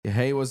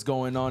Hey, what's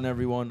going on,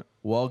 everyone?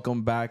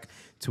 Welcome back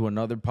to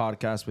another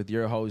podcast with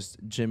your host,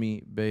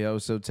 Jimmy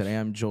Bayoso. Today,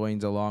 I'm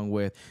joined along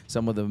with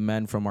some of the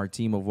men from our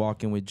team of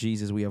Walking with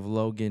Jesus. We have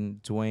Logan,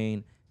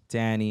 Dwayne,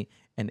 Danny,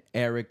 and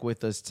Eric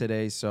with us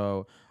today.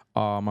 So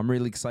I'm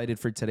really excited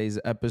for today's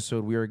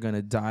episode. We are going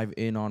to dive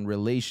in on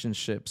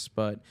relationships.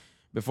 But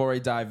before I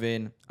dive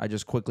in, I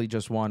just quickly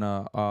want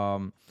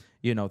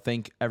to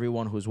thank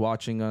everyone who's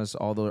watching us,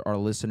 all our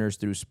listeners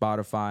through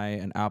Spotify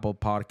and Apple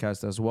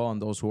Podcasts as well,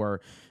 and those who are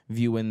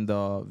viewing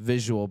the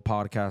visual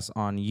podcast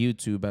on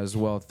YouTube as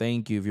well.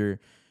 Thank you. If you're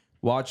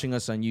watching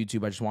us on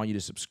YouTube, I just want you to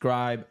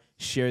subscribe,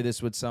 share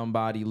this with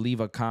somebody,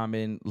 leave a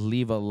comment,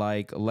 leave a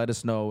like, let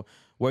us know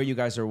where you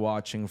guys are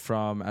watching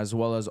from, as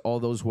well as all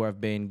those who have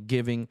been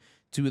giving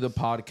to the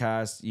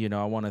podcast.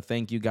 I want to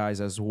thank you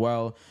guys as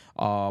well.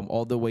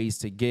 All the ways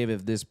to give.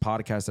 If this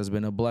podcast has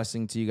been a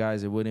blessing to you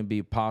guys, it wouldn't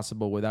be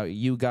possible without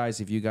you guys.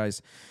 If you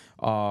guys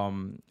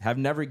have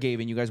never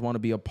gave and you guys want to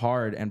be a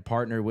part and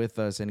partner with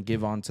us and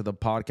give on to the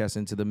podcast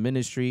and to the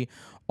ministry,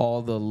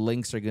 all the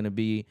links are going to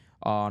be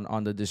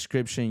on the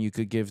description. You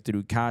could give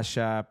through Cash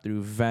App,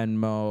 through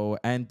Venmo,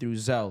 and through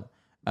Zelle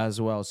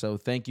as well. So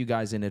thank you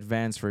guys in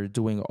advance for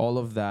doing all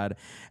of that.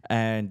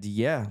 And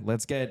yeah,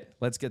 let's get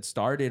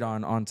started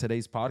on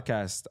today's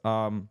podcast.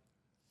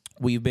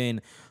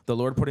 The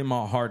Lord put in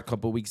my heart a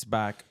couple weeks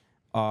back.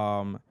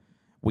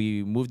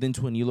 We moved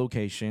into a new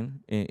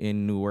location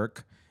in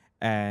Newark.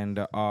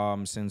 And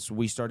since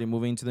we started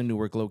moving to the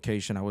Newark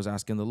location, I was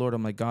asking the Lord,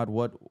 I'm like, God,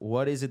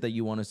 what is it that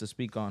you want us to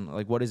speak on?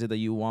 Like, what is it that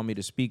you want me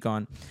to speak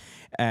on?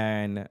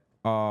 And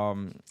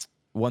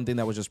one thing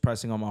that was just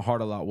pressing on my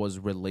heart a lot was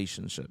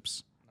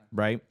relationships.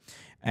 Right.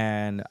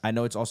 And I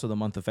know it's also the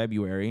month of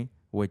February,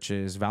 which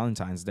is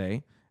Valentine's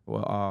Day.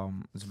 Well,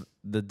 it's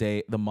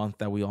the month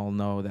that we all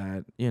know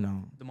that,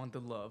 the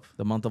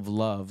month of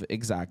love.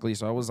 Exactly.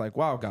 So I was like,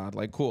 wow, God,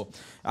 like, cool.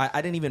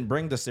 I didn't even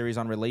bring the series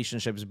on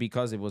relationships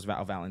because it was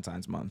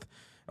Valentine's month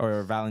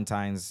or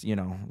Valentine's,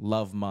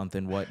 love month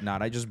and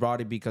whatnot. I just brought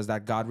it because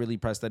that God really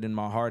pressed that in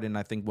my heart. And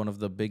I think one of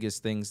the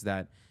biggest things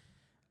that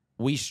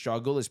we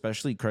struggle,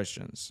 especially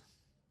Christians,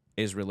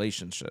 is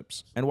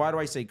relationships. And why do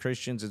I say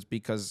Christians? It's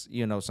because,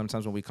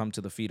 sometimes when we come to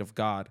the feet of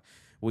God,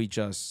 we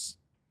just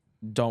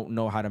don't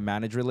know how to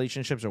manage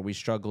relationships, or we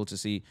struggle to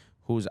see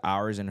who's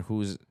ours and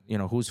who's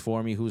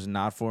for me, who's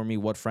not for me,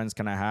 what friends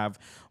can I have,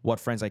 what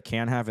friends I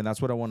can't have. And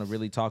that's what I want to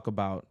really talk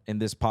about in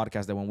this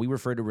podcast, that when we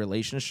refer to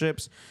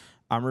relationships,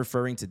 I'm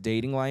referring to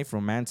dating life,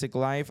 romantic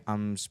life.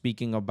 I'm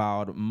speaking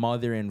about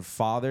mother and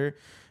father,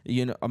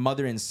 a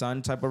mother and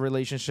son type of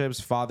relationships,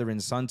 father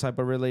and son type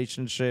of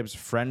relationships,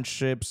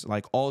 friendships,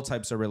 like all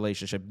types of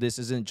relationships. This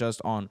isn't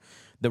just on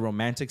the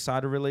romantic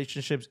side of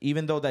relationships,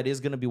 even though that is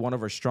going to be one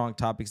of our strong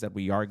topics that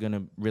we are going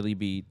to really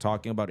be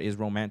talking about is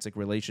romantic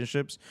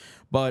relationships.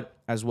 But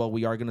as well,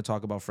 we are going to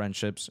talk about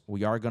friendships.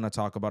 We are going to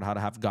talk about how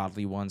to have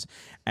godly ones,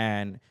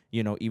 and,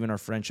 even our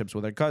friendships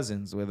with our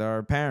cousins, with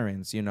our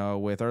parents,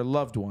 with our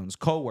loved ones,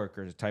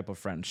 coworkers type of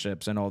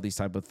friendships, and all these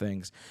type of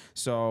things.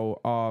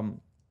 So,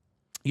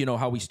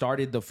 how we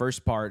started the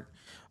first part,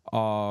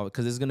 because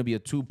this is going to be a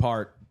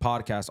 2-part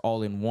podcast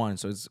all in one.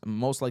 So it's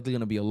most likely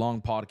going to be a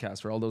long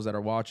podcast for all those that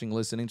are watching,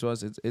 listening to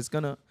us. It's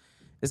gonna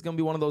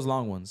be one of those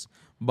long ones.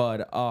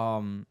 But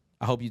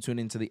I hope you tune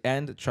into the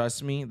end.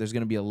 Trust me, there's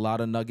going to be a lot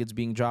of nuggets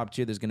being dropped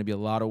here. There's going to be a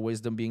lot of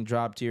wisdom being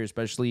dropped here,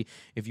 especially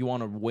if you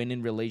want to win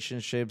in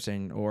relationships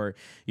or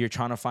you're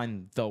trying to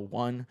find the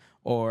one,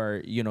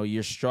 or,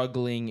 you're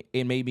struggling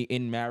maybe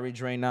in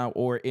marriage right now,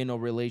 or in a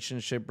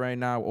relationship right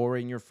now, or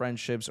in your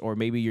friendships, or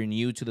maybe you're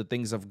new to the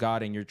things of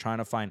God and you're trying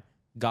to find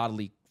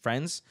godly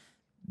friends.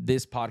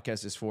 This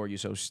podcast is for you.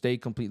 So stay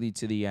completely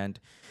to the end.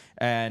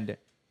 And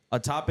a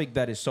topic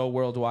that is so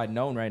worldwide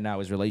known right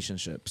now is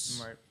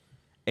relationships. Right.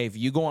 If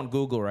you go on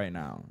Google right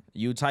now,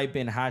 you type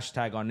in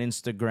hashtag on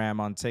Instagram,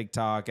 on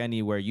TikTok,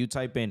 anywhere, you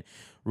type in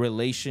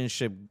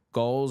relationship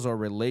goals or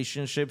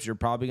relationships, you're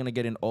probably going to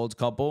get an old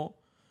couple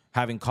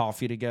having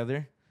coffee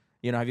together.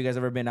 Have you guys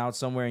ever been out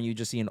somewhere and you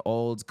just see an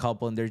old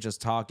couple and they're just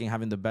talking,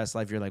 having the best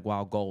life? You're like,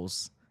 wow,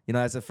 goals.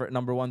 That's the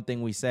number one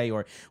thing we say.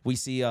 Or we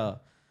see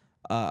a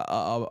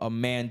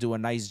man do a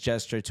nice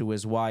gesture to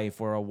his wife,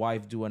 or a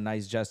wife do a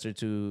nice gesture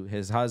to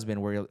his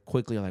husband, where you're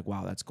quickly like,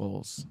 wow, that's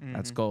goals. Mm-hmm.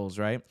 That's goals,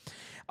 right?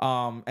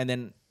 And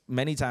then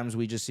many times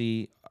we just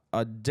see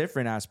a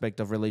different aspect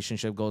of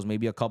relationship goals.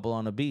 Maybe a couple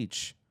on a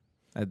beach,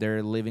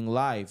 they're living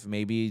life.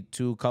 Maybe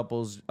a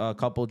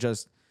couple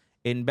just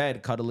in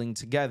bed cuddling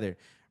together,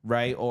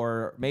 right?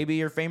 Or maybe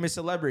you're famous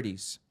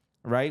celebrities,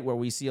 right? Where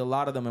we see a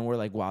lot of them and we're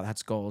like, wow,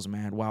 that's goals,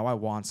 man. Wow, I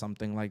want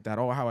something like that.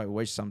 Oh, how I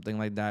wish something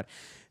like that.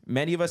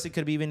 Many of us, it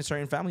could be even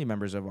certain family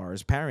members of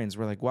ours, parents.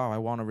 We're like, wow, I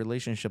want a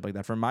relationship like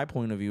that. From my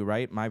point of view,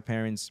 right? My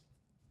parents,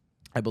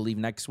 I believe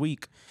next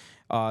week,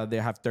 they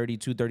have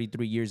 32,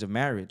 33 years of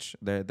marriage.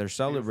 They're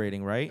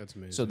celebrating, right? That's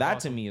amazing. So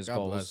that to me is God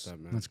goals. bless that,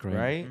 man. That's great.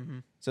 Right? Mm-hmm.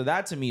 So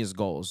that to me is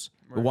goals.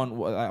 Right.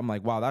 I'm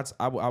like, wow,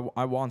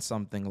 I want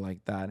something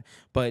like that.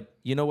 But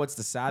you know what's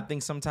the sad thing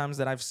sometimes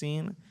that I've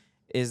seen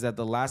is that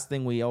the last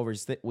thing we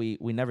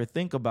we never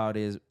think about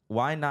is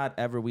why not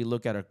ever we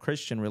look at a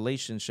Christian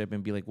relationship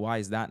and be like, why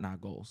is that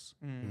not goals?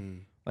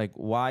 Like,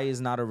 why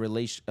is not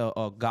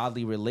a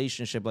godly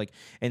relationship? Like,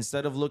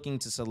 instead of looking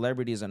to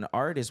celebrities and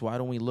artists, why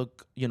don't we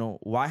look,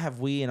 why have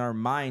we in our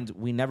mind,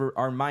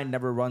 our mind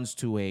never runs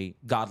to a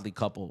godly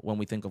couple when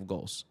we think of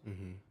goals.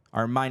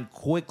 Our mind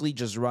quickly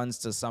just runs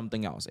to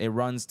something else. It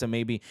runs to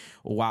maybe,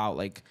 wow,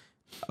 like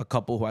a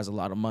couple who has a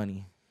lot of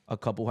money, a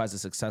couple who has a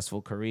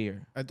successful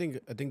career. I think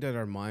that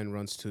our mind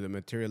runs to the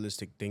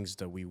materialistic things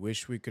that we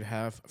wish we could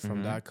have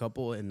from that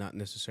couple, and not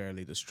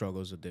necessarily the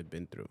struggles that they've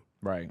been through.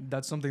 Right.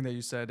 That's something that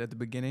you said at the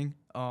beginning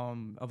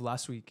of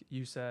last week.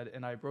 You said,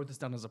 and I wrote this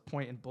down as a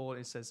point in bold.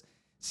 It says,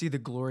 "See the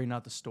glory,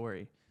 not the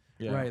story."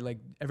 Yeah. Right. Like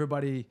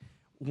everybody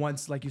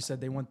wants, like you said,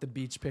 they want the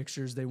beach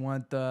pictures. They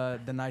want the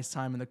nice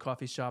time in the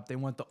coffee shop. They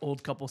want the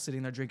old couple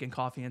sitting there drinking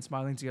coffee and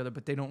smiling together,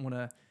 but they don't want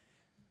to,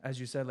 as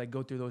you said, like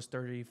go through those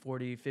 30,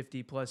 40,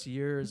 50 plus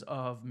years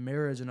of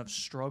marriage and of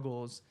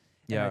struggles.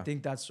 And Yeah. I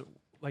think that's,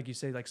 like you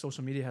say, like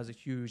social media has a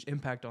huge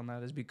impact on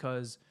that, is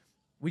because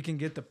we can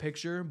get the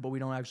picture, but we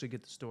don't actually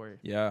get the story.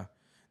 Yeah.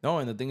 No,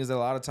 and the thing is that a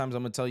lot of times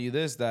I'm gonna tell you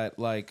this, that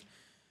like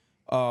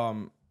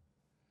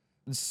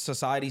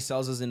society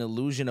sells us an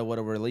illusion of what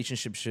a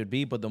relationship should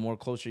be, but the more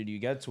closer you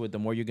get to it, the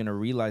more you're gonna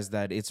realize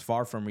that it's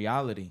far from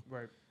reality.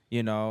 Right.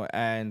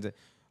 And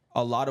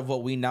a lot of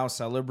what we now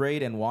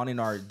celebrate and want in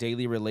our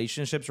daily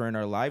relationships or in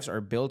our lives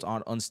are built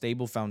on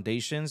unstable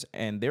foundations,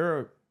 and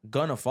they're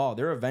gonna fall.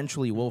 They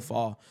eventually will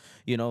fall.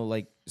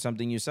 Like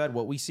something you said,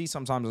 what we see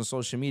sometimes on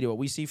social media, what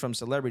we see from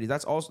celebrities,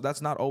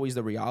 that's not always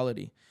the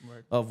reality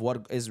of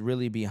what is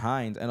really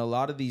behind. And a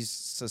lot of these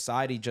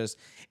society just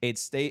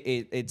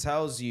it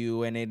tells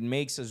you, and it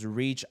makes us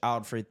reach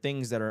out for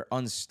things that are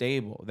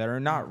unstable, that are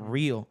not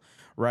real,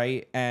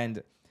 right?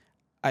 And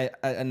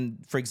and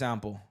for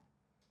example,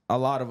 a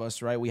lot of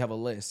us, right, we have a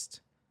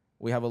list.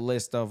 We have a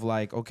list of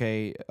like,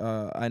 okay,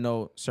 I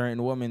know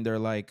certain women, they're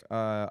like,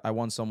 I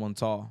want someone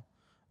tall.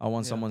 I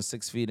want someone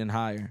 6 feet and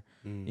higher.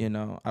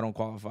 I don't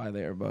qualify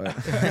there, but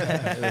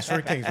The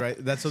short kings, right?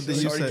 That's something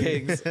you short said.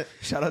 kings.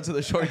 Shout out to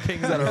the short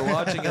kings that are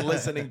watching and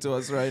listening to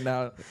us right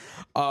now.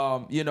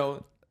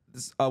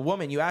 A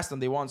woman, you ask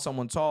them, they want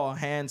someone tall,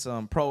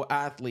 handsome, pro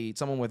athlete,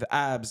 someone with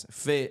abs,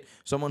 fit,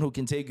 someone who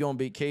can take you on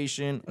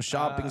vacation, a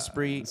shopping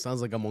spree.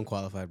 Sounds like I'm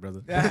unqualified,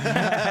 brother.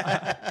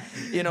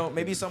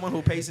 Maybe someone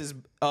who pays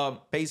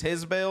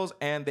his bills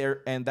and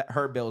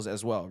her bills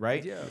as well,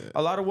 right? Yeah.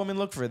 A lot of women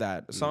look for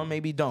that. Some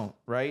maybe don't,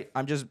 right?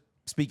 I'm just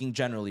speaking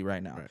generally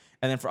right now. Right.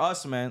 And then for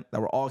us, men,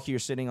 that we're all here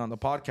sitting on the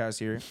podcast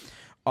here,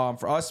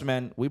 for us,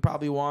 men, we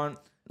probably want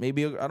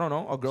maybe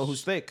a girl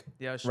who's thick.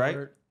 Yeah, short,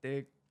 right?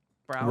 thick,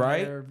 brown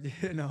Right? hair,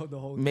 the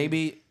whole thing.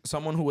 Maybe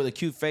someone who with a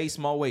cute face,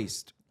 small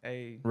waist.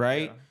 Hey,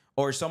 Right? yeah.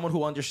 Or someone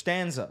who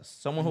understands us,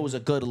 someone who is a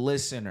good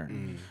listener.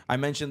 I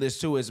mentioned this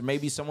too, is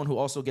maybe someone who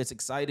also gets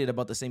excited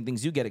about the same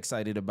things you get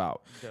excited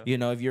about.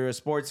 Yeah. If you're a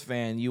sports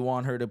fan, you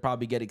want her to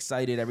probably get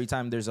excited every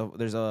time there's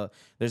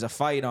a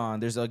fight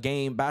on, there's a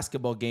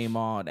basketball game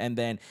on, and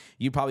then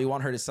you probably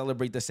want her to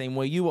celebrate the same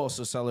way you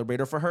also celebrate,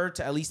 or for her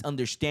to at least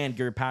understand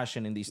your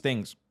passion in these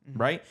things,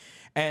 right?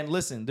 And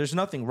listen, there's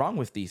nothing wrong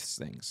with these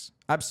things.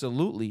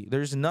 Absolutely.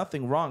 There's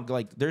nothing wrong.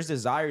 Like, there's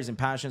desires and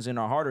passions in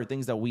our heart or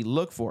things that we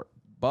look for.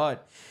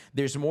 But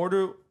there's more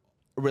to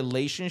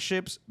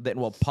relationships than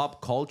what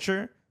pop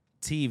culture,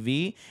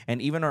 TV, and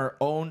even our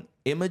own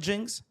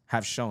imagings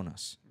have shown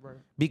us. Right.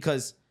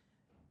 Because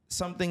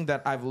something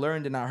that I've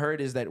learned and I heard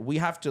is that we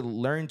have to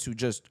learn to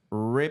just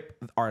rip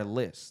our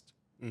list.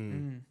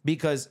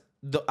 Because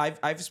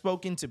I've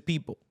spoken to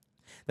people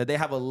that they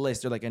have a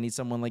list. They're like, I need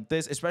someone like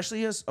this,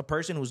 especially as a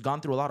person who's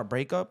gone through a lot of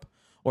breakup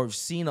or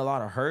seen a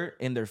lot of hurt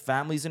in their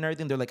families and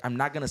everything. They're like, I'm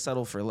not going to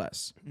settle for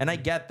less. And I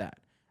get that.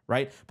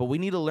 Right? But we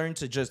need to learn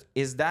to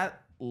is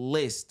that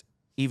list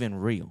even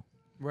real?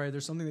 Right.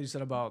 There's something that you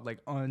said about like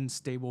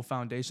unstable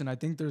foundation. I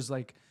think there's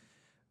like,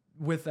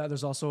 with that,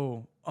 there's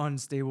also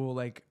unstable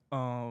like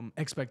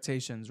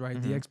expectations, right?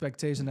 The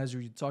expectation, as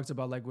you talked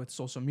about, like with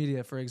social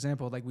media, for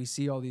example, like we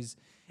see all these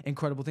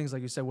incredible things,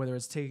 like you said, whether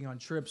it's taking on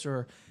trips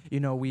or,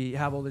 we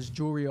have all this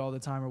jewelry all the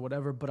time or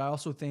whatever. But I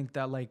also think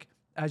that, like,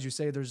 as you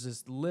say, there's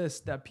this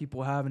list that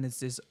people have, and it's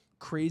this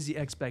crazy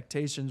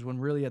expectations when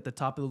really at the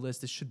top of the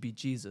list, it should be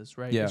Jesus,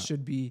 right? Yeah. It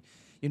should be,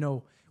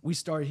 we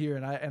start here,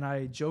 and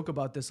I joke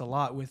about this a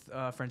lot with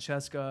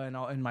Francesca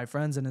and my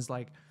friends, and it's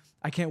like,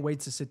 I can't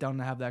wait to sit down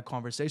and have that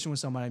conversation with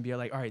someone and be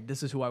like, all right,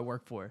 this is who I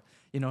work for,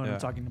 and I'm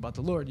talking about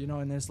the Lord,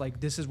 and it's like,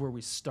 this is where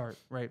we start,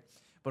 right?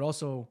 But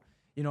also,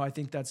 I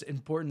think that's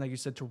important, like you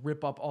said, to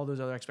rip up all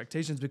those other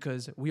expectations,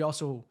 because we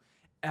also,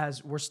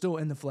 as we're still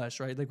in the flesh,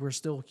 right? Like, we're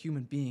still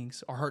human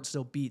beings, our heart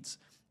still beats.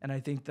 And I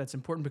think that's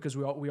important, because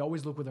we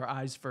always look with our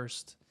eyes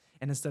first.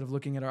 And instead of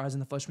looking at our eyes in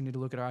the flesh, we need to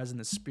look at our eyes in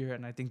the spirit.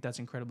 And I think that's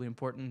incredibly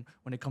important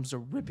when it comes to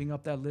ripping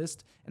up that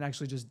list and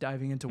actually just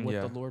diving into what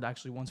the Lord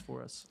actually wants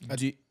for us. I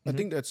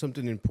think that's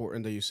something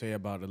important that you say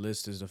about a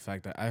list, is the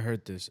fact that I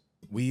heard this.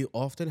 We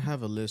often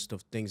have a list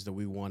of things that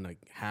we want to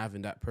have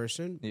in that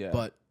person,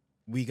 but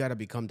we got to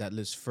become that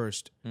list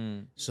first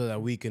so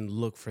that we can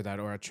look for that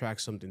or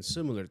attract something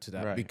similar to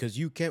that. Right. Because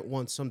you can't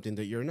want something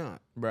that you're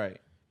not. Right.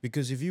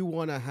 Because if you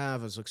want to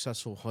have a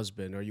successful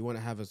husband or you want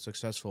to have a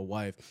successful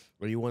wife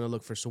or you want to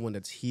look for someone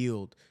that's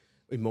healed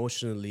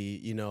emotionally,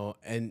 you know,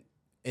 and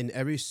in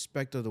every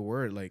aspect of the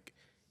word, like,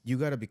 you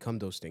got to become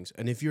those things.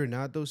 And if you're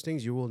not those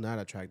things, you will not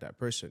attract that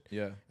person.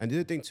 Yeah. And the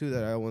other thing too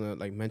that I want to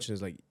like mention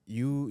is like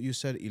you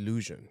said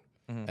illusion.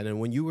 And then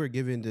when you were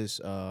given this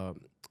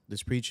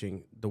this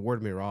preaching, the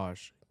word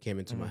mirage came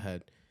into my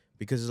head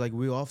because it's like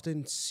we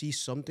often see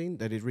something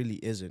that it really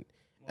isn't.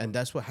 And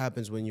that's what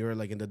happens when you're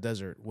like in the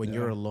desert, when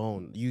you're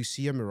alone. You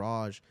see a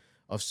mirage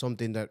of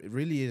something that it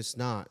really is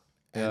not.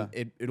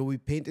 And it'll be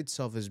paint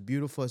itself as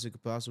beautiful as it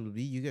could possibly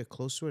be. You get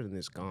close to it and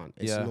it's gone.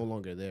 It's no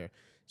longer there.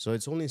 So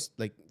it's only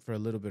like for a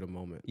little bit of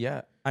moment.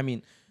 Yeah. I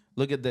mean,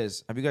 look at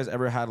this. Have you guys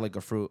ever had like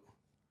a fruit,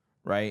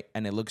 right?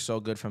 And it looks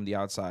so good from the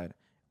outside.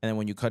 And then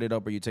when you cut it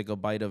up or you take a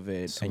bite of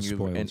it So and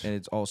spoiled. and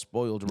it's all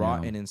spoiled,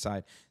 rotten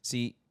inside.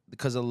 See,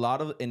 because a lot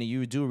of, and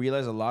you do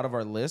realize a lot of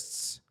our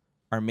lists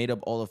are made up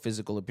all of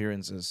physical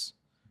appearances.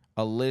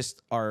 A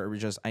list are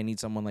just, I need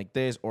someone like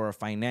this, or a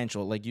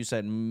financial. Like you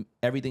said,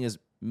 everything is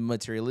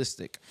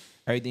materialistic.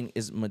 Everything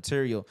is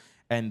material.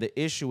 And the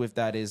issue with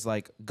that is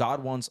like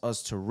God wants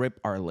us to rip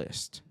our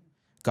list.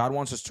 God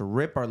wants us to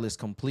rip our list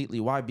completely.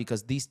 Why?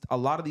 Because a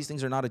lot of these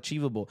things are not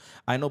achievable.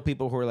 I know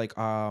people who are like,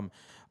 I'm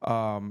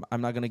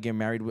not gonna get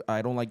married.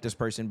 I don't like this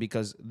person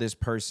because this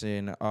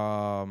person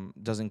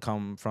doesn't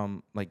come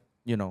from like,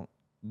 you know,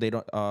 they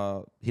don't.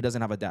 He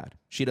doesn't have a dad.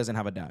 She doesn't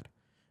have a dad.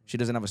 She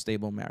doesn't have a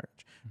stable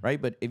marriage,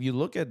 right? But if you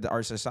look at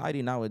our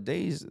society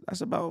nowadays,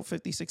 that's about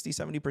 50, 60,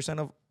 70%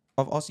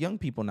 of us young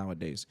people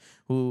nowadays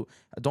who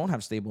don't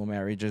have stable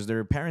marriages.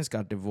 Their parents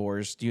got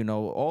divorced, you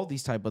know, all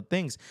these type of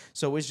things.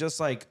 So it's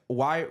just like,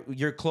 why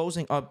you're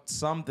closing up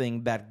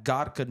something that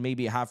God could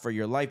maybe have for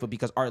your life, but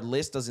because our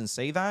list doesn't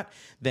say that,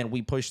 then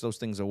we push those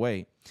things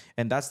away.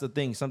 And that's the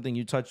thing. Something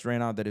you touched right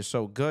now that is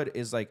so good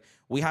is like,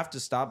 we have to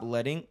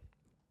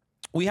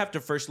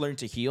first learn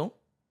to heal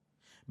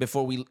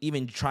before we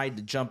even try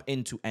to jump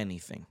into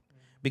anything.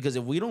 Because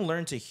if we don't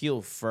learn to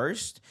heal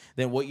first,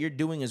 then what you're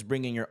doing is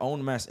bringing your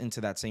own mess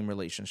into that same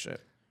relationship.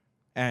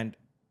 And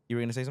you were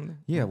going to say something?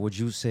 Yeah, would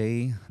you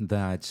say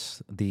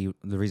that the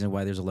reason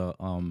why there's a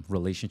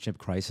relationship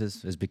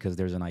crisis is because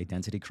there's an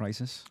identity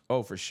crisis?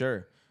 Oh, for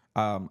sure.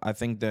 I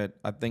think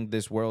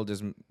this world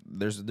is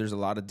there's a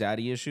lot of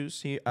daddy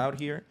issues out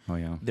here. Oh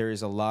yeah. There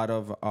is a lot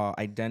of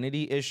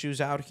identity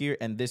issues out here,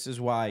 and this is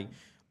why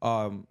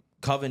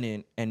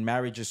covenant and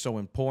marriage is so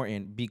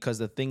important, because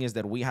the thing is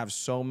that we have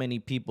so many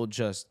people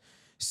just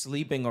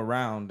sleeping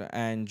around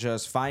and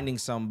just finding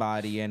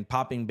somebody and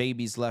popping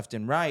babies left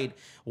and right,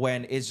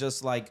 when it's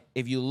just like,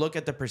 if you look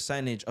at the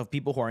percentage of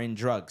people who are in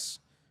drugs,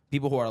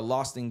 people who are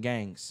lost in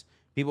gangs,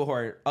 people who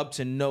are up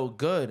to no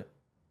good,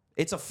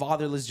 it's a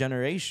fatherless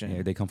generation.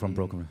 Yeah, they come from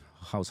broken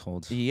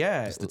households.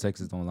 Yeah. The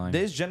Statistics don't lie.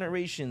 This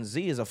Generation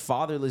Z is a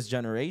fatherless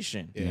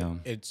generation. Yeah.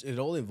 It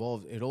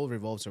all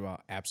revolves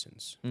around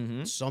absence.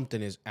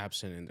 Something is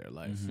absent in their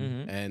life,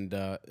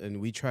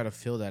 and we try to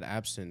fill that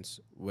absence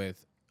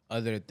with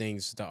other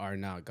things that are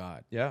not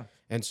God. Yeah.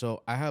 And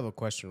so I have a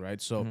question,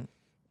 right? So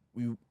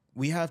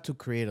we have to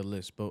create a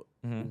list, but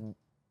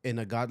in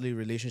a godly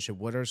relationship,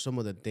 what are some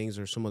of the things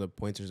or some of the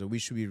pointers that we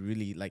should be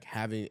really like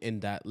having in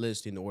that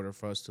list in order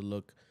for us to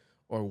look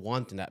or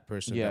wanting that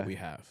person that we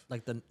have?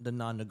 Like the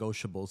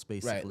non-negotiables,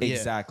 basically. Yeah.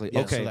 Exactly. Yeah,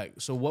 Okay.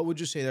 So what would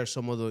you say are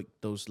some of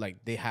those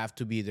like they have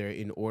to be there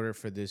in order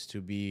for this to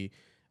be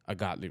a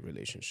godly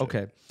relationship?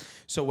 Okay.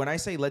 So when I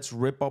say let's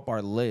rip up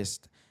our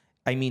list,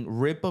 I mean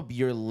rip up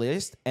your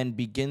list and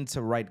begin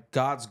to write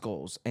God's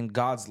goals and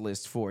God's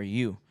list for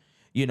you.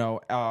 You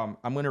know,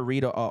 I'm going to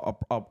read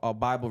a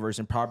Bible verse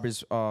in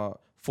Proverbs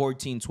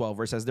 14:12,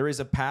 where it says, "There is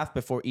a path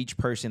before each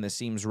person that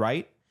seems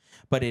right,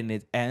 but in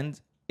its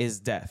end is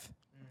death."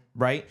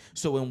 Right?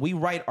 So when we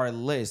write our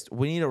list,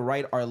 we need to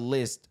write our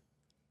list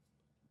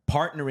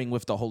partnering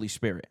with the Holy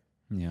Spirit.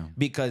 Yeah.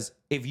 Because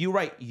if you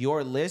write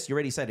your list, you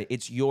already said it,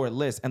 it's your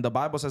list. And the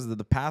Bible says that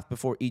the path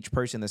before each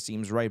person that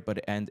seems right,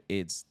 but end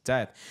it's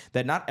death.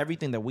 That not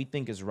everything that we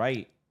think is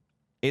right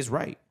is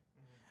right.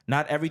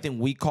 Not everything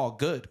we call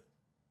good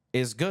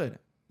is good.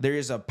 There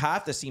is a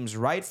path that seems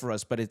right for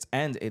us, but its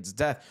end, it's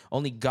death.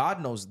 Only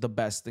God knows the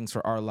best things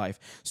for our life.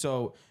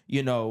 So,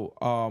 you know,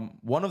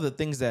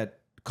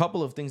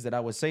 couple of things that I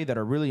would say that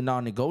are really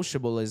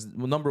non-negotiable is,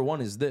 well, number one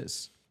is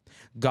this: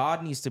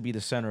 God needs to be the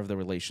center of the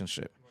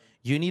relationship.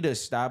 You need to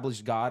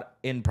establish God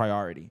in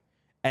priority.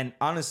 And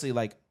honestly,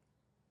 like,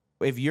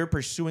 if you're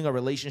pursuing a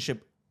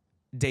relationship,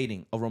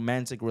 dating, a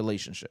romantic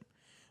relationship,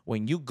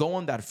 when you go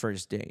on that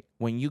first date,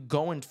 when you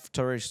go and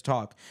first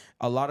talk,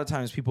 a lot of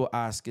times people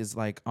ask is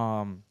like,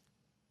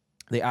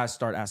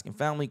 start asking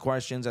family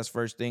questions as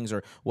first things,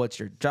 or what's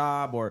your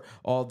job, or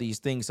all these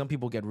things. Some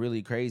people get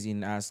really crazy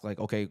and ask like,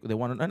 okay, they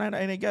want to, and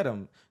I get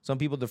them. Some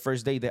people, the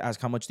first date, they ask,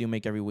 how much do you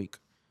make every week?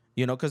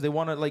 You know, because they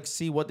want to like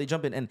see what they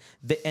jump in,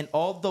 and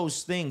all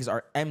those things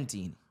are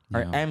empty,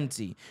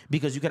 empty,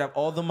 because you could have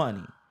all the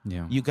money,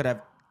 Yeah. you could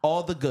have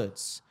all the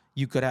goods,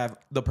 You could have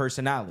the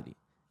personality.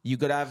 You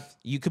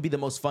could be the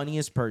most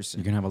funniest person.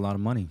 You can have a lot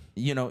of money.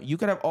 You know, you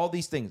could have all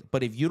these things.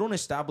 But if you don't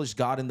establish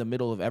God in the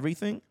middle of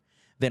everything,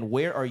 then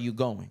where are you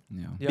going?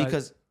 Yeah,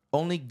 Because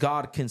only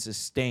God can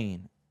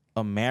sustain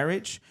a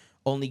marriage.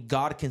 Only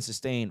God can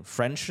sustain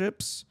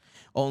friendships.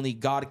 Only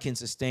God can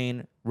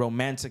sustain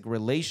romantic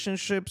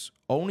relationships.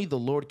 Only the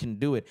Lord can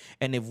do it.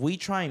 And if we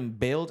try and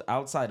build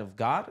outside of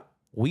God,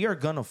 we are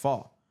gonna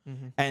fall.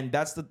 And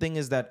that's the thing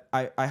is that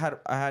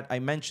I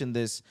mentioned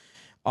this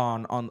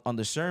on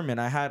the sermon.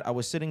 I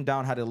was sitting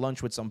down, had a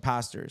lunch with some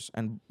pastors,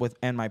 and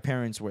my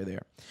parents were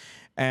there.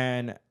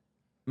 And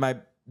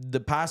the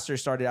pastor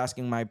started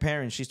asking my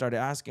parents, she started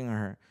asking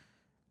her,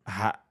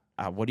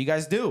 what do you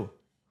guys do?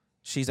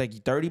 She's like,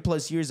 30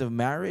 plus years of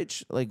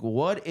marriage. Like,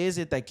 what is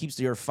it that keeps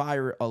your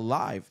fire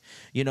alive?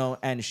 You know,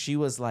 and she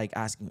was like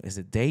asking, is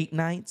it date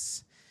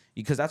nights?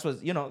 Because that's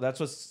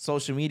what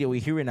social media we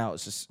hear now.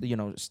 It's just,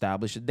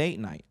 establish a date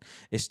night.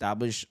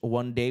 Establish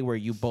one day where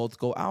you both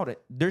go out.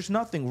 There's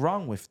nothing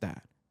wrong with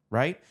that,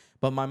 right?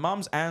 But my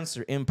mom's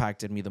answer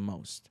impacted me the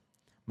most.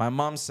 My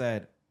mom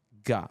said,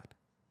 God.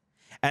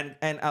 And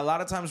a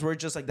lot of times we're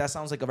just like, that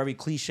sounds like a very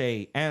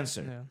cliche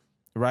answer. Yeah.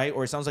 Right?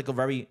 Or it sounds like a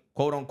very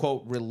quote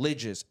unquote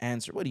religious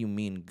answer. What do you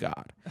mean,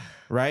 God?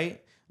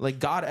 Right? Like,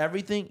 God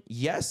everything?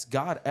 Yes,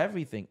 God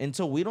everything.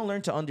 Until we don't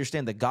learn to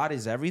understand that God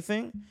is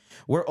everything,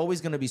 we're always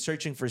going to be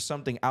searching for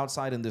something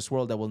outside in this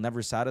world that will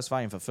never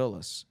satisfy and fulfill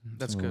us.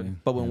 That's good.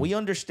 But when we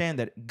understand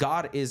that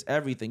God is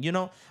everything,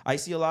 I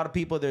see a lot of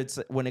people that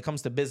when it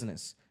comes to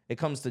business, it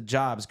comes to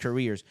jobs,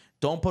 careers,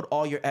 don't put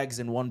all your eggs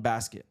in one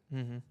basket,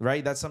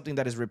 right? That's something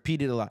that is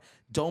repeated a lot.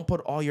 Don't put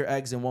all your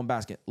eggs in one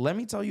basket. Let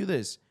me tell you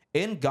this.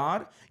 In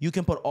God, you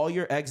can put all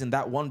your eggs in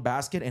that one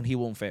basket and he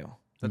won't fail.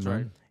 That's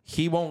right.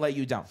 He won't let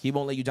you down. He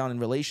won't let you down in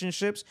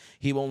relationships.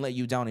 He won't let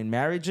you down in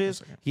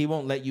marriages. He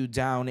won't let you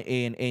down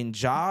in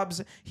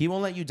jobs. He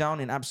won't let you down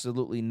in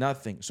absolutely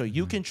nothing. So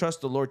you can trust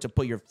the Lord to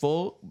put your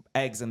full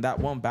eggs in that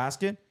one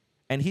basket,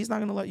 and he's not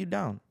going to let you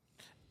down.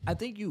 I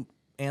think you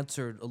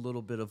answered a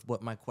little bit of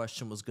what my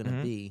question was going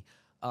to be,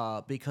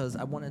 because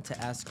I wanted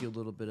to ask you a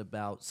little bit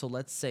about, so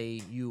let's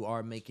say you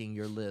are making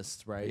your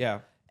list, right? Yeah.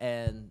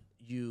 And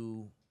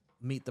you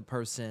meet the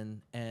person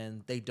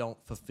and they don't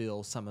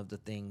fulfill some of the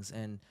things.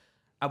 And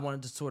I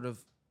wanted to sort of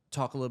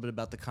talk a little bit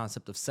about the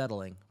concept of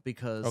settling,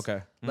 because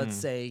let's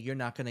say you're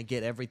not going to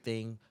get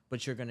everything,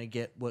 but you're going to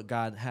get what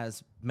God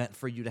has meant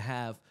for you to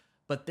have.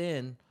 But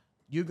then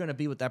you're going to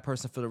be with that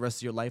person for the rest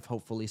of your life,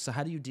 hopefully. So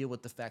how do you deal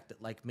with the fact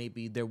that, like,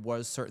 maybe there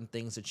was certain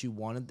things that you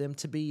wanted them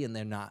to be and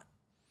they're not?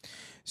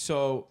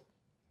 So,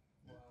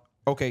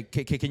 okay,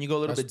 can you go a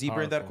little That's bit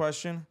deeper in that powerful.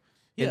 question?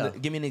 Yeah.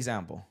 Give me an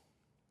example,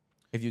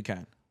 if you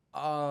can.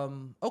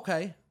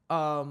 Okay.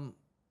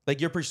 Like,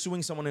 you're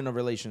pursuing someone in a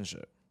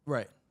relationship,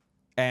 Right.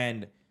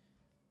 and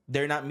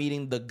they're not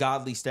meeting the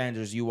godly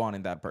standards you want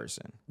in that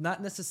person.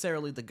 Not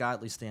necessarily the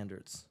godly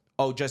standards.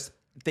 Oh, just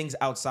things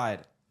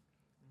outside.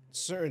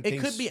 Certain It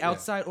things, could be yeah.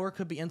 outside or it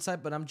could be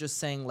inside, but I'm just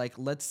saying, like,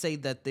 let's say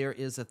that there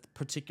is a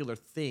particular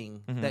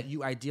thing that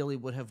you ideally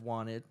would have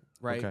wanted,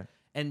 right? Okay.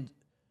 And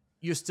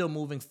you're still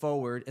moving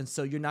forward, and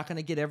so you're not going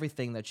to get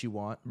everything that you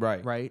want,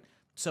 Right. Right?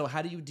 So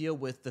how do you deal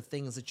with the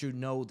things that you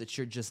know that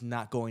you're just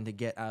not going to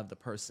get out of the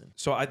person?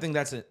 So I think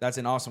that's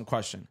an awesome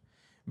question,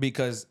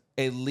 because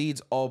it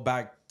leads all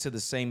back to the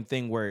same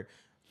thing where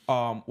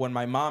when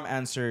my mom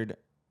answered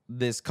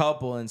this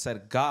couple and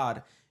said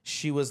God,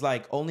 she was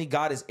like, only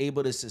God is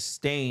able to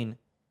sustain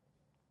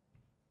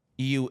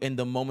you in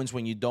the moments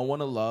when you don't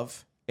want to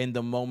love, in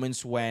the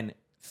moments when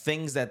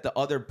things that the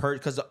other person,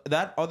 because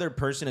that other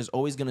person is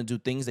always going to do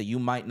things that you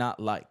might not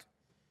like.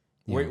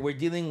 We're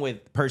dealing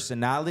with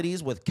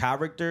personalities, with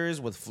characters,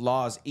 with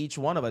flaws, each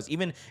one of us.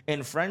 Even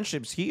in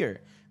friendships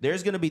here,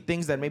 there's going to be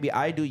things that maybe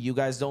I do you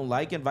guys don't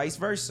like, and vice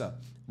versa,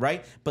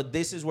 right? But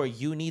this is where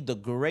you need the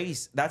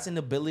grace. That's an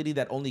ability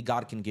that only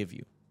God can give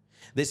you.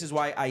 This is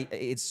why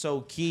it's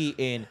so key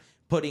in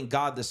putting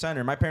God the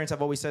center. My parents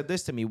have always said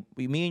this to me.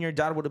 Me and your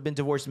dad would have been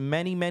divorced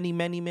many, many,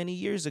 many, many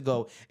years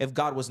ago if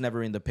God was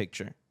never in the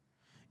picture.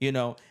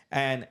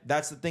 And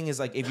that's the thing is,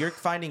 like, if you're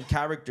finding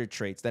character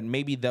traits that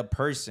maybe the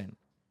person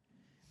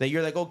that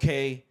you're like,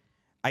 okay,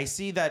 I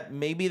see that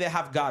maybe they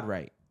have God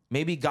right.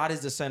 Maybe God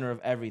is the center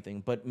of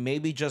everything, but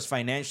maybe just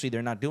financially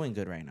they're not doing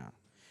good right now.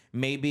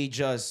 Maybe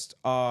just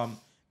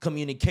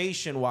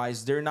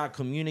communication-wise, they're not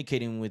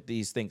communicating with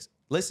these things.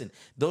 Listen,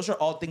 those are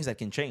all things that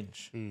can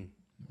change.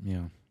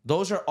 Yeah.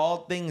 Those are all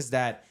things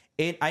that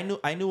I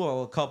knew of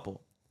a couple.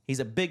 He's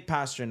a big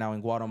pastor now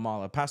in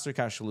Guatemala, Pastor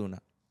Cashaluna.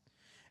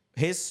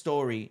 His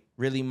story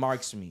really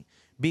marks me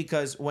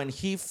because when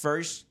he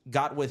first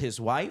got with his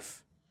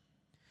wife,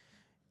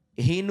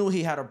 he knew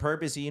he had a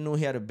purpose. He knew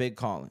he had a big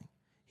calling.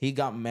 He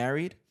got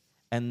married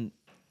and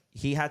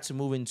he had to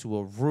move into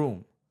a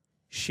room,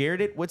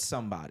 shared it with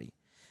somebody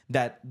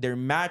that their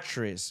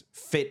mattress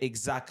fit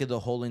exactly the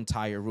whole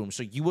entire room.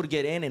 So you would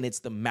get in and it's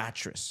the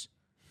mattress,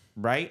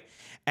 right?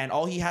 And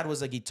all he had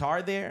was a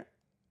guitar there,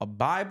 a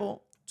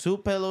Bible, 2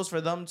 pillows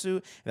for them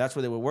two. That's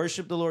where they would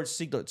worship the Lord.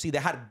 See, they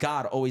had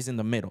God always in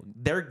the middle.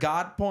 Their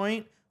God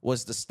point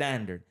was the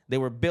standard. They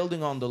were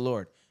building on the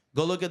Lord.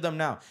 Go look at them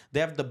now.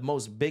 They have the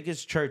most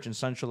biggest church in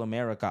Central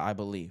America, I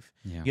believe.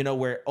 Yeah. You know,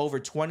 where over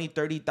 20,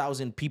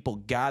 30,000 people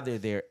gather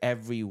there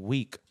every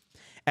week.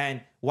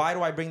 And why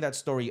do I bring that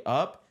story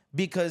up?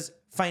 Because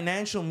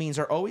financial means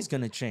are always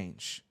going to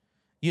change.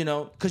 You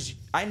know, because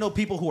I know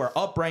people who are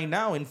up right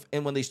now and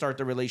when they start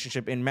their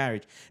relationship in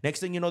marriage, next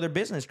thing you know, their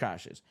business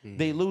crashes.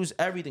 They lose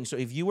everything. So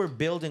if you were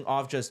building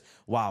off just,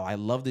 wow, I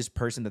love this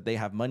person that they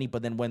have money,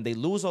 but then when they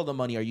lose all the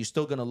money, are you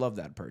still going to love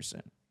that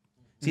person?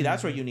 See,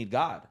 that's where you need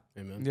God.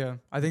 Amen. Yeah,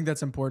 I think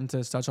that's important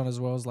to touch on as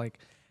well. Is like,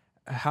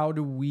 how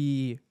do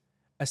we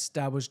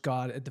establish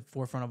God at the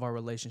forefront of our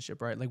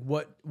relationship, right? Like,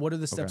 what are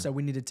the steps that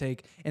we need to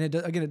take? And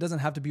it doesn't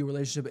have to be a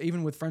relationship.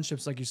 Even with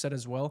friendships, like you said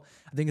as well,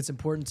 I think it's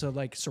important to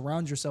like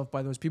surround yourself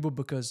by those people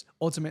because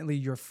ultimately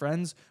your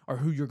friends are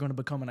who you're going to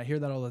become. And I hear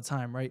that all the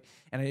time, right?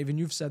 And even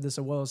you've said this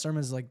as well.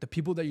 Sermons like the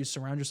people that you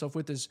surround yourself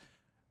with is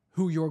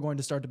who you're going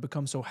to start to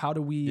become. So how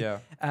do we,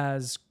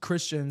 as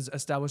Christians,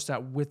 establish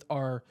that with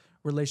our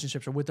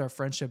relationships or with our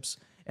friendships?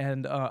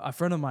 And a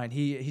friend of mine,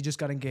 he just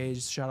got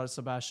engaged. Shout out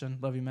Sebastian,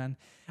 love you, man.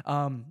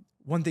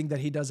 One thing that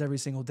he does every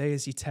single day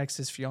is he texts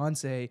his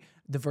fiance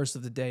the verse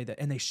of the day,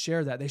 and they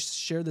share that. They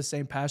share the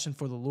same passion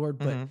for the Lord,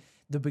 but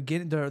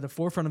the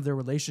forefront of their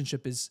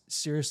relationship is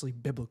seriously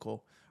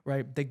biblical,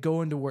 right? They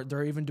go into work.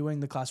 They're even doing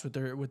the class with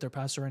their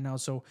pastor right now.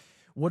 So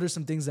what are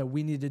some things that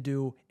we need to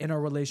do in our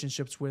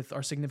relationships with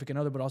our significant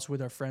other, but also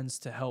with our friends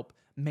to help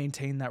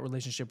maintain that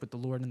relationship with the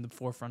Lord in the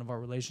forefront of our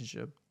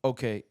relationship?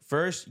 Okay,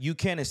 first, you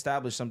can't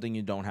establish something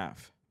you don't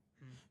have.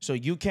 So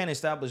you can't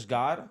establish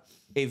God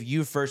if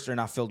you first are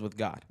not filled with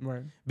God.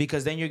 Right.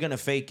 Because then you're going to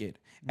fake it.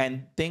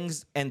 And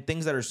things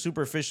that are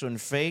superficial and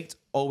faked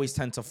always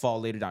tend to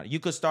fall later down. You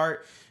could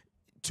start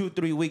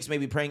 2-3 weeks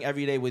maybe praying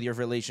every day with your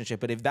relationship,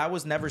 but if that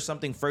was never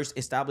something first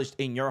established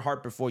in your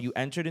heart before you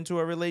entered into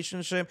a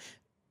relationship,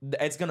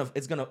 it's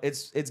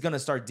gonna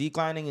start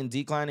declining and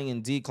declining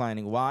and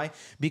declining. Why?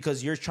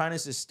 Because you're trying to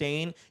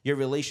sustain your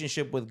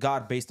relationship with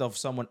God based off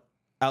someone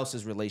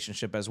else's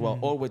relationship as well,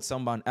 or with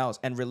someone else.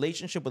 And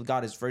relationship with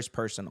God is first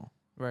personal.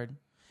 Right.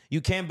 You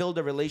can't build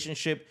a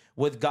relationship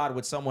with God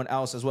with someone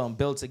else as well and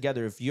build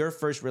together if your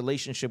first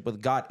relationship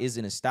with God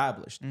isn't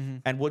established.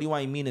 And what do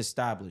I mean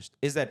established?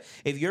 Is that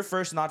if you're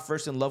not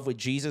first in love with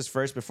Jesus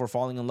first before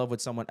falling in love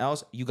with someone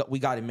else, we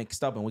got it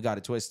mixed up and we got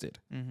it twisted.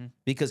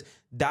 Because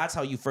that's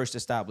how you first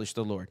establish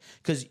the Lord.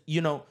 Because,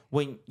 you know,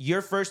 when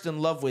you're first in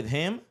love with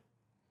him,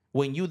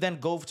 when you then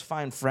go to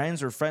find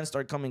friends or friends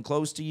start coming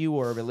close to you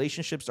or a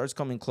relationship starts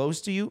coming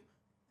close to you,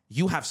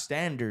 you have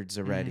standards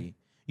already.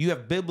 You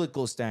have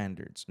biblical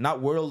standards,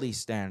 not worldly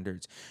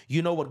standards.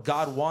 You know what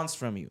God wants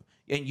from you.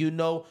 And you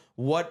know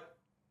what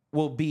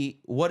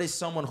is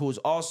someone who is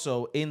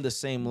also in the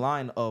same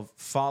line of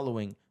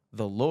following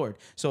the Lord.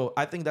 So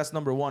I think that's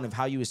number one of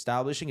how you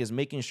establishing is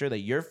making sure that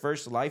your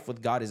first life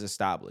with God is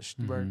established.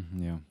 Right.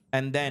 Yeah.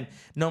 And then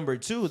number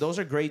two, those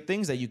are great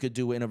things that you could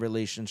do in a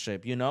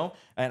relationship, you know?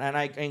 And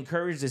I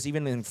encourage this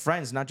even in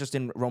friends, not just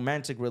in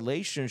romantic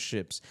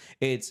relationships.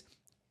 It's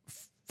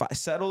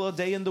settle a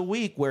day in the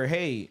week where,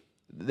 hey,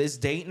 this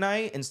date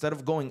night, instead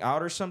of going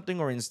out or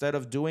something, or instead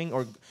of doing,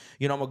 or,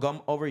 you know, I'm gonna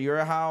come over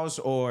your house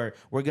or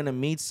we're gonna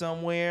meet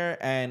somewhere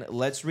and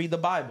let's read the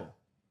Bible.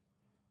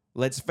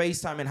 Let's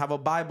FaceTime and have a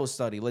Bible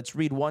study. Let's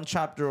read one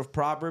chapter of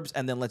Proverbs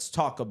and then let's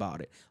talk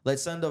about it.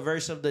 Let's send a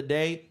verse of the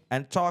day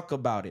and talk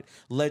about it.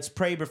 Let's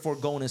pray before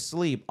going to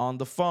sleep on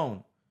the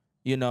phone.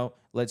 You know,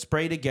 let's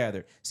pray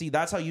together. See,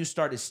 that's how you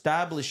start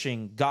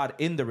establishing God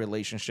in the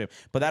relationship.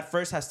 But that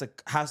first has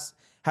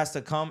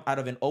to come out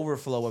of an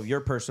overflow of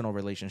your personal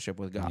relationship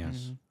with God.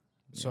 Yes.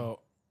 So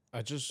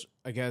I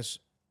guess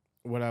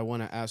what I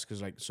want to ask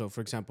is like, so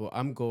for example,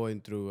 I'm going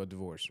through a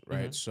divorce,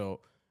 right? So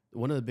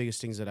one of the biggest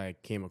things that I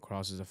came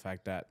across is the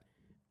fact that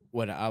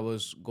when I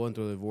was going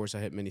through the divorce, I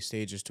hit many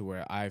stages to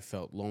where I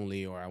felt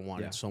lonely or I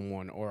wanted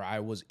someone or I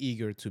was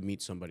eager to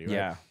meet somebody, right?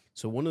 Yeah.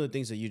 So one of the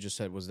things that you just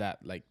said was that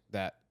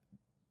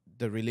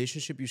the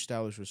relationship you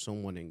establish with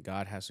someone and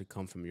God has to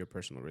come from your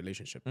personal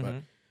relationship.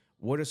 But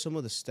what are some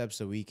of the steps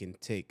that we can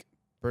take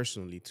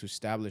personally to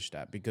establish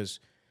that? Because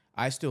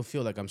I still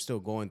feel like I'm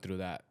still going through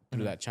that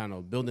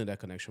channel, building that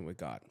connection with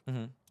God.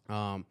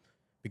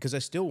 Because I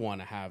still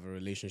want to have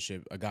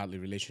a godly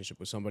relationship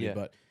with somebody,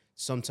 but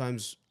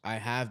sometimes I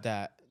have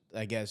that,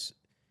 I guess,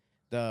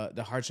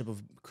 the hardship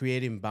of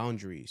creating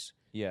boundaries.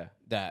 Yeah.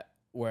 That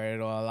where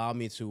it'll allow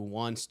me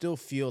to still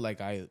feel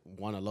like I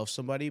want to love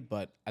somebody,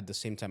 but at the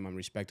same time I'm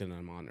respecting and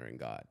I'm honoring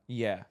God.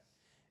 Yeah.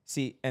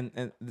 See,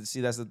 and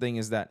see, that's the thing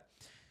is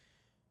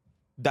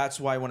that's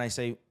why when I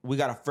say we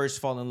got to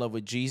first fall in love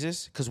with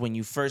Jesus, because when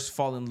you first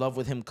fall in love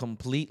with him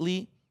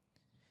completely,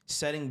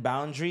 setting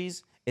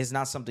boundaries is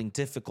not something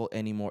difficult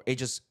anymore.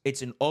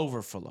 It's an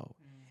overflow.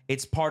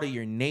 It's part of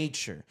your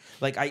nature.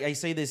 Like I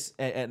say this,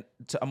 and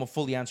I'm gonna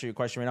fully answer your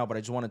question right now, but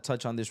I just want to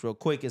touch on this real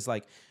quick. Is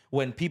like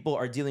when people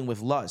are dealing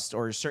with lust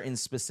or certain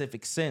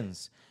specific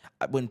sins.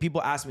 When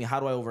people ask me, how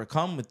do I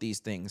overcome with these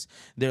things?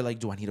 They're like,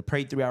 do I need to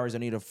pray 3 hours? I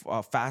need to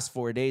fast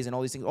 4 days and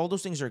all these things. All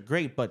those things are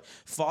great, but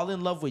fall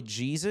in love with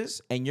Jesus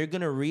and you're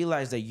going to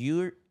realize that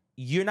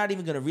you're not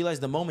even going to realize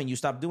the moment you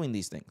stop doing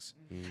these things.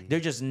 They're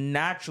just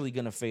naturally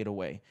going to fade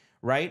away,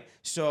 right?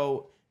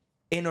 So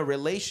in a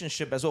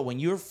relationship as well, when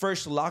you're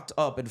first locked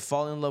up and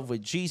fall in love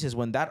with Jesus,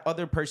 when that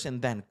other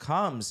person then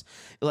comes,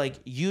 like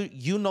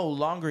you no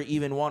longer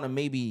even want to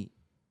maybe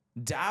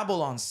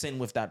dabble on sin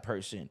with that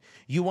person.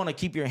 You want to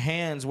keep your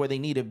hands where they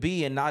need to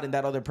be and not in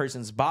that other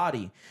person's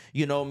body.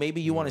 You know, maybe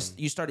you want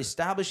to, you start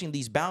establishing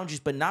these boundaries,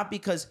 but not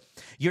because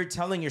you're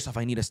telling yourself,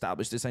 I need to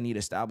establish this, I need to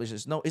establish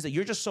this. No, is that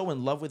you're just so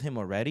in love with him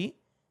already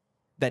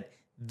that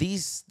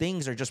these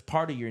things are just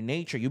part of your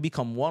nature. You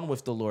become one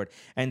with the Lord.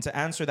 And to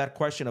answer that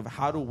question of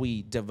how do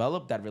we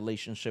develop that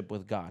relationship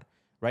with God,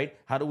 right?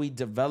 How do we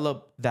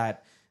develop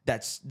that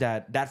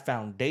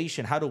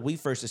foundation? How do we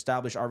first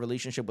establish our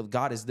relationship with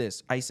God? Is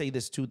this. I say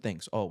this two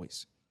things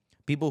always.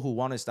 People who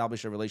want to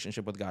establish a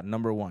relationship with God,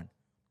 number one,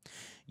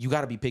 you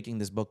got to be picking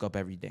this book up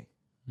every day.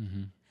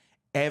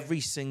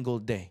 Every single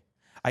day.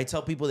 I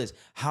tell people this.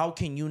 How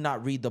can you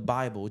not read the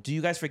Bible? Do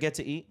you guys forget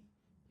to eat?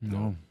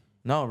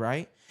 No,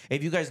 right?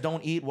 If you guys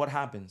don't eat, what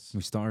happens? We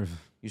starve.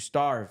 You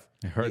starve.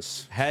 It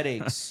hurts.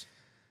 Headaches.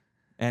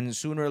 And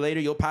sooner or later,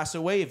 you'll pass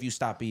away if you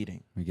stop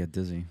eating. We get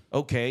dizzy.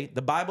 Okay,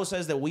 the Bible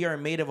says that we are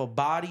made of a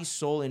body,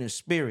 soul, and a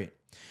spirit.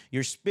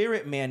 Your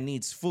spirit man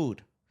needs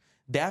food.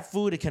 That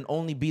food, it can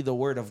only be the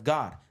word of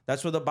God.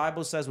 That's what the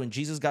Bible says when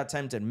Jesus got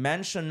tempted.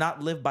 Man shall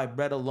not live by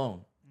bread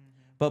alone,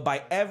 but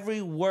by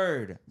every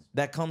word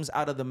that comes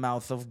out of the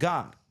mouth of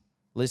God.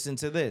 Listen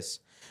to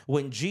this.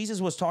 When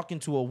Jesus was talking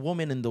to a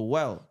woman in the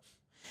well,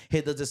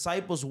 the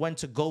disciples went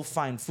to go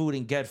find food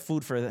and get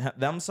food for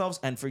themselves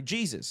and for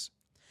Jesus,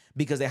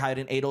 because they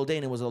hadn't ate all day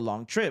and it was a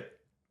long trip.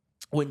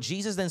 When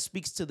Jesus then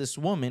speaks to this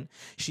woman,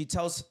 she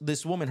tells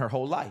this woman her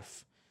whole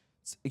life.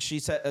 She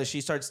said she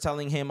starts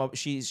telling him,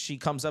 she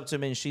comes up to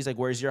him and she's like,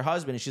 where's your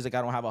husband? And she's like,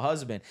 I don't have a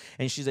husband.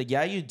 And she's like,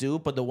 yeah, you do,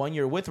 but the one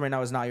you're with right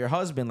now is not your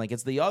husband. Like,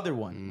 it's the other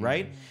one,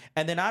 right?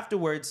 And then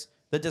afterwards,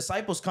 the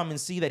disciples come and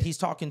see that he's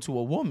talking to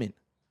a woman.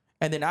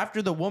 And then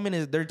after the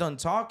woman they're done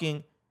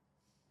talking,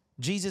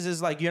 Jesus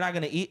is like, you're not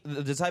going to eat.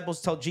 The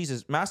disciples tell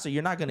Jesus, Master,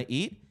 you're not going to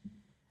eat?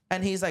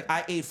 And he's like,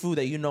 I ate food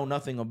that you know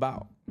nothing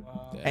about.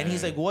 Wow. And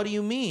he's like, what do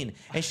you mean?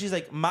 And she's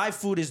like, my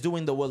food is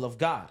doing the will of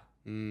God.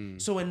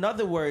 So in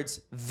other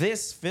words,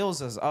 this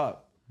fills us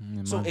up.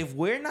 So if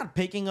we're not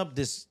picking up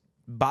this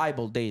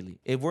Bible daily,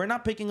 if we're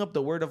not picking up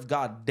the word of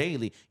God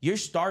daily, you're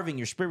starving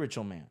your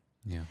spiritual man.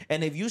 Yeah.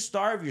 And if you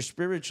starve your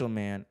spiritual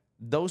man,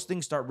 those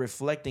things start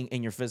reflecting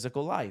in your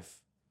physical life.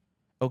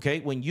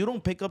 Okay, when you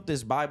don't pick up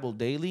this Bible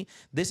daily,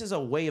 this is a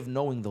way of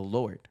knowing the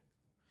Lord.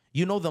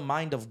 You know the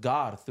mind of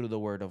God through the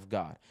word of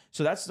God.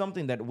 So that's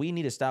something that we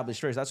need to establish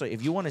first. That's why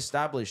if you want to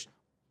establish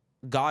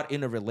God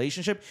in a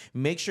relationship,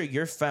 make sure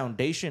your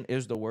foundation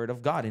is the word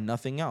of God and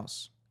nothing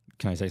else.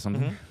 Can I say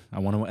something? I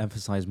want to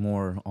emphasize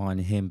more on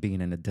him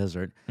being in the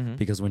desert,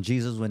 because when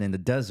Jesus went in the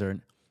desert,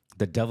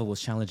 the devil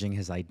was challenging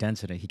his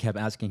identity. He kept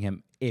asking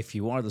him, if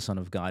you are the Son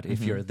of God,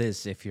 if you're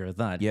this, if you're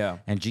that. Yeah.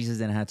 And Jesus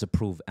then had to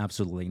prove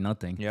absolutely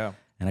nothing. Yeah.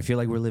 And I feel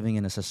like we're living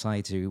in a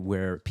society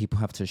where people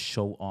have to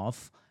show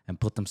off and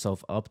put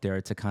themselves up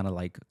there to kind of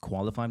like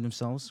qualify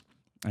themselves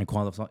and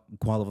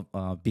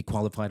be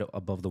qualified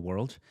above the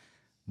world.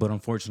 But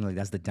unfortunately,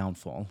 that's the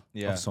downfall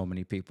of so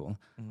many people.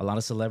 A lot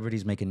of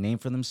celebrities make a name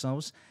for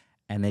themselves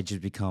and they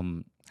just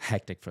become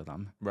hectic for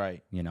them.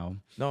 Right. You know?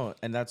 No,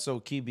 and that's so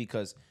key,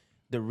 because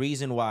the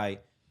reason why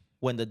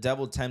when the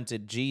devil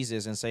tempted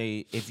Jesus and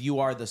say, if you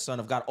are the Son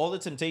of God, all the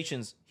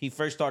temptations, he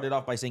first started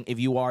off by saying, if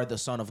you are the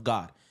Son of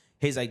God,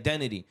 his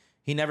identity.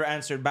 He never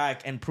answered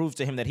back and proved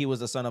to him that he was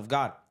the Son of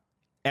God.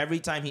 Every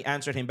time he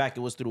answered him back, it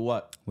was through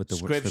what? With the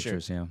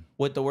scriptures, yeah.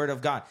 With the word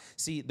of God.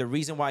 See, the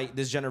reason why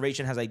this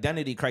generation has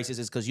identity crisis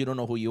is because you don't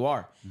know who you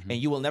are.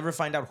 And you will never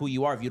find out who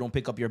you are if you don't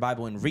pick up your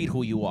Bible and read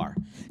who you are.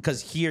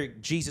 Because here,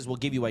 Jesus will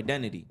give you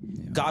identity.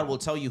 Yeah. God will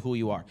tell you who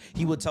you are.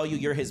 He will tell you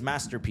you're his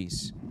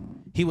masterpiece.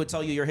 He would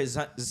tell you you're his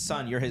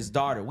son, you're his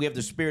daughter. We have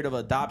the spirit of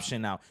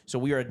adoption now. So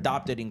we are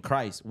adopted in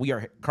Christ. We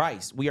are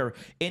Christ. We are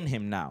in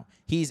him now.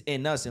 He's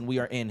in us and we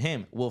are in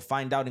him. We'll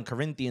find out in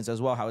Corinthians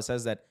as well how it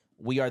says that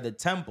we are the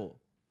temple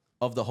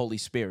of the Holy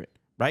Spirit,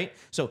 right?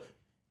 So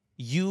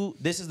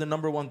this is the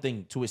number one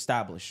thing to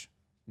establish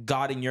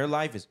God in your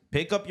life is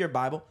pick up your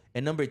Bible.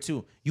 And number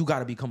two, you got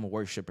to become a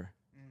worshiper.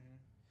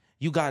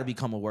 You got to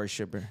become a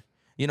worshiper.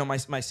 You know,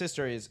 my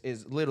sister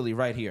is literally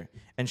right here,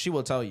 and she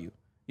will tell you,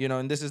 you know,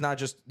 and this is not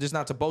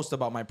to boast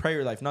about my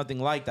prayer life, nothing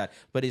like that,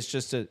 but it's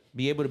just to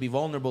be able to be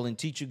vulnerable and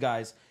teach you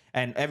guys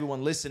and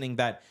everyone listening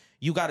that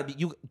you got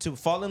to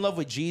fall in love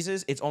with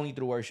Jesus. It's only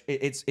through worship.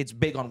 It's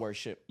big on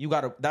worship.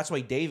 That's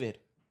why David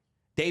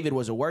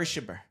was a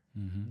worshiper.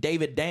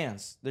 David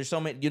danced. There's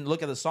so many, you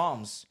look at the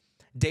Psalms.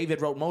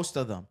 David wrote most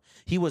of them.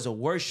 He was a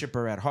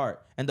worshiper at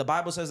heart. And the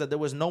Bible says that there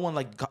was no one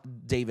like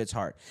David's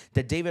heart.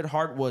 That David's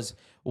heart was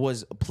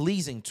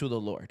pleasing to the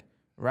Lord,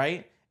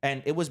 right?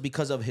 And it was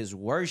because of his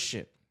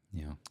worship.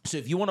 Yeah. So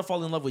if you want to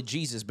fall in love with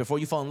Jesus before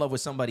you fall in love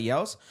with somebody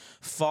else,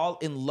 fall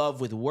in love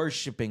with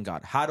worshiping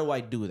God. How do I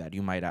do that?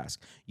 You might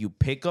ask. You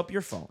pick up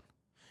your phone.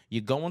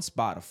 You go on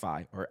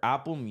Spotify or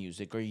Apple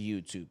Music or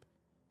YouTube.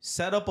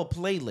 Set up a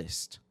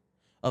playlist.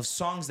 of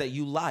songs that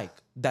you like,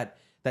 that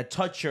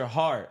touch your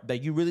heart,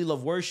 that you really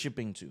love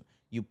worshiping to.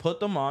 You put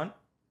them on,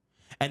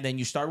 and then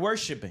you start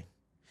worshiping.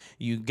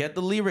 You get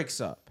the lyrics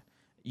up.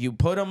 You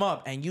put them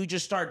up, and you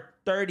just start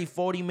 30,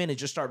 40 minutes,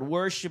 just start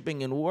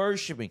worshiping and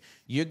worshiping.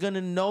 You're going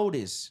to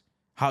notice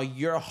how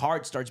your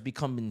heart starts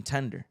becoming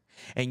tender.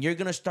 And you're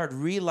going to start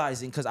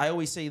realizing, because I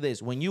always say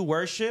this, when you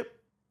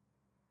worship,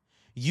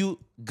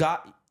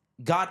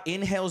 God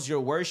inhales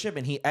your worship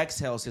and he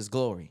exhales his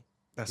glory.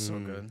 That's so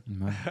good.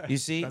 You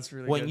see, That's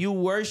really when good. you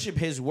worship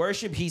his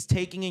worship, he's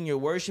taking in your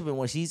worship, and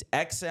what he's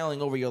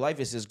exhaling over your life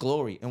is his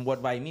glory. And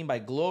what I mean by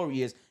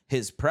glory is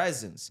his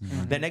presence.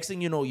 The next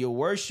thing you know, you're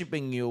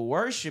worshiping,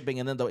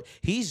 and then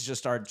he's just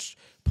starts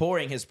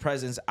pouring his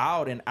presence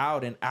out and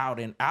out and out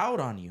and out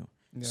on you.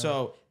 Yeah.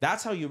 So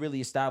that's how you really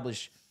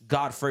establish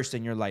God first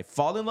in your life.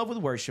 Fall in love with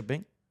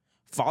worshiping,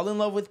 fall in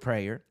love with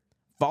prayer,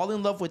 fall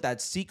in love with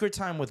that secret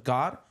time with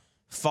God,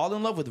 fall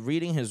in love with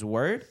reading his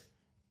word,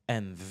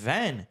 and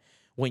then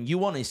when you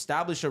want to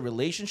establish a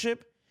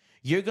relationship,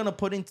 you're going to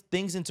put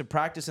things into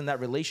practice in that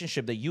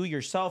relationship that you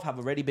yourself have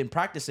already been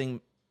practicing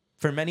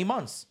for many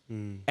months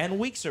and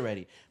weeks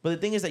already. But the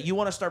thing is that you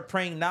want to start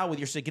praying now with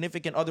your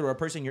significant other or a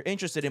person you're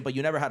interested in, but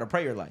you never had a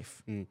prayer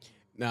life.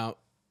 Now,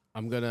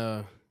 I'm going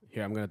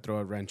to throw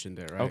a wrench in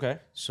there, right? Okay.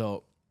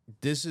 So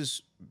this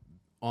is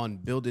on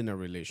building a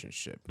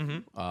relationship,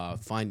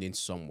 finding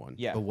someone.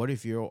 Yeah. But what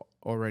if you're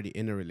already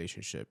in a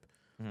relationship?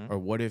 Or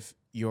what if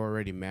you're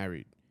already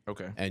married?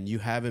 Okay. And you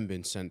haven't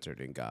been centered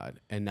in God,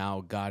 and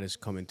now God is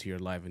coming to your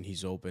life, and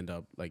he's opened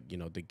up, like,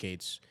 the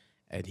gates,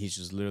 and he's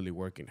just literally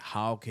working.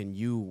 How can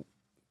you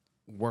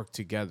work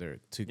together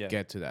to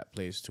get to that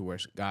place to where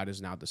God is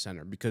now the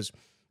center? Because,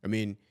 I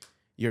mean,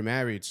 you're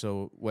married,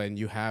 so when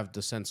you have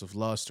the sense of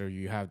lust or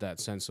you have that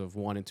sense of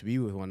wanting to be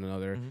with one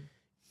another,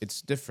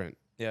 it's different.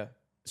 Yeah.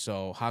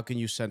 So how can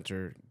you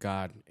center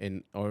God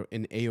in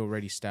a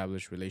already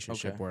established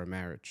relationship or a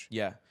marriage?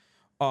 Yeah.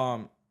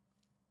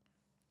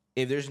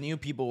 If there's new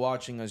people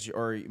watching us,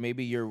 or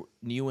maybe you're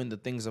new in the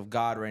things of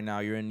God right now,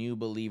 you're a new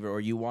believer,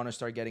 or you want to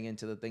start getting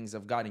into the things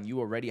of God, and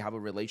you already have a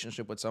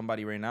relationship with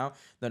somebody right now,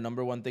 the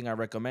number one thing I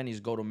recommend is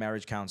go to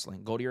marriage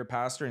counseling. Go to your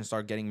pastor and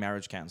start getting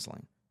marriage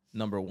counseling.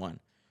 Number one.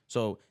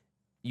 So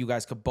you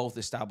guys could both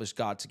establish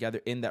God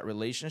together in that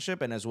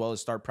relationship, and as well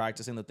as start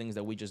practicing the things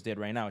that we just did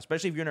right now.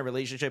 Especially if you're in a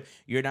relationship,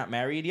 you're not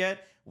married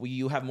yet,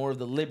 you have more of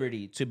the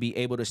liberty to be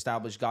able to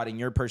establish God in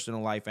your personal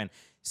life and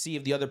see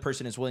if the other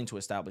person is willing to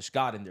establish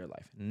God in their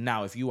life.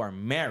 Now, if you are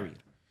married,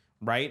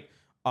 right?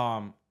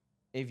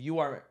 If you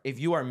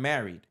are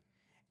married,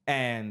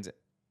 and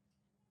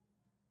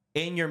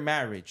in your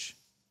marriage,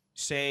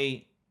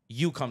 say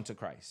you come to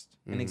Christ.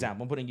 An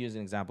example. I'm putting you as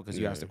an example because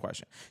you asked the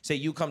question. Say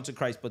you come to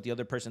Christ, but the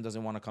other person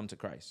doesn't want to come to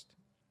Christ.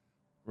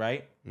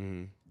 Right?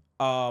 In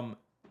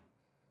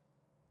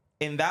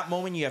that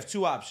moment, you have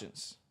two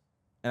options.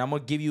 And I'm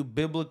going to give you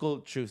biblical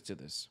truth to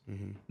this.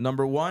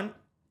 Number one,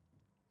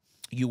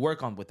 you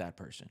work on with that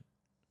person.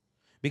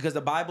 Because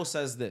the Bible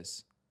says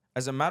this.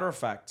 As a matter of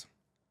fact,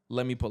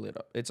 let me pull it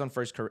up. It's on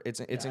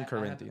it's in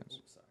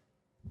Corinthians.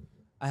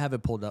 I have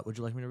it pulled up. Would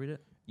you like me to read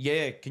it?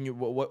 Yeah. Can you?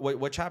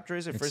 What chapter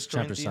is it? It's First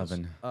chapter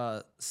Corinthians?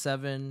 7.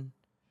 7,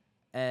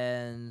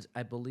 and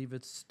I believe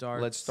it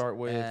starts. Let's start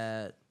with.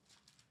 At,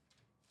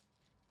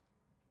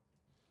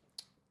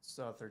 It's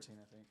 13,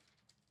 I think.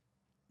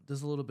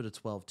 there's a little bit of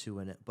 12 too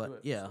in it, but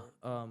yeah.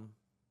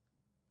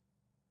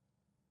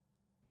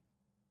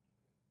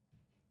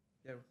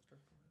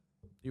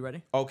 You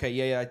ready? Okay.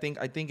 Yeah. I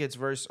think it's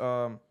verse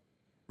 10.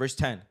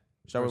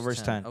 Start with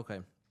verse 10. Okay.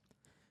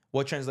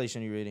 What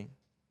translation are you reading?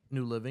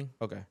 New Living.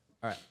 Okay.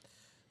 All right.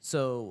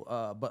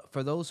 So, but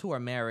for those who are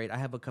married, I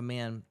have a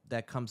command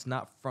that comes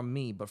not from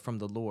me, but from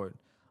the Lord.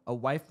 A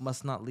wife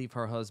must not leave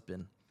her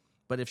husband,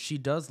 but if she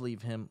does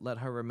leave him, let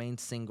her remain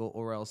single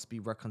or else be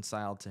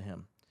reconciled to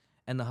him.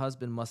 And the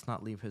husband must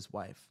not leave his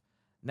wife.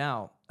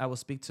 Now, I will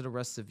speak to the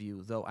rest of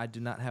you, though I do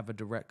not have a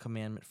direct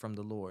commandment from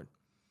the Lord.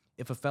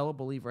 If a fellow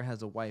believer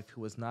has a wife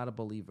who is not a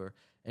believer,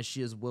 and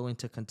she is willing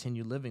to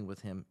continue living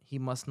with him, he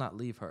must not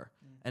leave her.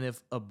 And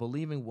if a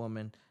believing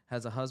woman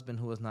has a husband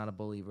who is not a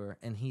believer,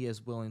 and he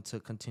is willing to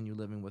continue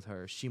living with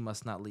her, she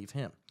must not leave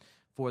him.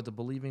 For the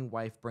believing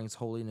wife brings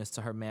holiness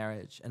to her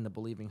marriage, and the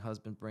believing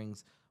husband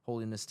brings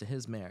holiness to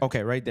his marriage.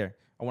 Okay, right there.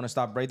 I want to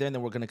stop right there, and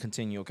then we're going to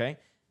continue, okay?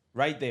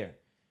 Right there.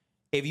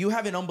 If you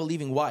have an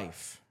unbelieving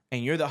wife,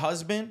 and you're the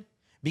husband,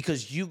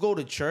 because you go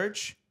to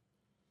church,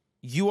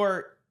 you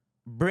are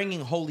bringing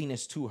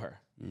holiness to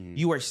her.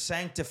 You are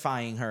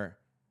sanctifying her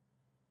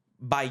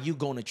by you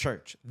going to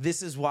church.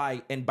 This is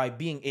why, and by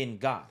being in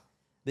God.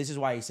 This is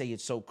why I say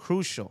it's so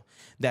crucial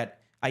that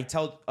I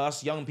tell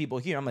us young people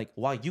here, I'm like,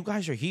 wow, you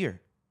guys are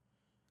here.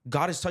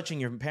 God is touching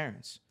your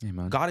parents.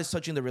 Amen. God is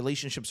touching the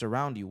relationships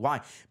around you.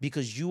 Why?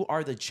 Because you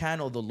are the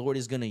channel the Lord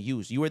is going to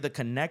use. You are the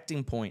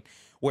connecting point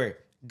where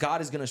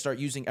God is going to start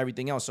using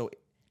everything else. So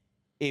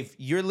if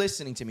you're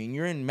listening to me and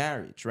you're in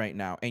marriage right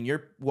now and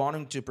you're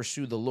wanting to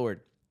pursue the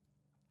Lord,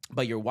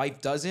 but your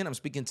wife doesn't, I'm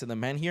speaking to the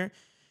men here,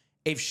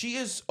 if she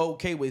is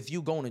okay with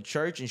you going to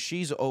church and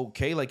she's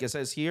okay, like it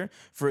says here,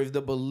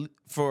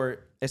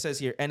 it says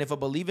here, and if a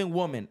believing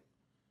woman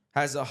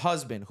has a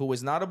husband who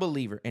is not a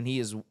believer and he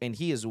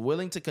is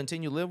willing to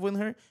continue live with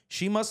her,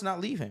 she must not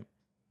leave him.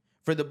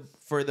 For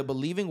the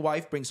believing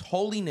wife brings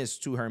holiness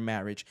to her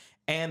marriage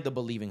and the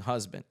believing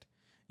husband.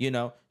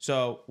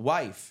 So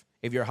wife,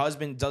 if your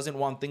husband doesn't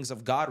want things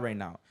of God right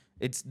now,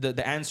 it's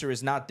the answer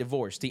is not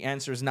divorce. The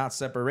answer is not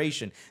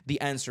separation. The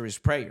answer is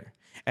prayer.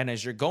 And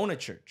as you're going to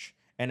church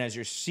and as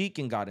you're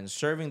seeking God and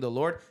serving the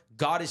Lord,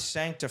 God is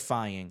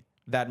sanctifying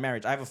that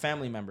marriage. I have a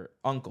family member,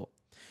 uncle,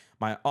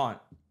 my aunt,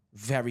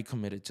 very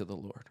committed to the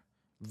Lord,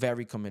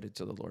 very committed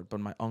to the Lord. But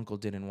my uncle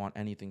didn't want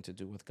anything to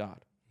do with God,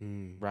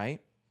 right?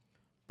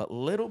 But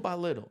little by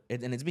little,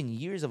 and it's been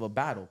years of a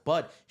battle,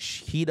 but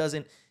he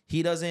doesn't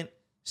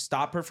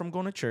stop her from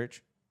going to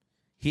church.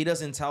 He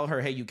doesn't tell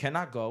her, hey, you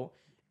cannot go.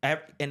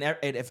 And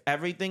if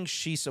everything,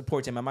 she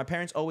supports him. And my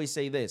parents always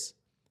say this,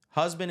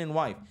 husband and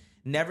wife,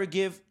 never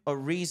give a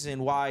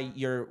reason why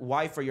your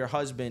wife or your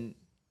husband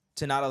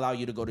to not allow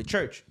you to go to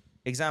church.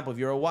 Example, if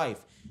you're a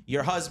wife,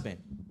 your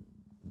husband,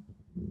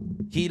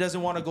 he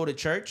doesn't want to go to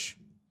church.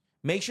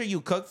 Make sure you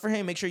cook for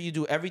him. Make sure you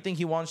do everything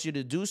he wants you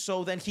to do,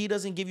 so then he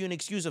doesn't give you an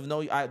excuse of,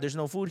 no, there's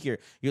no food here.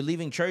 You're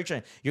leaving church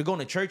and you're going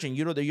to church and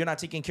you're not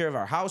taking care of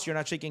our house. You're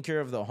not taking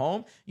care of the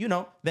home.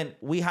 Then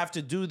we have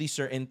to do these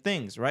certain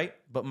things, right?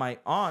 But my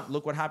aunt,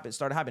 look what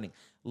started happening.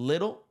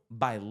 Little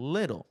by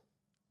little,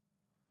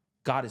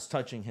 God is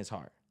touching his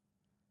heart.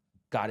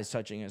 God is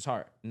touching his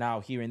heart.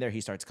 Now, here and there,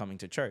 he starts coming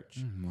to church.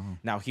 Wow.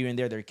 Now, here and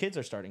there, their kids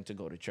are starting to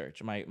go to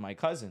church, my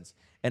cousins,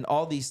 and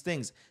all these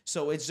things.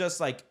 So it's just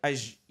like,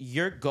 as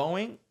you're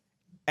going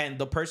and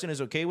the person is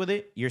okay with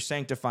it, you're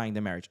sanctifying the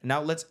marriage.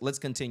 Now, let's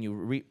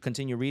continue.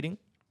 Continue reading.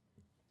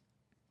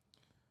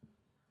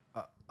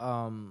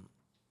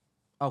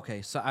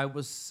 Okay, so I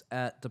was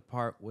at the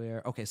part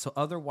where, so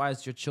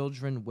otherwise your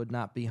children would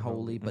not be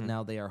holy, but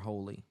now they are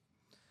holy.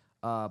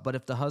 But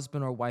if the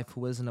husband or wife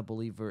who isn't a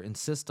believer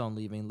insist on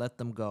leaving, let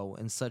them go.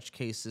 In such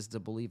cases, the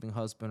believing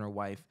husband or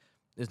wife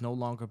is no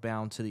longer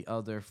bound to the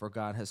other, for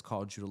God has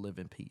called you to live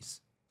in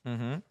peace.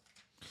 Mm-hmm.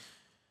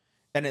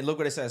 And then look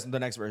what it says in the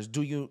next verse.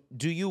 Do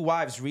you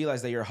wives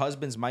realize that your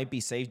husbands might be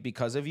saved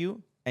because of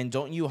you? And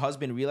don't you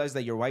husband realize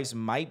that your wives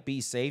might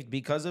be saved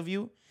because of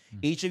you? Mm-hmm.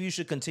 Each of you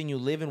should continue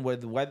living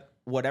with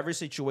whatever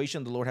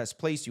situation the Lord has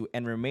placed you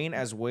and remain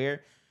as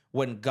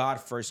when God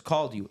first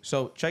called you.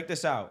 So check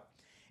this out.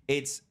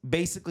 It's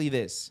basically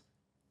this.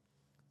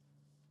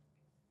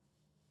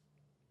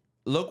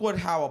 Look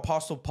how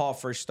Apostle Paul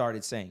first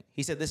started saying.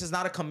 He said, this is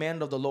not a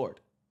command of the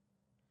Lord.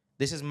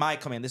 This is my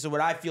command. This is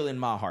what I feel in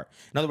my heart.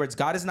 In other words,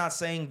 God is not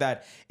saying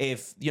that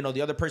if,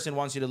 the other person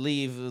wants you to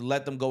leave,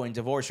 let them go and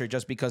divorce her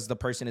just because the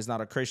person is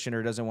not a Christian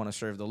or doesn't want to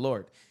serve the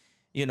Lord.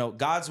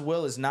 God's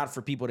will is not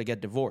for people to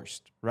get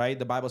divorced, right?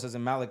 The Bible says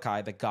in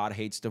Malachi that God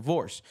hates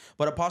divorce.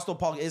 But Apostle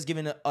Paul is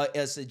giving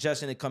a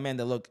suggestion, a command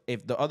that, look,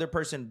 if the other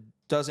person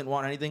doesn't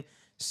want anything,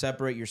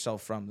 separate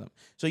yourself from them.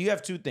 So you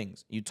have two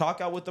things. You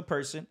talk out with the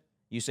person.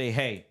 You say,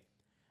 hey,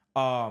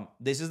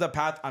 this is the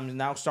path I'm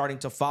now starting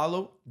to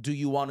follow. Do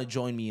you want to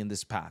join me in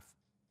this path?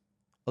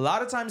 A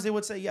lot of times they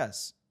would say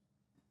yes.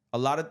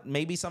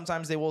 Maybe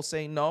sometimes they will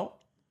say no.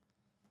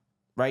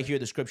 Right here,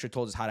 the scripture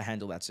told us how to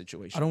handle that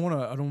situation.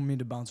 I don't mean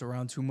to bounce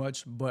around too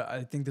much, but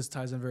I think this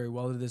ties in very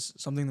well to this.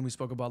 Something that we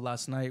spoke about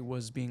last night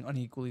was being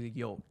unequally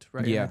yoked,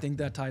 right? Yeah. And I think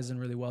that ties in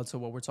really well to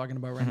what we're talking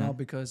about right now,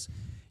 because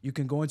you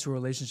can go into a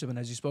relationship, and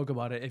as you spoke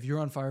about it, if you're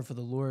on fire for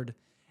the Lord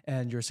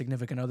and your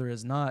significant other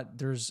is not,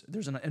 there's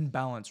an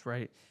imbalance,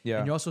 right? Yeah.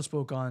 And you also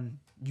spoke on,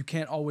 you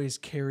can't always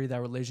carry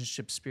that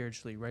relationship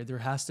spiritually, right? There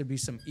has to be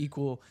some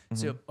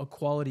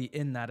equality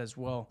in that as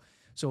well.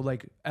 So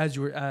like as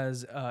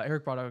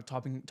Eric brought up,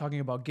 talking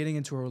about getting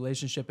into a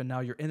relationship, and now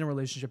you're in a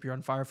relationship, you're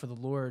on fire for the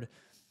Lord.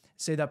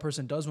 Say that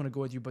person does want to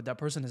go with you, but that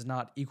person is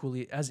not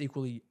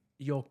equally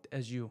yoked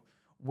as you.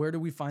 Where do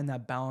we find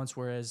that balance?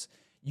 Whereas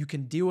you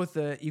can deal with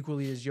the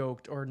equally as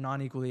yoked or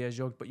non-equally as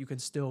yoked, but you can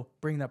still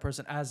bring that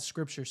person, as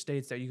Scripture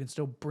states, that you can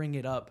still bring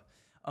it up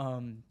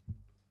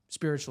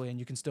spiritually, and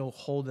you can still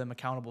hold them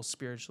accountable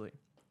spiritually.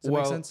 Does that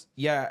make sense?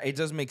 Yeah,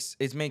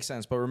 it makes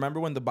sense. But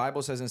remember when the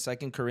Bible says in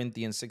 2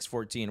 Corinthians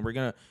 6:14,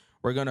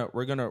 we're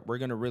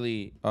gonna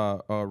really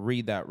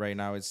read that right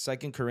now. It's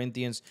 2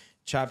 Corinthians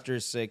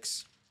chapter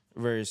 6,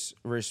 verse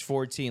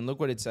 14. Look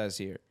what it says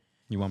here.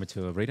 You want me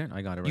to read it?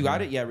 I got it right You got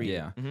now. it? Yeah, read it.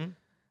 Yeah. Mm-hmm. It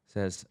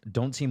says,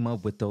 don't team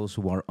up with those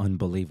who are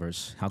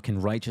unbelievers. How can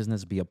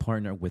righteousness be a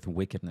partner with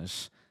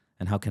wickedness?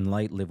 And how can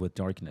light live with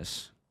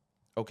darkness?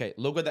 Okay,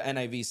 look what the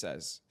NIV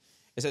says.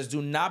 It says,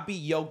 do not be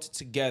yoked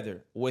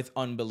together with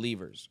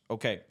unbelievers.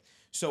 Okay,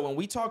 so when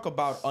we talk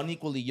about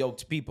unequally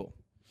yoked people,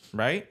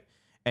 right?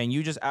 And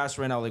you just asked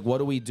right now, like, what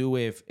do we do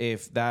if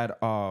that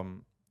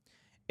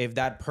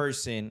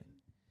person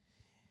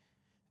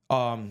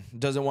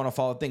doesn't want to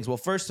follow things? Well,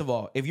 first of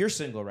all, if you're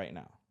single right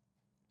now,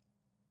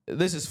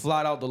 this is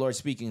flat out the Lord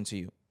speaking to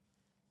you.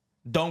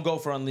 Don't go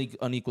for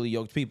unequally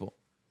yoked people.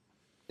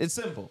 It's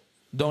simple.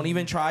 Don't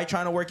even trying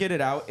to work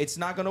it out. It's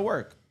not going to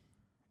work.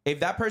 If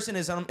that person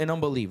is an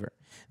unbeliever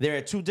They're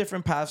at two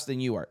different paths than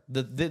you are.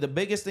 The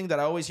biggest thing that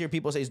I always hear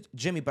people say is,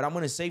 Jimmy, but I'm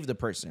going to save the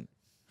person.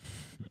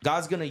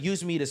 God's going to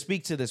use me to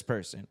speak to this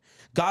person.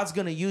 God's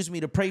going to use me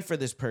to pray for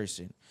this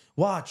person.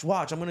 Watch.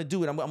 I'm going to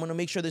do it. I'm going to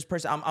make sure this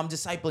person, I'm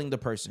discipling the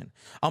person.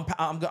 I'm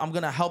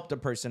going to help the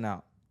person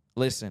out.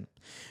 Listen,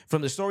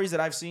 from the stories that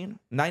I've seen,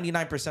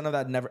 99% of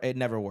that it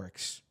never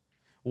works.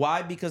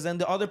 Why? Because then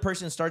the other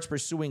person starts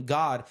pursuing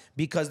God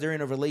because they're in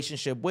a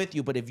relationship with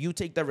you. But if you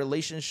take that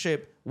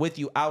relationship with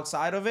you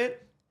outside of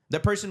it, the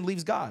person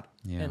leaves God.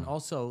 Yeah. And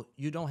also,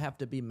 you don't have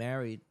to be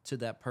married to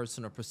that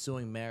person or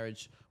pursuing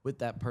marriage with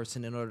that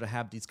person in order to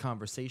have these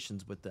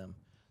conversations with them.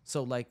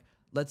 So, like,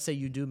 let's say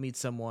you do meet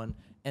someone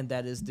and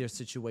that is their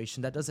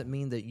situation. That doesn't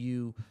mean that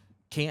you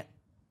can't,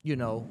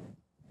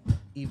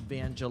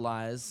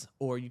 evangelize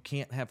or you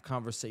can't have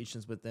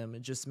conversations with them.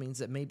 It just means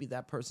that maybe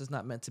that person's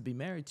not meant to be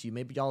married to you.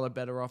 Maybe y'all are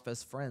better off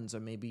as friends, or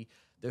maybe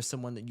there's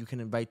someone that you can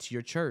invite to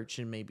your church,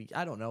 and maybe,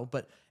 I don't know,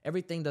 but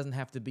everything doesn't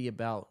have to be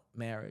about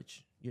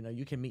marriage.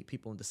 You can meet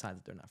people and decide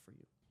that they're not for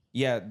you.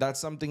 Yeah, that's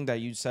something that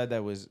you said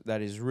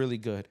that is really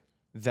good.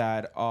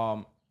 That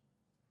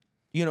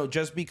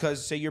just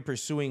because, say, you're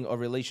pursuing a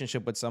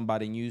relationship with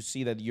somebody and you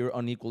see that you're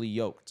unequally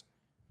yoked,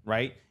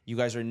 right? You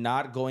guys are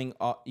not going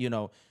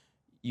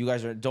you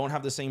guys don't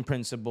have the same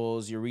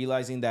principles. You're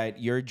realizing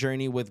that your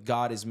journey with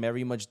God is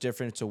very much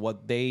different to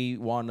what they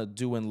want to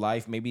do in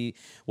life. Maybe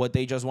what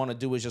they just want to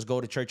do is just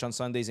go to church on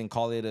Sundays and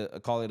call it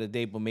a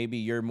day. But maybe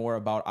you're more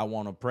about, I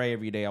want to pray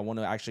every day. I want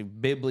to actually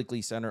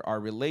biblically center our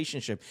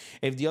relationship.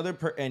 If the other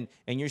and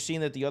you're seeing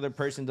that the other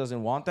person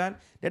doesn't want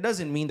that, that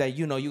doesn't mean that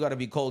you got to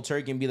be cold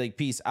turkey and be like,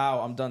 peace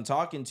out, I'm done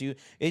talking to you.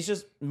 It's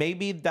just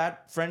maybe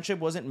that friendship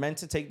wasn't meant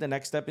to take the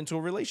next step into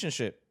a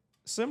relationship.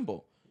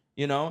 Simple.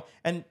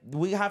 And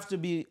we have to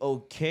be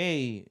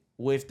okay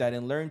with that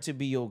and learn to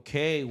be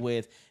okay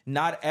with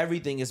not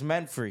everything is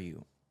meant for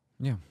you.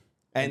 Yeah.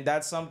 And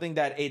that's something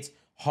that it's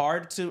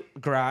hard to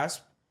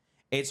grasp.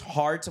 It's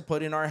hard to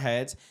put in our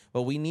heads,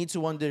 but we need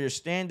to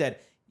understand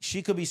that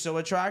she could be so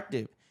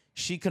attractive.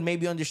 She could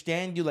maybe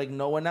understand you like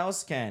no one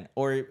else can,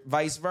 or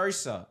vice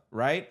versa,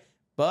 right?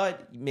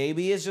 But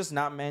maybe it's just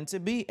not meant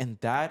to be, and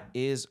that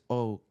is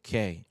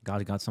okay.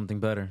 God got something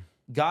better.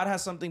 God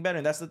has something better,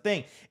 and that's the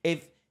thing.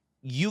 If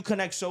you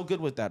connect so good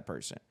with that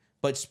person,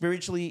 but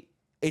spiritually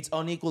it's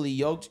unequally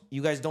yoked,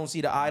 you guys don't see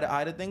the eye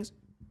to things,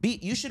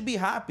 you should be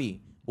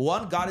happy.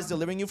 One, God is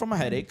delivering you from a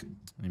headache.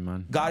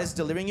 Amen. God is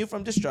delivering you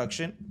from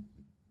destruction.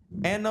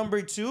 And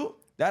number two,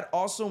 that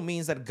also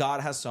means that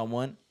God has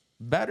someone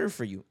better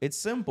for you. It's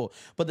simple.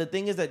 But the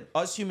thing is that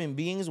us human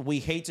beings, we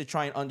hate to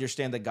try and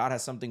understand that God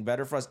has something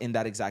better for us in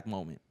that exact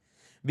moment,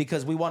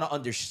 because we want to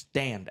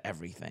understand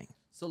everything.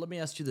 So let me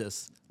ask you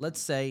this. Let's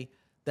say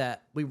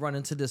that we run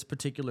into this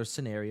particular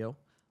scenario.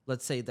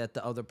 Let's say that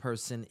the other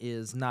person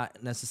is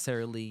not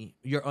necessarily,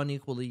 you're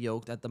unequally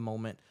yoked at the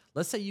moment.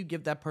 Let's say you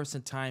give that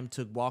person time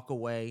to walk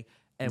away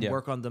and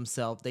work on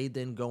themselves. They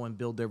then go and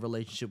build their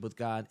relationship with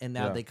God, and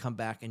now they come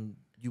back and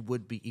you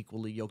would be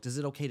equally yoked. Is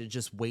it okay to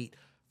just wait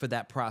for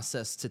that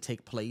process to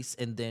take place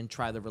and then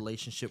try the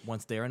relationship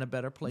once they're in a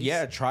better place?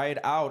 Yeah, try it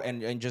out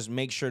and just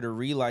make sure to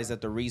realize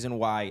that the reason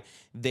why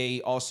they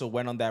also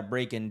went on that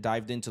break and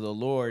dived into the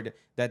Lord,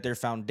 that their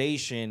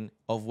foundation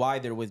of why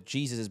they're with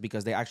Jesus is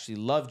because they actually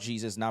love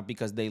Jesus, not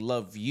because they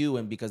love you,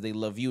 and because they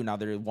love you, now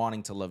they're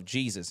wanting to love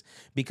Jesus,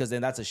 because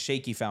then that's a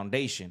shaky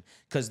foundation,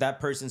 because that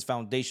person's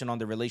foundation on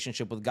the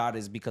relationship with God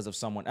is because of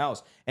someone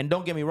else. And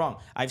don't get me wrong,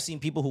 I've seen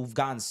people who've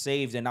gotten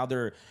saved and now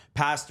they're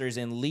pastors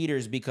and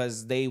leaders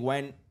because they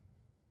went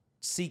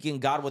seeking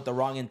God with the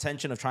wrong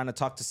intention of trying to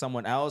talk to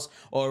someone else,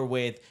 or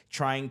with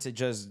trying to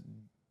just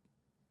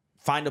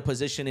find a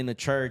position in a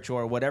church,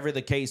 or whatever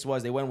the case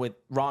was. They went with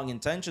wrong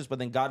intentions, but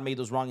then God made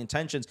those wrong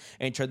intentions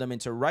and turned them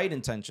into right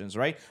intentions,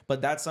 right?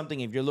 But that's something,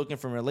 if you're looking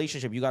for a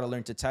relationship, you got to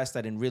learn to test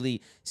that and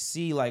really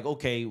see, like,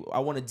 okay, I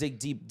want to dig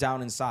deep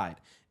down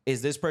inside.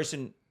 Is this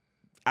person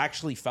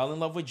actually fell in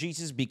love with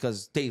Jesus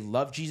because they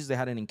love Jesus, they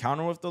had an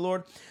encounter with the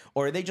Lord?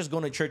 Or are they just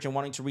going to church and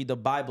wanting to read the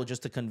Bible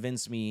just to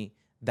convince me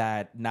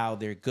that now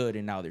they're good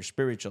and now they're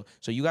spiritual?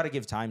 So you got to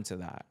give time to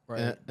that.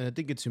 Right. And I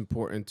think it's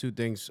important. Two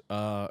things.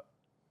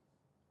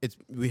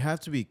 We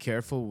have to be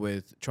careful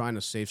with trying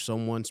to save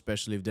someone,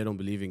 especially if they don't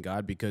believe in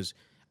God, because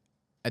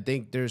I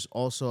think there's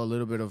also a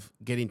little bit of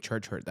getting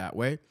church hurt that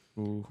way.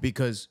 Ooh.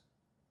 Because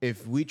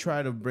if we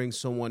try to bring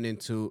someone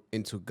into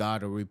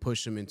God, or we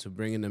push them into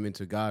bringing them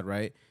into God,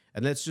 right?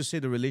 And let's just say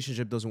the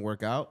relationship doesn't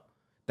work out,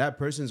 that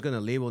person's going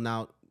to label,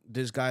 now,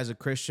 this guy's a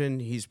Christian,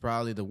 he's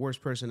probably the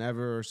worst person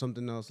ever, or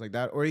something else like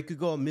that. Or it could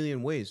go a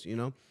million ways,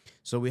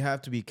 So we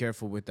have to be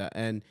careful with that.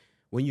 And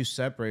when you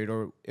separate,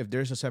 or if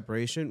there's a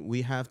separation,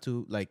 we have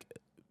to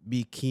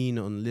be keen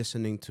on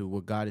listening to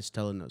what God is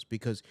telling us,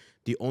 because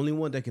the only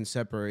one that can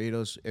separate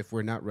us if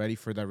we're not ready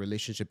for that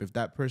relationship, if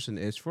that person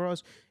is for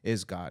us,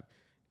 is God.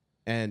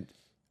 And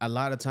a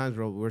lot of times,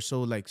 bro, we're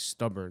so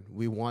stubborn.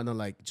 We want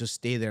to just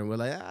stay there, and we're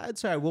like,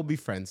 it's all right, we'll be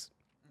friends.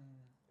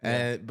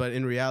 Yeah. But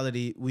in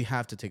reality, we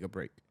have to take a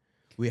break.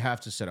 We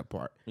have to set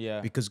apart.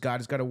 Yeah. Because God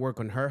has got to work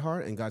on her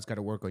heart, and God's got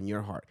to work on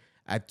your heart.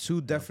 at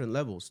two different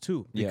levels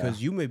too,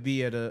 because you may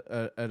be at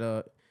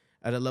a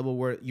level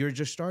where you're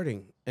just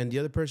starting, and the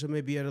other person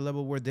may be at a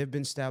level where they've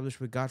been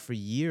established with God for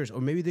years, or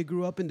maybe they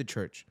grew up in the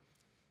church.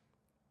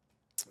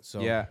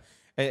 So yeah,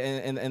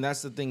 and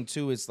that's the thing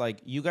too. It's like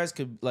you guys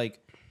could like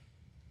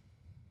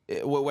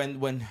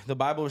when the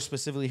Bible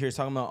specifically here is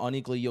talking about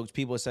unequally yoked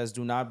people, it says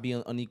do not be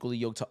unequally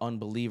yoked to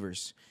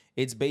unbelievers.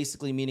 It's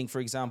basically meaning,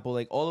 for example,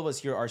 like all of us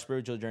here, our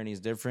spiritual journey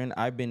is different.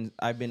 I've been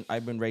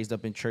raised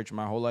up in church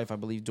my whole life. I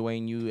believe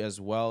Dwayne, you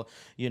as well.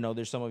 You know,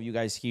 there's some of you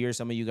guys here,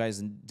 some of you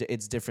guys,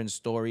 it's different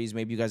stories.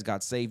 Maybe you guys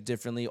got saved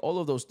differently. All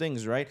of those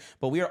things, right?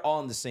 But we are all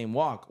in the same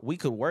walk. We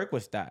could work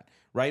with that,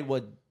 right?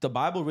 What the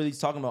Bible really is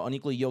talking about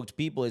unequally yoked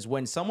people is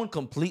when someone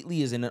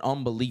completely is an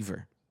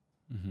unbeliever.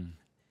 Mm-hmm.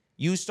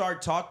 You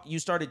started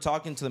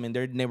talking to them, and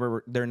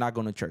they're not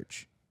going to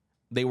church.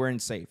 They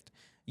weren't saved.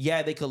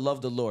 Yeah, they could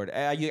love the Lord.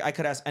 I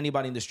could ask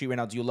anybody in the street right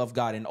now, do you love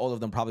God? And all of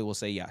them probably will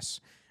say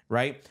yes,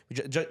 right?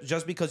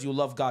 Just because you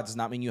love God does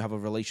not mean you have a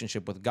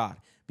relationship with God,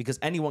 because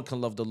anyone can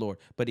love the Lord.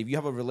 But if you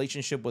have a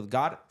relationship with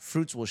God,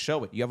 fruits will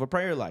show it. You have a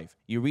prayer life.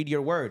 You read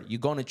your word. You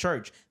go to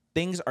church.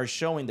 Things are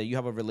showing that you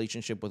have a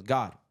relationship with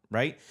God,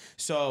 right?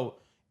 So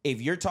if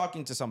you're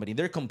talking to somebody,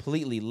 they're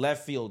completely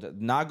left field,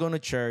 not going to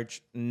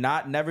church,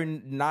 not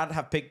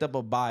have picked up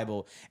a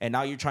Bible, and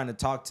now you're trying to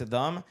talk to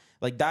them,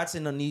 like that's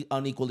an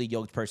unequally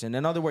yoked person.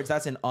 In other words,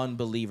 that's an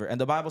unbeliever. And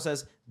the Bible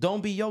says,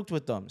 don't be yoked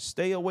with them.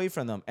 Stay away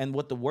from them. And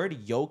what the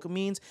word yoke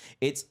means,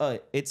 it's a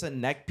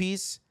neck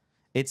piece.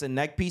 It's a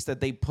neck piece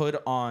that they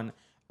put on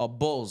a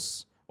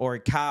bulls or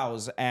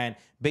cows, and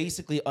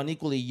basically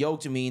unequally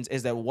yoked means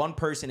is that one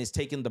person is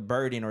taking the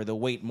burden or the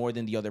weight more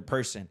than the other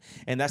person.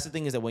 And that's the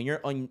thing, is that when you're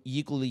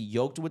unequally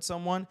yoked with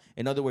someone,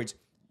 in other words,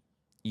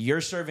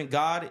 you're serving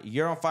God,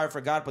 you're on fire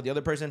for God, but the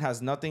other person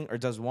has nothing or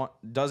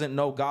doesn't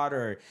know God,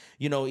 or,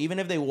 you know, even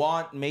if they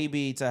want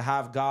maybe to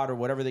have God or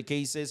whatever the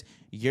case is,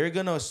 you're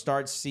gonna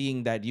start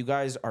seeing that you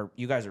guys are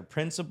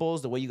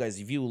principles. The way you guys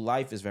view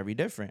life is very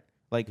different.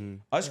 Like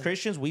us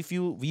Christians, we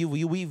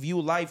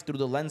view life through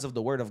the lens of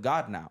the Word of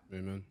God now.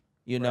 Amen.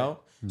 You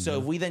know? Mm-hmm. So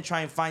if we then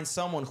try and find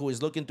someone who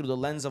is looking through the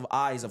lens of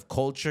eyes of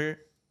culture,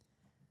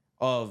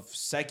 of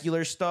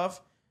secular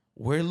stuff,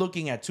 we're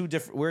looking at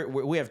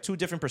we have two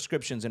different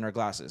prescriptions in our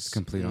glasses.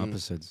 Complete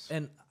opposites.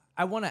 And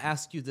I want to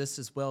ask you this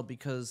as well,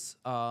 because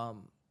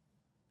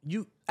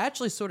you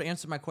actually sort of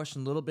answered my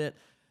question a little bit.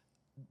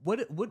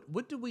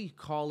 What do we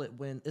call it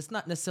when it's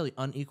not necessarily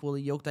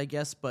unequally yoked, I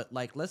guess, but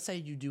like let's say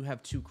you do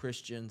have two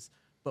Christians,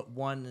 but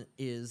one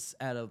is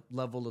at a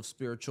level of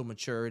spiritual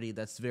maturity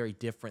that's very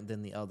different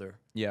than the other.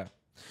 Yeah.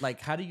 Like,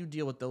 how do you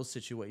deal with those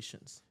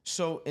situations?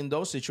 So in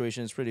those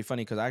situations, it's pretty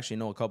funny because I actually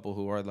know a couple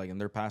who are like,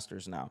 and they're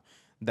pastors now,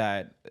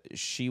 that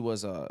she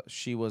was already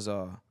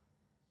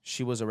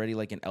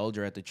like an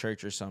elder at the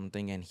church or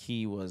something, and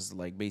he was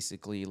like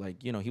basically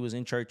like, you know, he was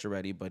in church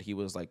already, but he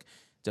was like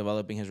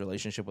developing his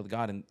relationship with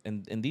God,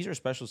 and these are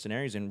special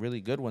scenarios and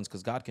really good ones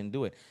because God can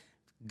do it.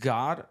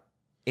 God,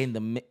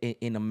 in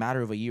a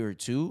matter of a year or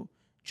two,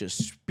 just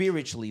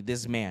spiritually,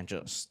 this man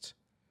just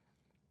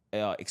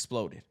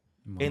exploded.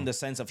 Wow. In the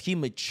sense of he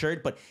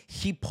matured, but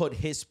he put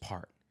his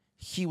part.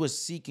 He was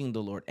seeking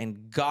the Lord,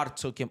 and God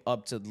took him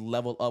up to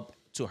level up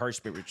to her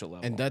spiritual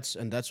level. And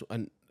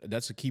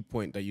that's a key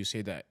point that you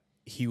say that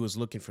he was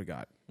looking for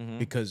God,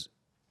 because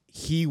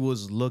he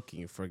was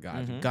looking for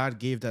God. Mm-hmm. God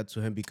gave that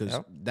to him because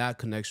that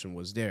connection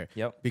was there.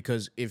 Yep.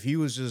 Because if he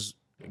was just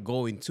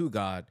going to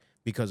God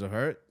because of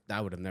her,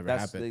 that would have never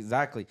happened.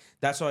 Exactly.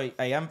 That's why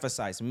I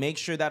emphasize, make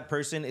sure that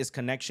person's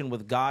connection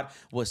with God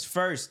was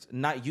first,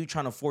 not you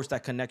trying to force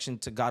that connection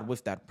to God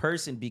with that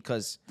person,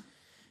 because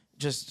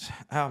just,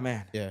 oh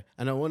man. Yeah.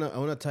 And I want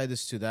to tie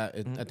this to that.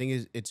 I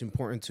think it's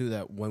important too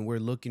that when we're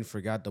looking for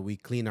God, that we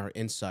clean our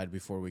inside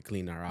before we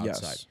clean our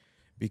outside. Yes.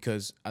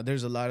 Because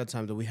there's a lot of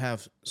times that we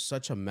have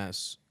such a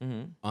mess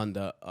on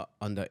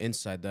the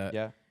inside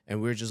that and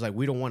we're just like,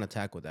 we don't want to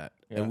tackle that.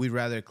 Yeah. And we'd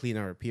rather clean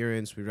our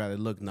appearance. We'd rather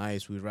look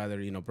nice. We'd rather,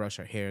 brush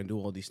our hair and do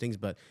all these things.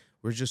 But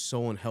we're just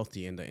so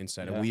unhealthy in the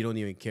inside. And we don't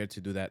even care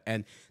to do that.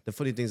 And the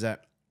funny thing is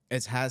that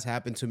it has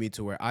happened to me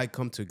to where I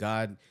come to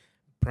God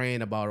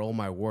praying about all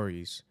my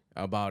worries,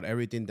 about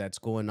everything that's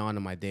going on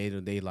in my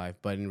day-to-day life.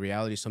 But in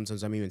reality,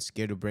 sometimes I'm even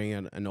scared to bring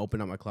in and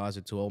open up my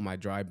closet to all my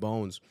dry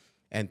bones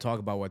and talk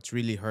about what's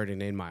really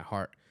hurting in my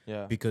heart.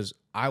 Yeah. Because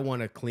I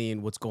want to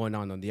clean what's going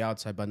on the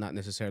outside, but not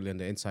necessarily on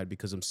the inside,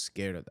 because I'm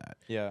scared of that.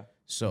 Yeah.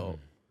 So,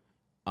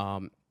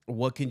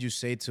 what can you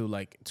say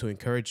to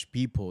encourage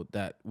people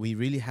that we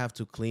really have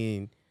to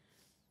clean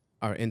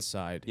our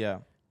inside? Yeah.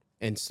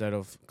 Instead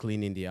of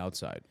cleaning the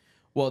outside.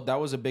 Well, that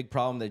was a big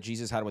problem that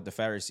Jesus had with the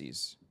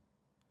Pharisees.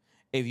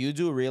 If you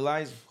do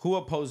realize, who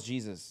opposed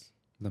Jesus?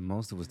 The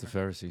most, it was the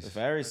Pharisees. The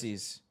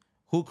Pharisees.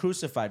 Who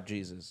crucified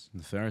Jesus?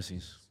 The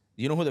Pharisees.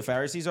 You know who the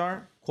Pharisees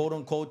are? "Quote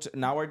unquote"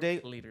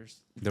 nowadays?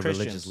 Leaders. The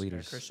religious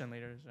leaders. Christian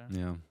leaders.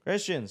 Yeah.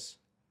 Christians.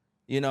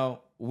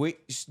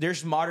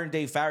 There's modern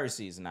day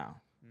Pharisees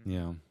now.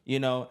 Yeah. You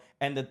know,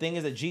 and the thing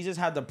is that Jesus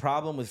had the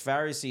problem with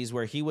Pharisees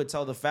where he would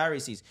tell the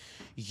Pharisees,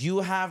 you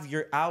have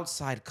your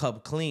outside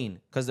cup clean.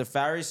 Because the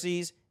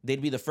Pharisees,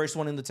 they'd be the first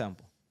one in the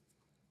temple.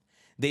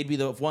 They'd be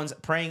the ones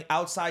praying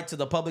outside to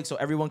the public so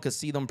everyone could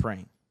see them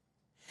praying.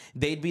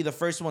 They'd be the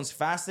first ones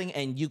fasting,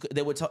 and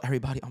they would tell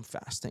everybody, I'm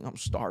fasting, I'm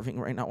starving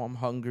right now, I'm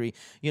hungry.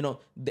 You know,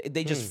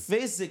 they just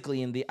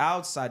physically in the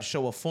outside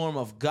show a form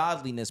of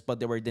godliness, but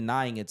they were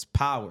denying its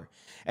power.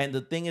 And the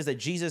thing is that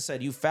Jesus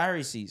said, you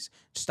Pharisees,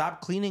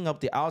 stop cleaning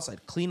up the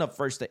outside. Clean up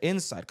first the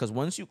inside, because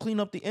once you clean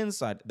up the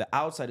inside, the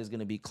outside is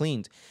going to be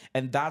cleaned.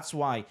 And that's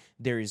why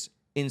there's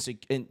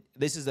insecurity.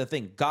 This is the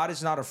thing. God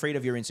is not afraid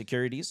of your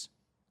insecurities.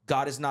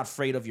 God is not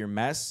afraid of your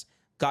mess.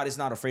 God is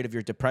not afraid of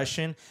your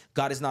depression.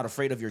 God is not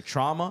afraid of your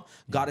trauma.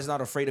 God is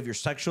not afraid of your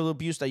sexual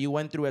abuse that you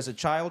went through as a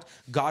child.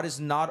 God is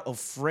not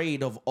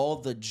afraid of all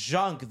the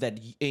junk that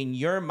in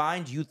your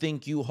mind you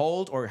think you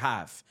hold or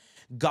have.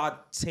 God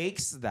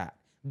takes that.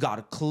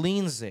 God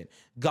cleans it.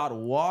 God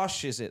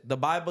washes it. The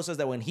Bible says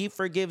that when he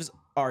forgives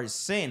our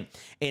sin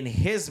in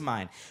his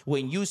mind,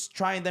 when you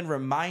try and then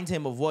remind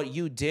him of what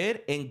you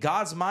did, in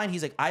God's mind,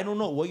 he's like, I don't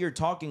know what you're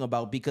talking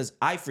about because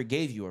I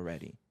forgave you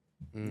already.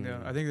 Yeah,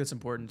 I think that's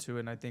important too,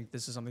 and I think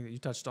this is something that you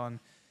touched on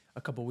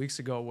a couple of weeks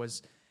ago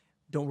was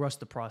don't rush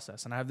the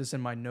process. And I have this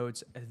in my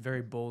notes,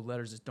 very bold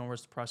letters, is don't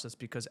rush the process,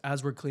 because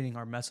as we're cleaning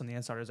our mess on the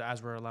inside,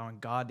 as we're allowing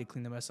God to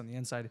clean the mess on the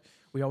inside,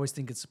 we always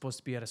think it's supposed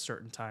to be at a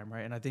certain time,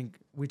 right? And I think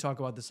we talk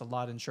about this a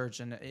lot in church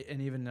and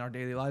even in our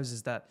daily lives,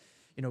 is that,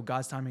 you know,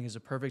 God's timing is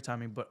a perfect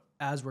timing, but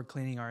as we're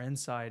cleaning our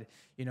inside,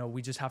 you know,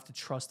 we just have to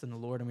trust in the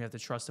Lord, and we have to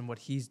trust in what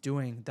he's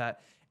doing,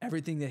 that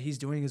everything that he's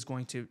doing is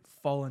going to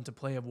fall into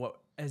play of what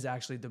is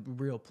actually the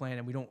real plan.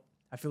 And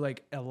I feel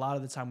like a lot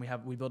of the time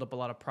we build up a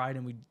lot of pride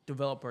and we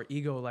develop our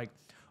ego, like,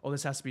 oh,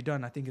 this has to be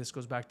done. I think this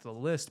goes back to the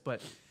list,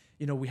 but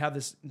you know, we have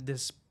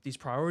these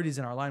priorities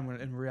in our line when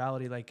in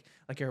reality, like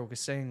Eric was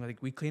saying, like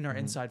we clean our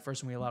inside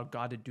first and we allow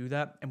God to do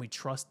that. And we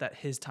trust that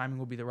his timing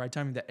will be the right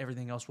timing, that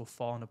everything else will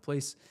fall into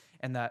place,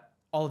 and that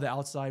all of the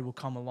outside will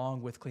come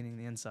along with cleaning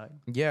the inside.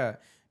 Yeah,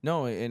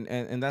 no.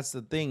 And that's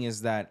the thing,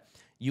 is that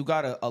you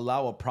got to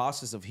allow a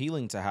process of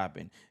healing to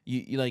happen.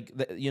 You like,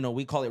 you know,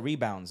 we call it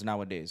rebounds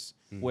nowadays,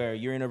 where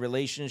you're in a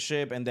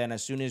relationship and then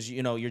as soon as,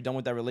 you know, you're done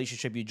with that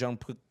relationship, you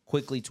jump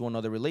quickly to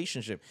another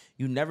relationship.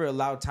 You never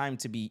allow time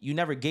to be, you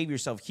never gave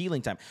yourself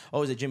healing time.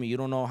 Oh, is it Jimmy? You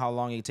don't know how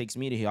long it takes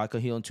me to heal. I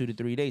could heal in 2 to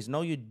 3 days.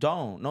 No, you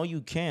don't. No,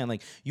 you can.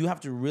 Like, you have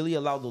to really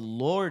allow the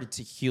Lord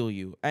to heal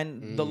you.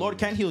 And the Lord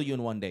can heal you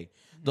in one day.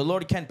 The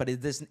Lord can, but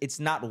it's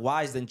not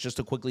wise then just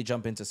to quickly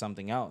jump into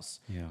something else.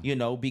 Yeah. You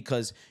know,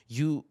 because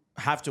you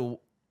have to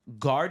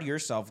guard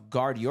yourself,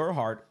 guard your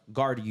heart,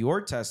 guard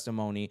your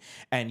testimony,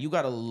 and you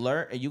got to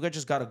learn. You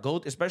just got to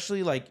go,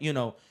 especially like, you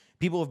know,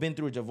 people have been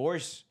through a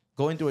divorce,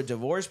 going through a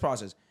divorce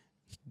process.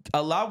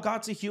 Allow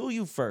God to heal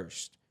you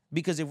first.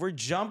 Because if we're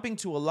jumping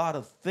to a lot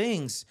of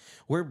things,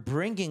 we're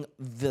bringing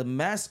the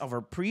mess of our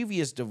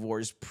previous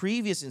divorce,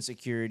 previous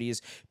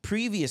insecurities,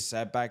 previous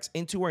setbacks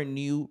into our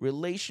new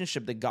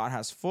relationship that God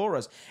has for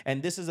us.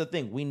 And this is the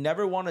thing. We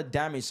never want to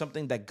damage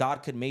something that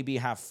God could maybe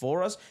have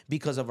for us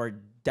because of our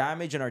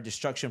damage and our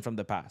destruction from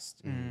the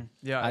past.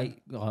 Yeah.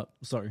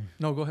 Sorry.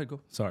 No, go ahead.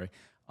 Go. Sorry.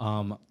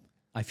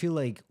 I feel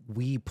like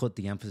we put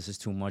the emphasis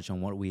too much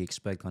on what we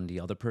expect on the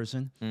other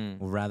person,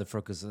 rather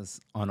focus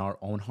on our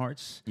own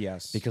hearts.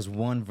 Yes. Because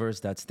one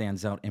verse that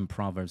stands out in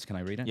Proverbs, can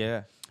I read it?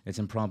 Yeah. It's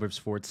in Proverbs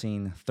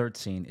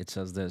 14:13. It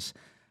says this: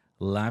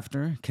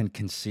 laughter can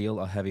conceal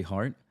a heavy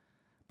heart,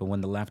 but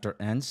when the laughter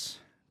ends,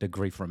 the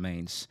grief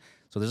remains.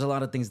 So there's a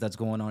lot of things that's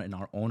going on in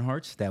our own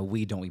hearts that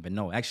we don't even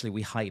know. Actually,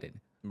 we hide it.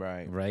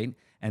 Right?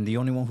 And the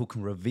only one who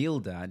can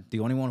reveal that,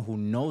 the only one who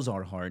knows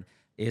our heart,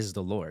 is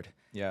the Lord.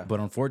 Yeah. But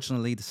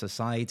unfortunately, the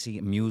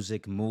society,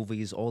 music,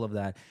 movies, all of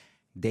that,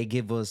 they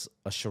give us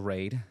a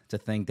charade to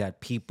think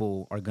that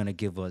people are going to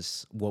give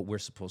us what we're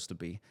supposed to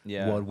be,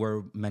 what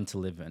we're meant to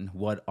live in,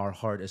 what our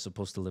heart is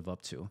supposed to live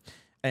up to.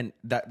 And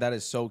that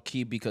is so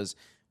key, because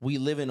we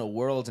live in a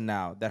world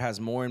now that has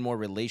more and more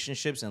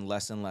relationships and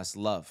less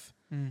love,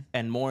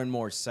 and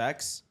more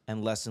sex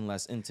and less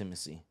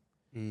intimacy,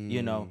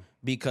 you know,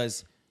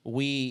 because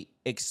we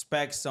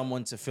expect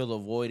someone to fill a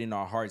void in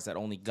our hearts that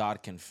only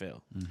God can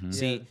fill.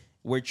 See,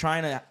 we're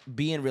trying to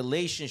be in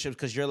relationships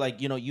because you're like,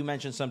 you know, you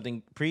mentioned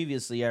something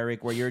previously,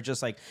 Eric, where you're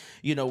just like,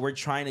 you know, we're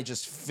trying to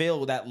just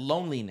fill that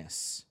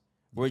loneliness.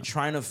 We're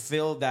trying to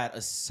fill that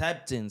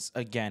acceptance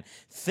again,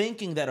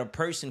 thinking that a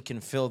person can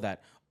fill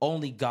that.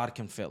 Only God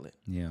can fill it.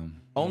 Yeah.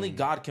 Only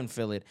God can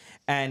fill it.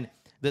 And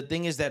the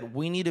thing is that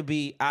we need to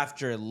be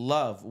after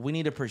love. We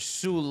need to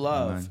pursue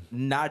love,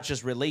 not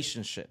just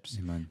relationships.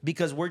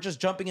 Because we're just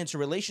jumping into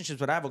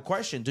relationships. But I have a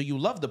question. Do you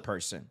love the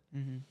person?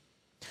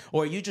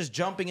 Or are you just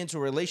jumping into a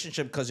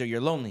relationship because of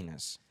your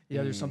loneliness?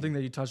 Yeah, there's something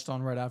that you touched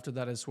on right after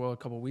that as well a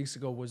couple of weeks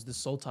ago, was the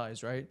soul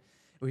ties, right?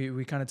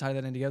 we kind of tie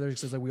that in together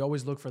because like we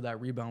always look for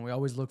that rebound. We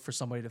always look for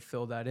somebody to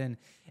fill that in.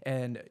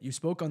 And you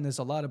spoke on this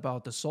a lot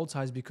about the soul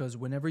ties, because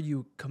whenever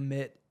you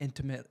commit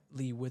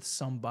intimately with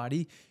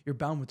somebody, you're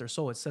bound with their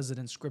soul. It says it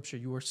in scripture.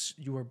 You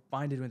were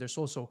binded with their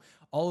soul. So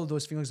all of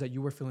those feelings that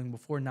you were feeling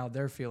before, now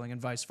they're feeling,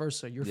 and vice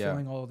versa. You're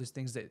feeling all of these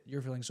things that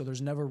you're feeling. So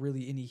there's never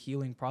really any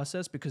healing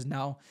process, because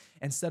now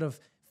instead of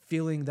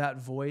feeling that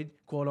void,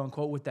 quote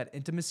unquote, with that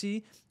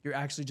intimacy, you're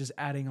actually just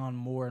adding on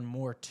more and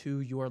more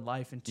to your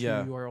life and to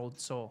your old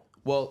soul.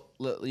 Well,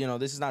 you know,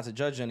 this is not to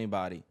judge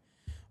anybody,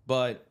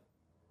 but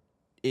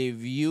if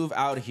you've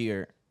out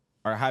here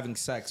are having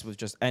sex with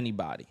just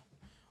anybody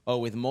or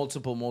with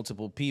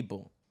multiple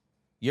people,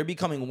 you're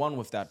becoming one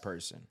with that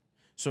person.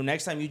 So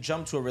next time you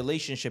jump to a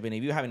relationship, and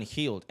if you haven't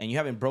healed and you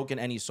haven't broken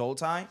any soul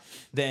tie,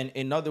 then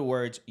in other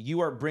words, you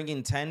are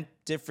bringing 10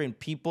 different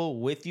people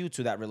with you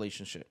to that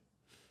relationship.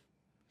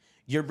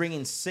 You're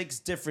bringing 6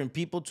 different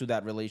people to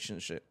that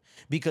relationship,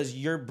 because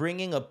you're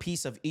bringing a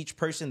piece of each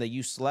person that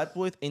you slept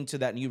with into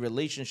that new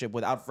relationship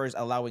without first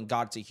allowing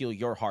God to heal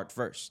your heart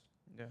first.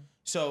 Yeah.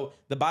 So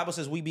the Bible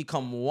says we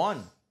become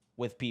one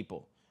with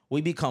people.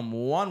 We become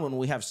one when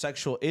we have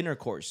sexual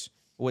intercourse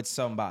with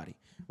somebody,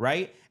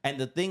 right? And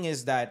the thing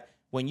is that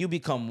when you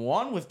become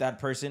one with that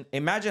person,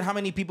 imagine how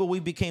many people we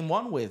became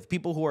one with.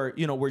 People who are,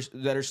 you know,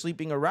 that are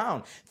sleeping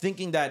around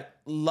thinking that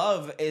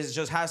love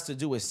has to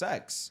do with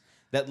sex.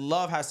 That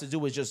love has to do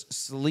with just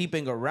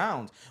sleeping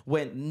around,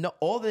 when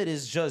all that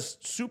is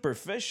just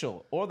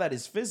superficial, all that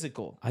is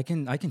physical. I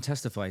can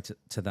testify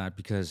to that,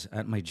 because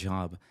at my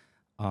job,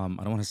 I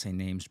don't want to say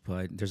names,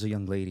 but there's a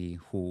young lady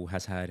who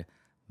has had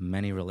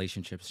many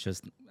relationships.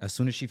 Just as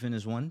soon as she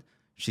finished one,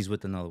 she's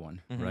with another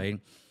one, right?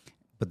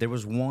 But there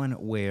was one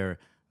where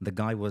the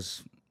guy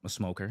was a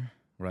smoker,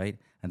 right?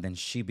 And then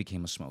she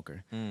became a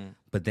smoker.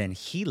 But then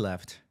he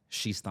left,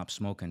 she stopped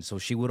smoking. So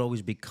she would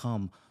always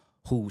become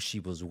who she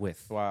was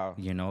with. Wow.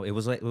 You know, it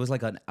was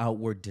like an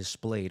outward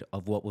display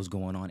of what was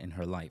going on in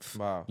her life.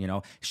 Wow. You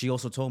know, she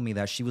also told me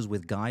that she was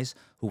with guys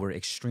who were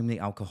extremely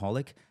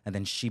alcoholic, and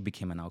then she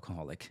became an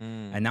alcoholic.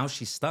 And now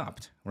she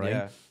stopped, right?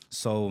 Yeah.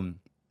 So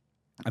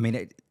I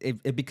mean,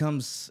 it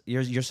becomes,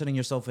 you're setting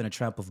yourself in a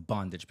trap of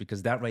bondage,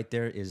 because that right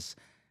there is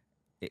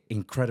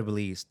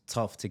incredibly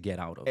tough to get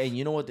out of. And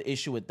you know what the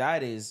issue with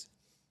that is?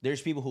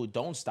 There's people who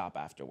don't stop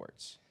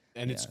afterwards.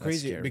 And it's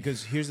crazy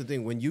because here's the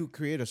thing: when you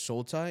create a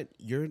soul tie,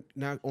 you're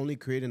not only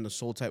creating the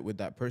soul tie with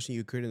that person,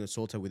 you're creating the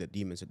soul tie with the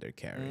demons that they're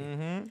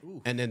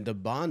carrying. And then the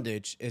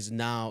bondage is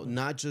now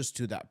not just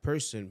to that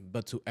person,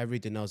 but to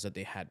everything else that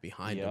they had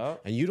behind them.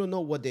 And you don't know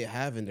what they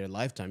have in their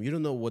lifetime. You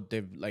don't know what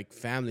their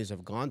families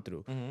have gone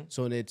through.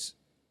 So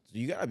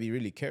you gotta be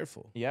really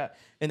careful. Yeah,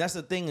 and that's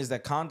the thing, is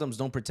that condoms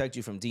don't protect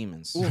you from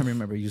demons. I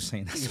remember you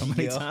saying that so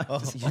many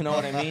times. You know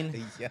what I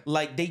mean?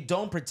 Like, they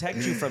don't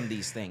protect you from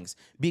these things,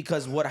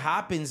 because what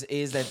happens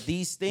is that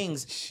these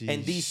things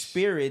and these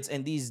spirits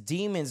and these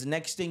demons,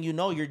 next thing you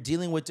know, you're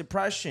dealing with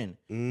depression.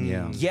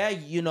 Yeah,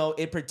 you know,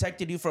 it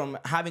protected you from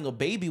having a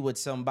baby with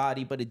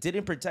somebody, but it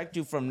didn't protect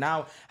you from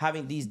now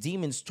having these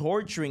demons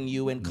torturing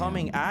you and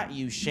coming at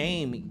you.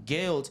 Shame,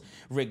 guilt,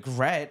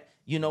 regret.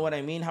 You know what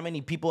I mean? How many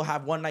people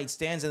have one night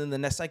stands, and then the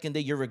next second day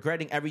you're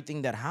regretting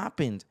everything that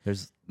happened?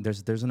 There's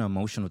an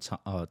emotional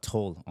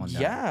toll on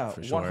that. Yeah,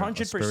 for sure.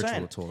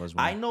 100%. Toll as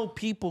well. I know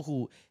people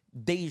who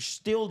they're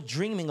still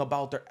dreaming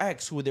about their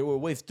ex who they were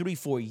with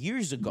 3-4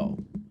 years ago,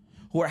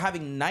 who are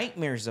having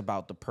nightmares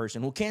about the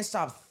person, who can't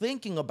stop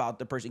thinking about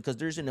the person because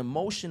there's an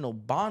emotional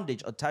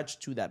bondage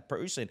attached to that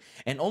person.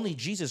 And only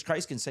Jesus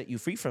Christ can set you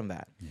free from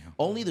that. Yeah.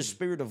 Only the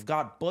Spirit of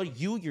God, but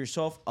you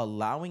yourself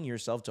allowing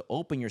yourself to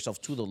open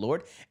yourself to the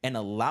Lord and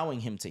allowing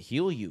Him to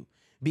heal you.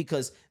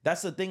 Because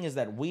that's the thing, is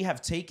that we have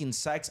taken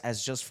sex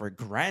as just for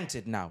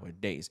granted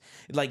nowadays.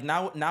 Like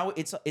now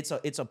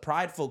it's a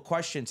prideful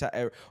question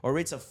or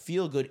it's a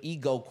feel good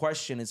ego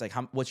question. It's like,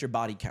 what's your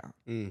body count?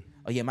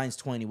 Oh yeah, mine's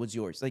 20. What's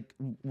yours? Like,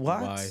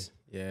 what? Why?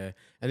 Yeah,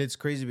 and it's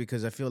crazy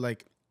because I feel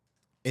like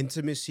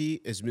intimacy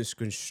is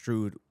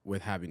misconstrued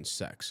with having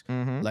sex.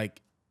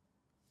 Like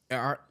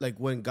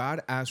when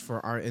God asked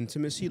for our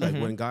intimacy, like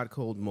when God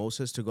called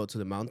Moses to go to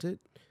the mountain,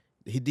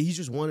 he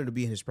just wanted to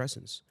be in His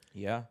presence.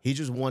 Yeah. He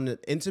just wanted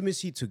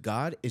intimacy to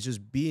God is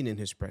just being in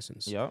His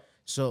presence. Yeah.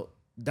 So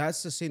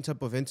that's the same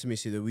type of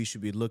intimacy that we should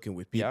be looking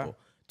with people. Yeah.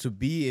 To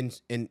be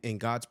in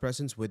God's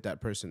presence with that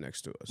person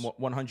next to us.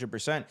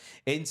 100%.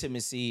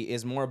 Intimacy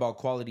is more about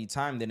quality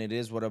time than it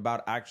is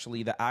about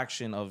actually the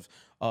action of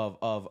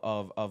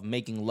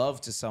making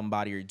love to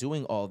somebody or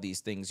doing all these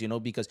things, you know,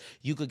 because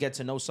you could get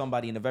to know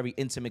somebody in a very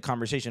intimate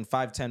conversation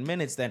 5-10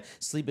 minutes, then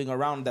sleeping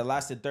around that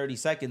lasted 30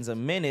 seconds, a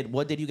minute.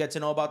 What did you get to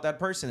know about that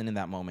person in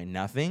that moment?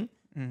 Nothing.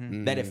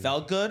 That it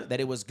felt good, that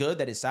it was good,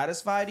 that it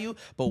satisfied you.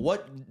 But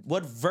what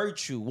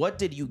virtue, what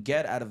did you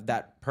get out of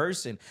that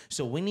person?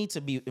 So we need to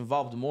be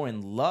involved more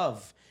in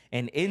love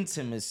and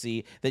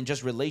intimacy than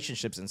just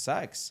relationships and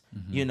sex.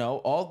 You know,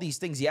 all these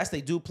things, yes,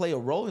 they do play a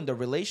role in the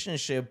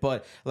relationship,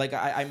 but like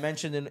I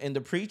mentioned in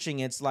the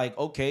preaching, it's like,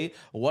 okay,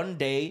 one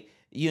day,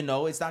 you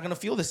know, it's not going to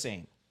feel the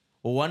same.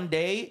 One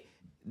day,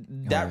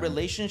 that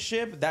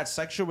relationship, that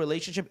sexual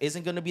relationship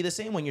isn't going to be the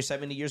same when you're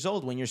 70 years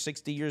old, when you're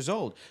 60 years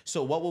old.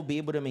 So what will be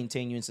able to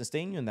maintain you and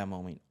sustain you in that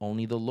moment?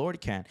 Only the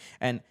Lord can.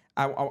 And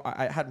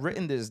I had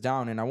written this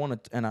down, and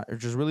I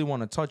just really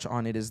want to touch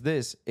on it. Is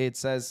this? It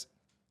says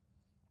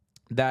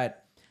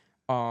that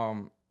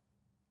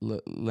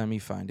let me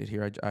find it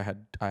here. I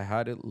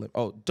had it.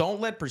 Oh, don't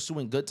let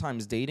pursuing good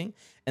times dating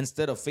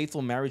instead of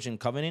faithful marriage and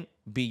covenant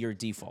be your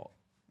default.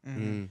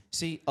 Mm-hmm.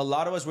 See, a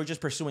lot of us, we're just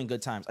pursuing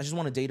good times. I just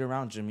want to date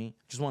around, Jimmy.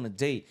 Just want to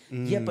date.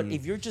 Yeah, but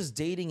if you're just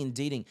dating and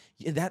dating,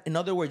 that, in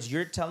other words,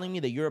 you're telling me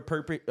that you're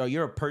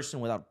a person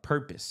without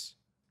purpose.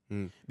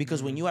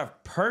 Because when you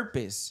have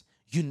purpose,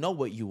 you know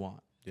what you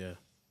want. Yeah.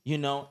 You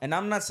know, and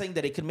I'm not saying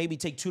that it could maybe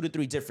take 2 to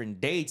 3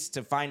 different dates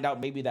to find out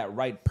maybe that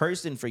right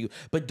person for you,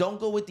 but don't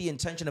go with the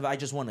intention of I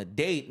just want to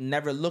date,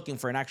 never looking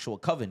for an actual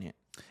covenant.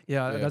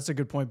 Yeah, that's a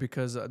good point,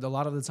 because a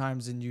lot of the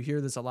times, and you hear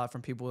this a lot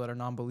from people that are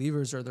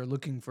non-believers, or they're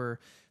looking for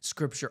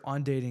scripture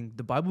on dating.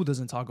 The Bible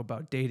doesn't talk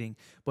about dating,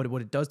 but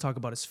what it does talk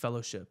about is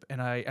fellowship.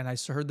 And I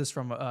heard this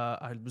from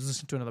I was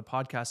listening to another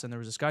podcast, and there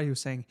was this guy who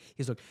was saying,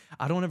 he's like,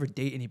 I don't ever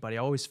date anybody.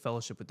 I always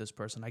fellowship with this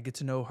person. I get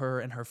to know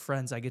her and her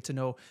friends. I get to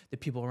know the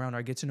people around her.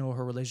 I get to know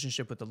her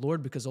relationship with the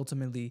Lord, because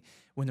ultimately,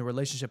 when the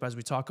relationship, as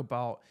we talk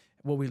about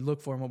what we look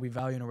for and what we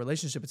value in a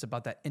relationship, it's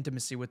about that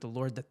intimacy with the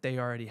Lord that they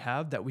already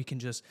have, that we can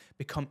just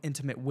become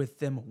intimate with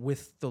them,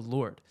 with the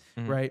Lord,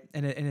 right?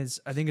 And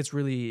I think it's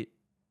really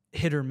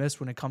hit or miss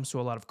when it comes to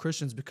a lot of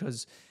Christians,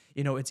 because,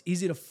 you know, it's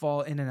easy to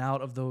fall in and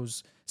out of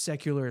those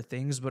secular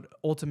things, but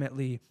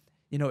ultimately,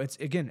 you know, it's,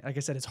 again, like I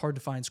said, it's hard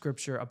to find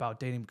scripture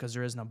about dating because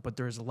there is none, but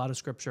there is a lot of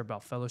scripture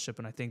about fellowship,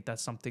 and I think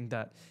that's something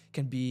that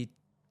can be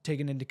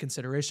taken into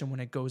consideration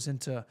when it goes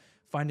into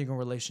finding a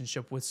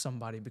relationship with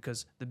somebody,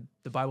 because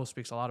the Bible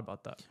speaks a lot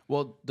about that.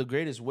 Well, the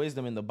greatest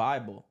wisdom in the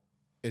Bible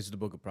is the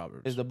book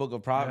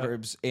of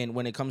Proverbs. And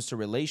when it comes to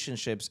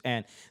relationships,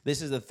 and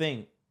this is the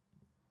thing.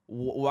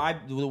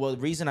 The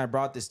reason I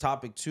brought this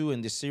topic too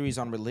in this series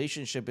on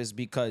relationship is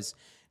because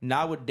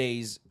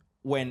nowadays,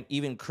 when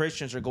even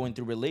Christians are going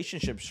through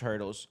relationship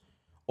hurdles,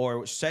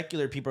 or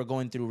secular people are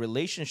going through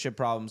relationship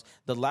problems,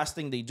 the last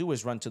thing they do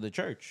is run to the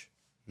church.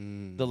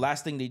 The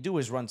last thing they do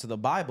is run to the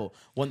Bible,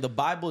 when the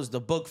Bible is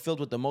the book filled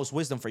with the most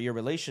wisdom for your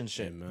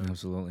relationship. Amen.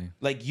 Absolutely.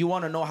 Like, you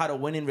want to know how to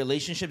win in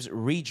relationships?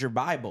 Read your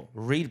Bible.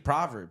 Read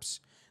Proverbs.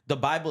 The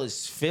Bible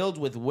is filled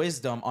with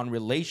wisdom on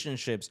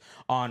relationships,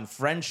 on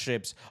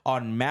friendships,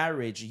 on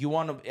marriage. You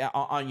want to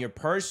on your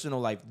personal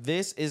life.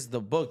 This is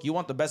the book. You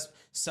want the best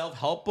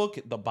self-help book?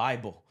 The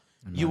Bible.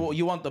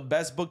 You want the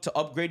best book to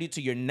upgrade you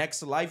to your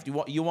next life?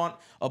 You want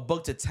a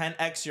book to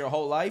 10x your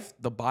whole life?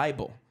 The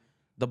Bible.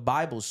 The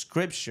Bible,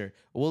 scripture,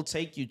 will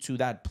take you to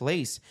that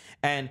place.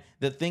 And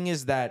the thing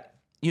is that,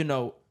 you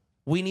know,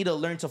 we need to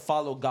learn to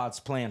follow God's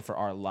plan for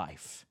our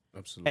life.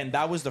 Absolutely. And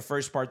that was the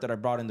first part that I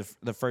brought in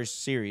the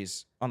first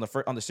series. On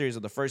the series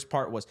of the first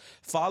part was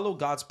follow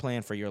God's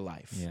plan for your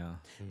life. Yeah.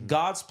 Mm-hmm.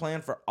 God's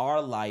plan for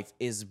our life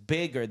is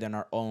bigger than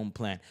our own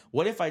plan.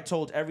 What if I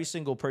told every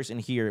single person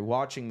here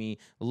watching me,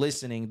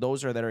 listening,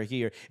 those that are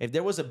here, if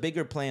there was a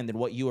bigger plan than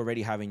what you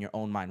already have in your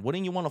own mind,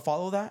 wouldn't you want to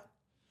follow that?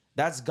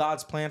 That's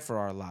God's plan for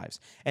our lives.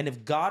 And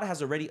if God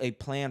has already a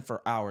plan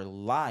for our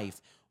life,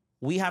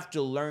 we have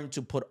to learn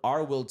to put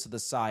our will to the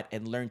side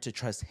and learn to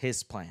trust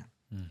his plan.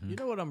 You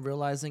know what I'm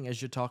realizing as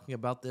you're talking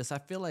about this? I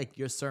feel like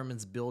your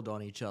sermons build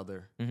on each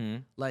other.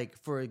 Like,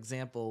 for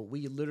example,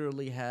 we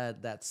literally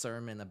had that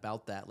sermon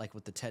about that, like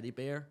with the teddy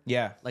bear.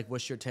 Yeah. Like,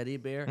 what's your teddy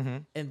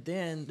bear? And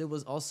then there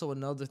was also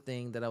another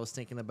thing that I was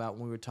thinking about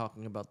when we were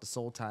talking about the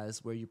soul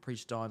ties, where you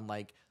preached on,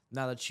 like,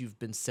 now that you've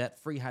been set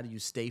free, how do you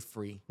stay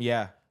free?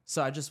 Yeah.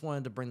 So I just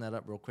wanted to bring that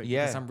up real quick.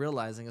 Yeah. Because I'm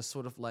realizing it's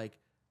sort of like,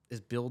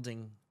 is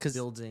building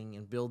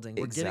and building.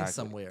 We're getting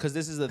somewhere. Because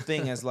this is the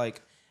thing, as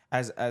like,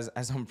 as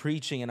I'm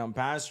preaching and I'm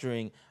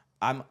pastoring,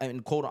 I'm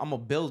a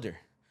builder.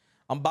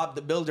 I'm Bob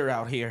the Builder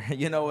out here.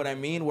 You know what I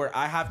mean? Where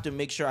I have to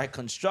make sure I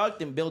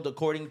construct and build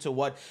according to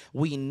what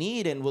we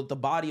need and what the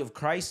body of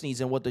Christ needs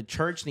and what the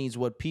church needs,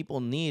 what people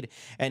need.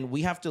 And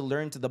we have to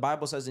learn to, the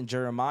Bible says in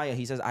Jeremiah,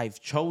 he says,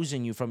 I've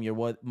chosen you from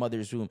your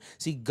mother's womb.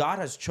 See, God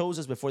has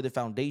chosen us before the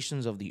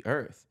foundations of the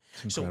earth.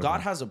 So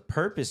God has a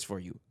purpose for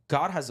you.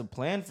 God has a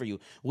plan for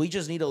you. We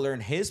just need to learn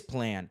his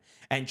plan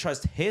and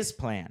trust his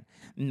plan.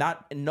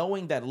 Not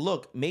knowing that,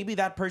 look, maybe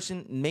that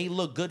person may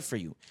look good for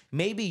you.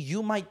 Maybe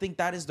you might think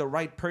that is the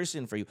right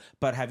person for you.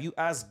 But have you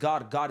asked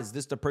God, God, is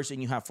this the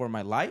person you have for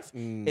my life?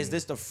 Is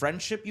this the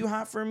friendship you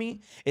have for me?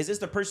 Is this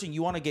the person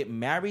you want to get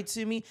married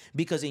to me?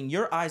 Because in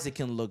your eyes, it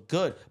can look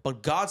good.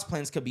 But God's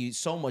plans could be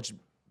so much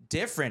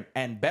different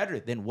and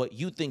better than what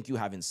you think you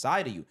have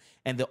inside of you.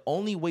 And the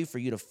only way for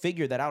you to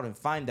figure that out and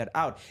find that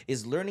out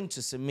is learning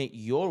to submit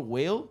your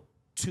will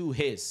to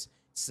his.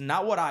 It's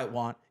not what I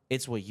want,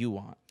 it's what you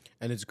want.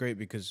 And it's great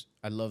because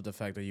I love the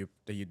fact that you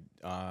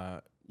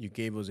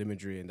gave us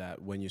imagery in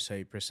that when you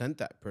say present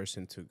that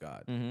person to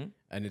God. And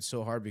it's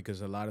so hard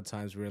because a lot of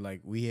times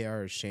we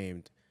are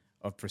ashamed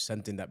of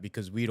presenting that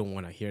because we don't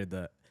want to hear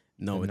the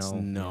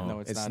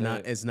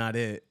it's not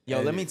it.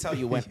 Yo, let me tell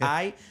you, when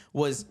I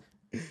was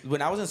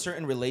in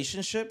certain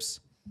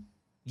relationships,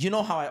 You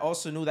know how I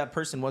also knew that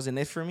person wasn't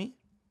it for me?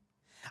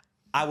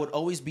 I would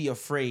always be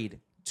afraid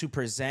to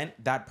present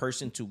that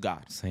person to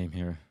God. Same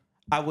here.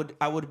 I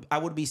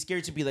would be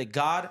scared to be like,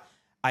 God,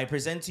 I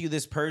present to you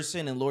this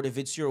person, and Lord, if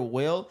it's your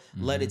will,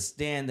 let it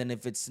stand. And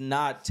if it's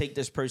not, take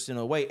this person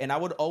away. And I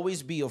would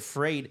always be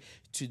afraid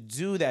to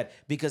do that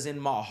because in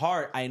my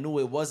heart, I knew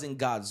it wasn't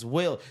God's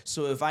will.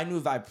 So if I knew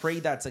if I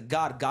prayed that to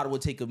God, God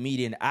would take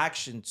immediate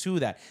action to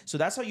that. So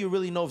that's how you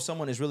really know if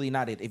someone is really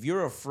not it. If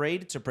you're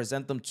afraid to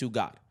present them to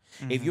God.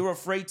 If you're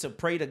afraid to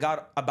pray to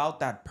God about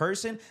that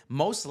person,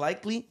 most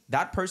likely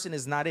that person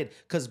is not it,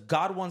 because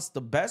God wants the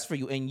best for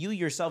you. And you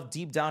yourself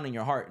deep down in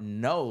your heart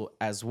know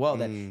as well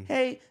that,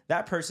 hey,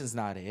 that person's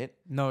not it.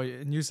 No,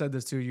 and you said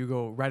this too. You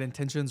go right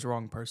intentions,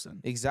 wrong person.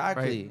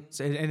 Exactly. Right?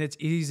 So, and it's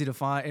easy to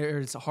find, or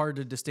it's hard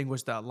to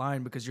distinguish that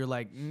line because you're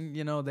like,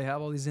 you know, they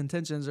have all these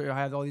intentions or I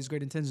have all these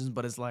great intentions,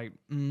 but it's like.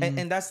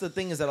 And that's the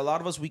thing is that a lot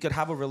of us, we could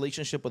have a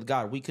relationship with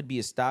God. We could be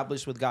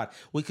established with God.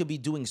 We could be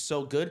doing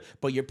so good,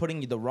 but you're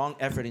putting the wrong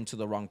effort into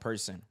the wrong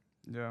person.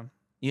 Yeah.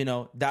 You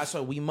know, that's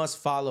why we must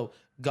follow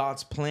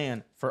God's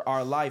plan for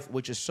our life,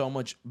 which is so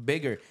much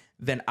bigger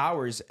than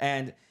ours.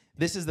 And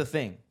this is the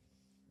thing.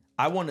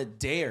 I want to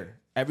dare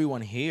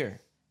everyone here,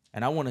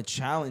 and I want to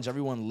challenge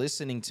everyone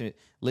listening to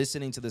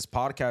this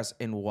podcast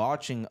and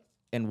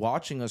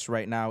watching us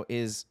right now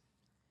is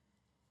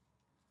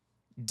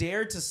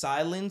dare to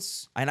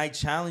silence, and I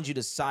challenge you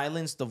to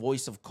silence the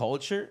voice of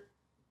culture,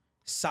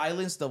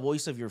 silence the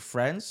voice of your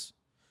friends,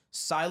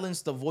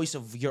 silence the voice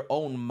of your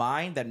own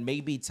mind that may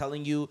be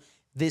telling you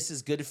this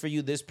is good for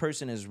you, this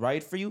person is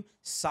right for you.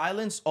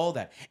 Silence all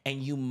that.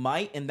 And you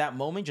might in that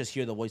moment just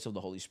hear the voice of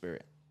the Holy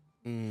Spirit.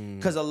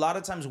 Because a lot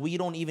of times we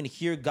don't even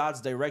hear God's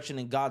direction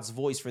and God's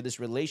voice for this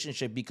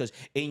relationship because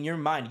in your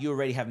mind, you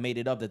already have made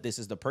it up that this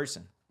is the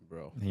person.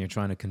 Bro. And you're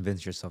trying to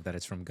convince yourself that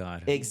it's from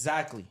God.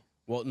 Exactly.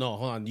 Well, no,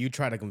 hold on. You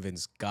try to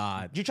convince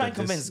God. You try and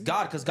that this- convince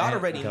God because God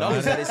already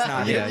knows that it's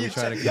not Yeah, him. you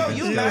try to Yo, convince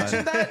you God.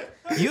 imagine that?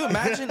 You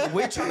imagine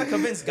we're trying to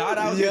convince God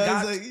out here. Yeah,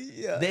 God, it's like,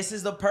 yeah. this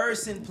is the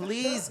person,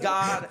 please,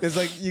 God. It's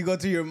like you go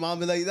to your mom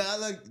and like, nah,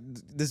 look,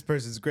 this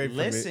person's great for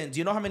me. Listen, do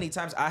you know how many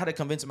times I had to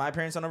convince my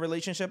parents on a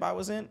relationship I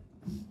was in?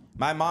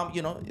 My mom,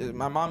 you know,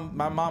 my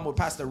mom would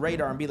pass the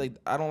radar and be like,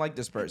 I don't like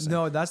this person.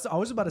 No, I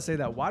was about to say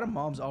that. Why do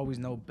moms always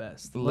know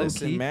best?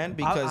 Listen, Low-key. man,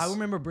 because I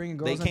remember bringing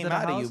girls they into came the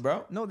out of house. you,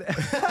 bro. No,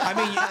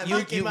 I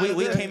mean,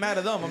 we came out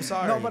of them. I'm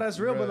sorry. No, but that's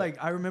real. But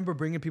like, I remember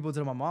bringing people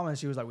to my mom, and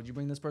she was like, "Would you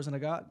bring this person to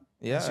God?"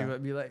 Yeah. And she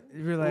would be like,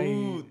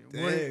 Ooh,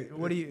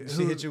 what do you?"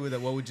 She hit you with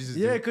that. What would Jesus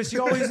Yeah, do? because she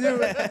always knew.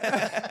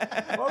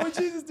 What would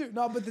Jesus do?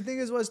 No, but the thing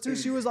was too,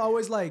 she was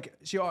always like,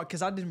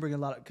 because I didn't bring a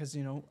lot of, because,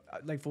 you know,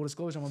 like full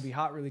disclosure, I'm gonna be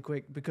hot really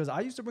quick, because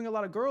I used to bring a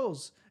lot of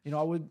girls, you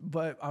know,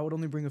 but I would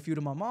only bring a few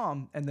to my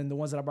mom, and then the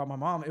ones that I brought my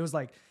mom, it was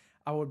like,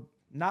 I would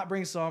not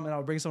bring some, and I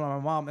would bring some to my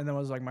mom, and then I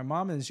was like, my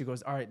mom, and she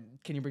goes, all right,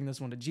 can you bring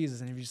this one to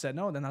Jesus? And if you said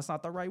no, then that's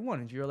not the right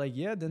one. If you're like,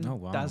 yeah, then Oh,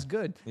 wow. that's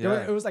good.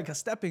 Yeah. It was like a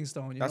stepping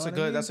stone. That's a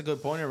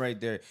good pointer right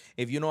there.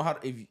 If you know how,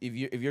 if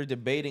you're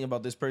debating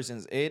about this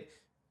person's it,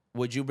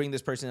 would you bring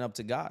this person up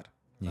to God?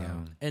 Yeah.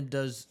 And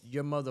does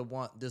your mother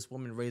want this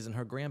woman raising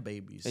her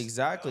grandbabies?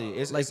 Exactly.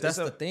 It's Like, it's that's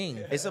a, the thing.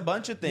 It's a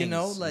bunch of things. You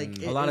know,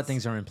 like A lot of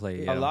things are in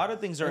play. A lot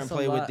of things are in It's a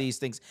play with lot. these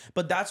things.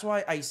 But that's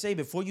why I say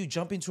before you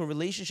jump into a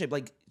relationship,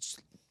 like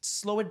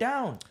slow it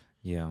down.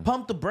 Yeah.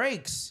 Pump the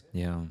brakes.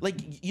 Yeah. Like,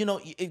 you know,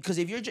 because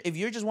if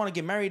you're just want to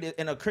get married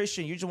and a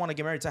Christian, you just want to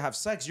get married to have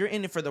sex, you're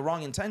in it for the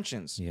wrong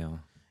intentions. Yeah.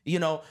 You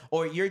know,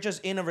 or you're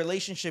just in a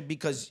relationship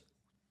because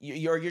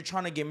you're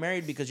trying to get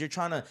married because you're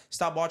trying to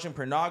stop watching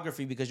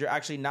pornography because you're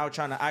actually now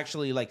trying to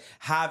actually like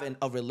have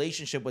a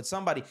relationship with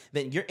somebody,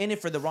 then you're in it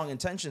for the wrong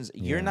intentions.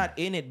 You're not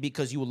in it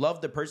because you love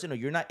the person, or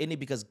you're not in it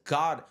because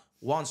God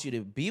wants you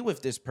to be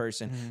with this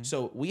person.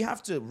 So we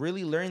have to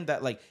really learn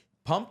that, like,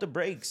 pump the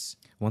brakes.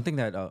 One thing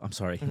that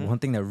one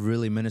thing that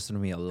really ministered to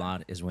me a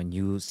lot is when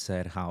you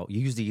said how you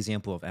used the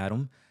example of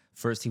Adam.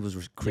 First, he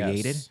was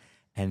created, Yes.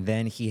 and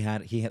then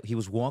he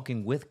was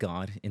walking with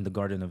God in the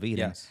Garden of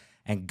Eden, Yes.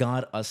 and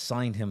God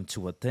assigned him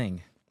to a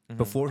thing.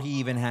 Before he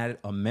even had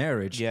a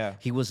marriage, Yeah.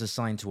 he was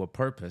assigned to a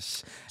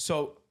purpose.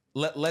 So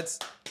let's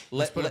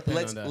put a pin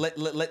on that.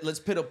 let's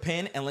put a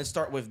pin and let's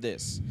start with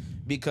this,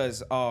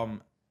 because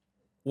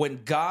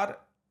when God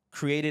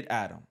created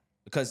Adam,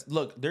 because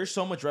look, there's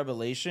so much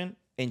revelation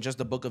in just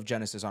the book of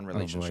Genesis on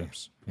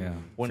relationships. Yeah.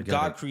 When Forget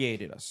God it.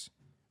 created us,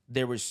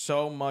 there was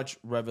so much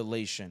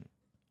revelation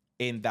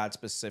in that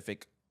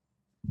specific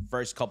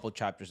first couple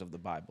chapters of the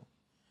Bible.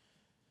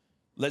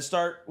 Let's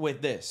start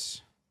with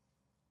this.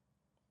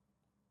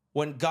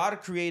 When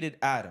God created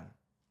Adam,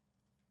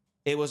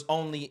 it was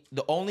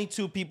the only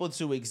two people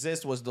to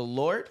exist was the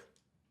Lord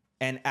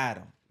and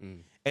Adam.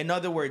 In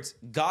other words,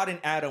 God and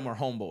Adam were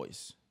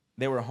homeboys.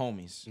 They were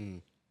homies,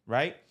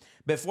 right?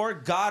 Before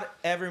God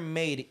ever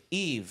made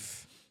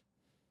Eve,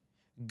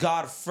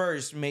 God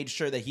first made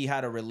sure that he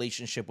had a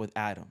relationship with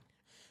Adam.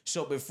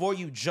 So before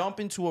you jump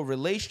into a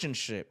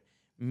relationship,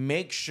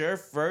 make sure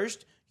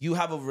first you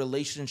have a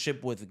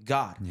relationship with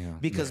God. Yeah,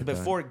 Because look at that.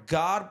 before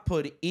God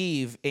put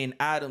Eve in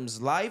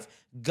Adam's life,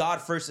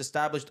 God first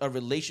established a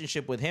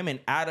relationship with him, and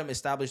Adam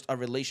established a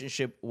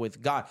relationship with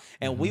God.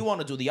 And we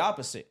want to do the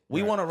opposite.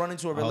 We want to run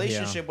into a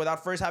relationship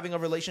without first having a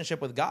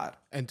relationship with God.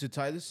 And to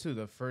tie this to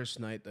the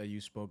first night that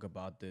you spoke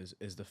about this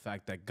is the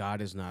fact that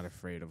God is not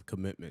afraid of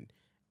commitment.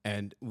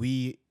 And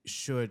we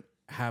should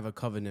have a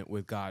covenant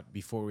with God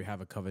before we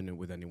have a covenant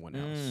with anyone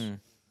else.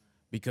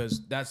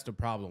 Because that's the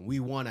problem. We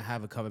want to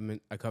have a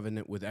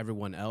covenant with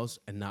everyone else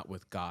and not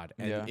with God.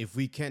 And if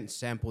we can't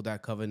sample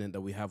that covenant that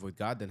we have with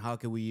God, then how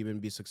can we even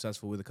be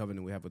successful with the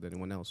covenant we have with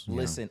anyone else?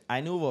 Listen, I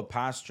knew of a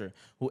pastor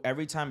who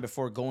every time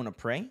before going to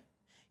pray,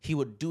 he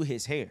would do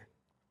his hair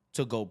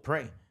to go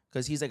pray.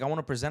 Because he's like, I want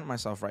to present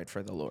myself right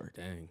for the Lord.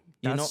 Dang.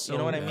 You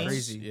know what I mean?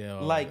 crazy. Yeah,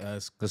 Like,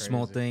 that's The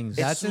small crazy. things.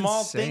 It's That's small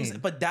insane. things,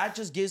 but that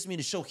just gives me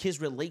to show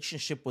his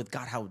relationship with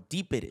God, how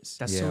deep it is.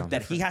 That's Yeah. so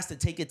That he has to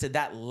take it to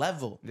that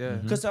level. Yeah.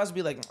 Because I was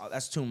be like, oh,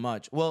 that's too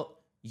much. Well,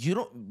 you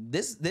don't.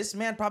 This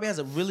man probably has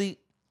a really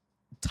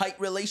tight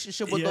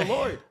relationship with the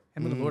Lord.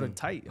 Him and the Lord are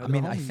tight. I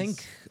mean,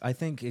 I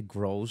think it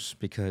grows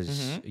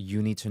because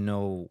you need to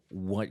know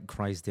what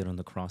Christ did on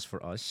the cross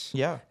for us.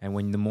 Yeah. And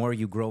when the more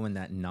you grow in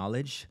that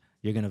knowledge,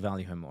 you're gonna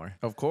value him more.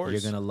 Of course.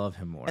 You're gonna love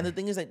him more. And the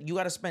thing is that you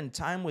got to spend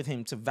time with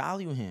him to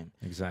value him.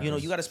 Exactly. You know,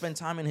 you got to spend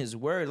time in his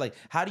word. Like,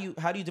 how do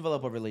you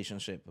develop a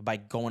relationship? By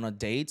going on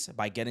dates,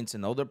 by getting to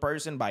know the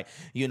person, by,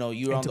 you're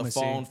Intimacy. on the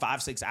phone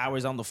 5-6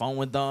 hours on the phone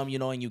with them,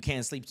 and you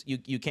can't sleep.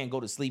 You can't go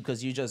to sleep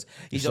because you just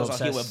so are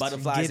here with obsessed.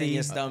 butterflies in Giddy.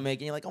 your stomach,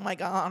 and you're like, oh my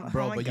God,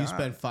 Bro, oh my but God. you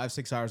spend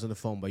 5-6 hours on the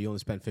phone, but you only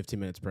spend 15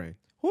 minutes praying.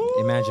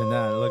 Imagine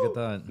that. Look at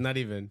that. Not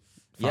even.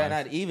 Yeah, 5.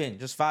 not even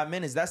just 5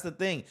 minutes. That's the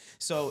thing.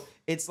 So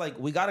it's like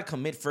we got to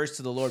commit first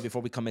to the Lord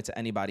before we commit to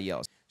anybody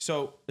else.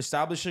 So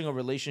establishing a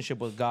relationship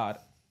with God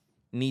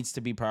needs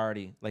to be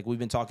priority. Like we've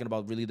been talking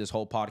about, really, this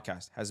whole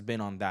podcast has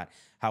been on that.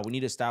 How we need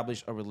to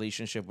establish a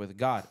relationship with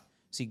God.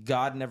 See,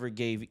 God never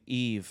gave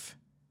Eve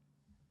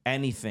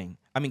anything.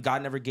 I mean,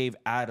 God never gave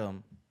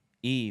Adam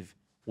Eve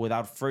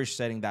without first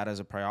setting that as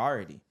a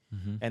priority.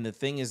 And the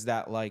thing is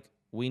that, like,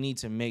 we need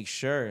to make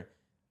sure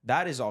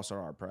that is also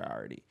our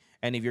priority.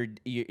 And if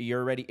you're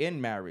already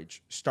in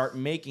marriage, start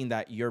making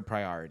that your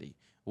priority.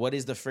 What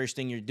is the first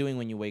thing you're doing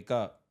when you wake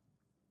up?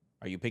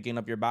 Are you picking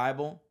up your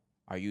Bible?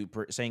 Are you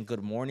saying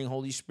good morning,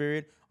 Holy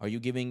Spirit? Are you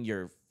giving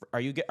your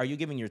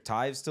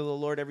tithes to the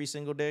Lord every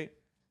single day?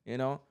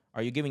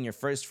 Are you giving your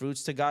first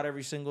fruits to God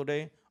every single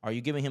day? Are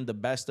you giving him the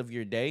best of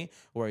your day,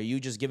 or are you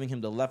just giving him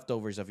the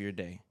leftovers of your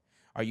day?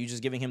 Are you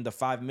just giving him the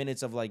 5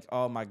 minutes of like,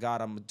 oh my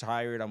God, I'm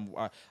tired.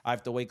 I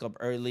have to wake up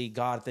early.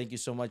 God, thank you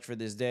so much for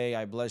this day.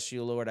 I bless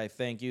you, Lord. I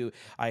thank you.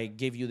 I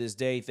give you this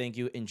day. Thank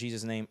you. In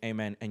Jesus' name,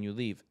 amen. And you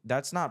leave.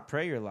 That's not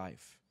prayer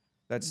life.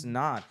 That's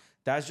not.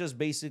 That's just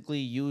basically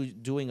you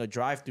doing a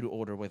drive-through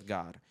order with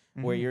God,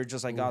 where you're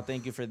just like, God,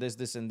 thank you for this,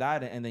 this, and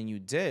that. And then you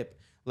dip.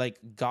 Like,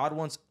 God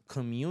wants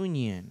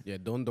communion. Yeah,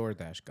 don't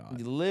DoorDash God.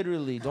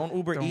 Literally, don't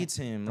Uber Eats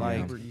him. Like,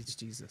 Uber Eats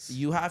Jesus.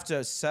 you have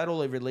to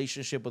settle a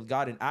relationship with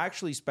God and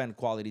actually spend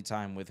quality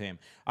time with him.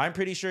 I'm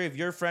pretty sure if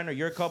your friend or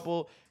your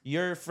couple,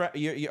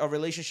 a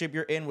relationship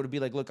you're in would be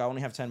like, look, I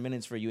only have 10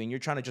 minutes for you, and you're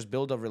trying to just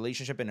build a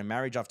relationship and a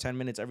marriage off 10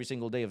 minutes every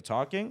single day of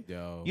talking,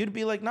 you'd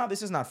be like, no,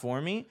 this is not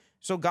for me.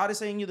 So God is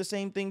saying you the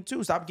same thing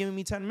too. Stop giving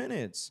me 10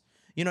 minutes.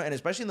 And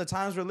especially in the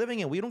times we're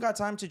living in, we don't got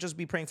time to just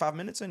be praying 5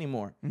 minutes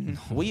anymore.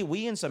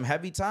 We in some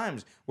heavy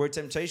times where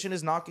temptation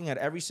is knocking at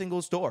every single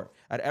door.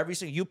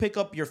 You pick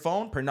up your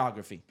phone,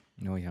 pornography.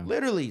 Oh yeah.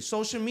 Literally,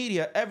 social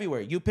media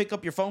everywhere. You pick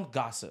up your phone,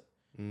 gossip.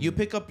 You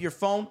pick up your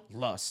phone,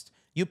 lust.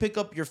 You pick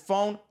up your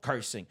phone,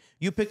 cursing.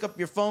 You pick up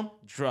your phone,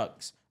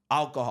 drugs,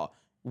 alcohol.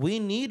 We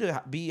need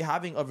to be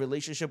having a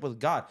relationship with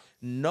God.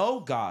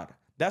 Know God.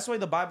 That's why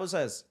the Bible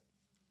says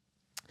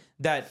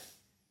that,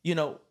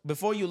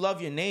 before you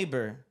love your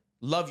neighbor,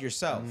 love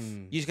yourself.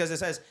 Because it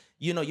says,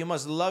 you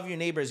must love your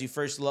neighbor as you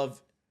first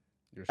love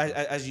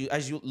as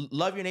you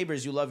love your neighbor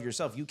as you love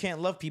yourself. You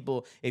can't love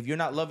people if you're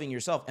not loving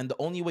yourself. And the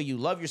only way you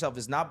love yourself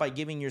is not by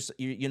giving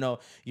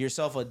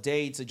yourself a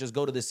day to just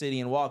go to the city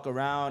and walk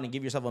around and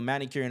give yourself a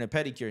manicure and a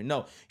pedicure.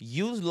 No,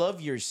 you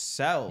love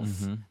yourself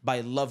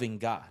by loving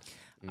God.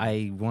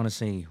 I want to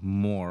say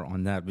more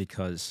on that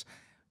because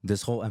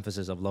this whole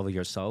emphasis of loving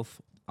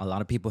yourself, a lot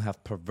of people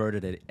have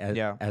perverted it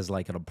as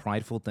like a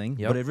prideful thing,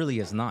 but it really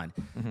is not.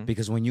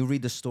 Because when you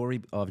read the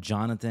story of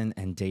Jonathan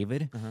and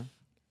David,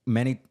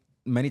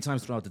 many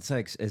times throughout the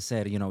text, it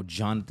said,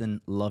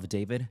 Jonathan loved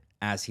David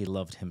as he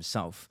loved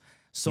himself.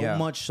 So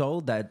much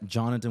so that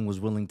Jonathan was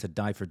willing to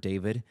die for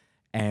David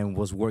and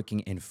was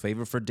working in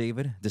favor for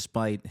David,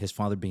 despite his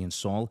father being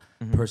Saul,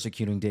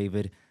 persecuting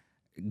David,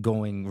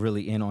 going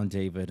really in on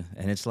David.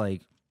 And it's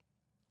like,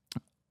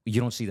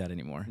 you don't see that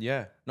anymore.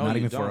 Yeah. No, not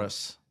you even don't. for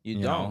us. You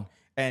don't. know?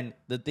 And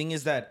the thing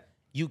is that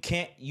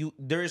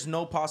there is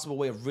no possible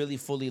way of really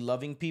fully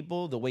loving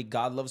people the way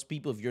God loves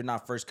people if you're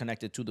not first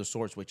connected to the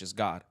source, which is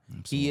God.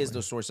 Absolutely. He is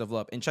the source of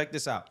love. And check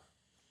this out.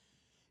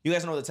 You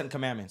guys know the 10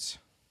 Commandments,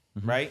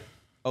 right?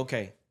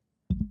 Okay.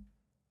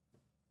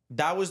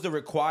 That was the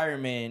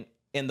requirement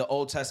in the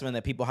Old Testament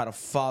that people had to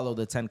follow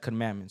the 10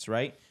 commandments,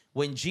 right?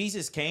 When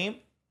Jesus came,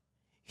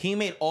 he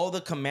made all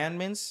the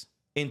commandments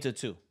into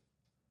 2.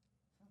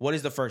 What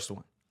is the first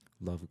one?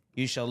 Love.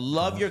 You shall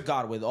love your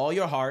God with all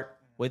your heart,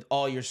 with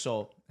all your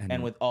soul,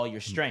 and with all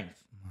your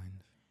strength.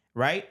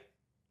 Right?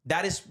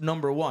 That is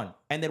number 1.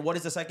 And then what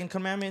is the second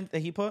commandment that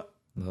he put?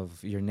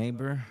 Love your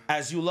neighbor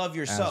As you love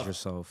yourself. as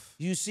yourself.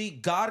 You see,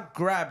 God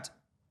grabbed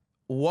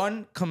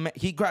one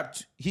he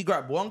grabbed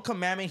one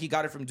commandment, he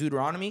got it from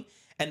Deuteronomy,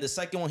 and the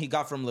second one he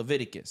got from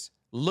Leviticus.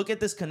 Look at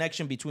this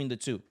connection between the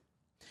 2.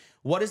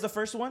 What is the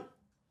first one?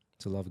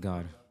 To love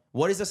God.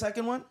 What is the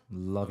second one?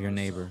 Love your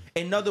neighbor.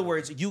 In other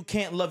words, you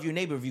can't love your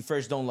neighbor if you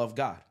first don't love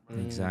God.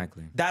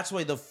 Exactly. That's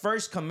why the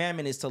first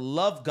commandment is to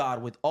love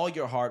God with all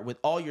your heart, with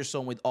all your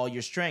soul, with all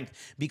your strength,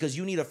 because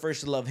you need to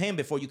first love him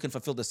before you can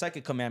fulfill the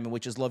second commandment,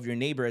 which is love your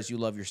neighbor as you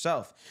love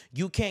yourself.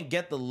 You can't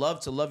get the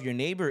love to love your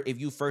neighbor if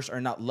you first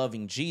are not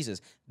loving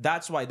Jesus.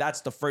 That's why that's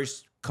the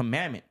first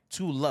commandment,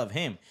 to love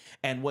him.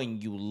 And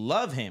when you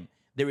love him,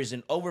 there is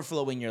an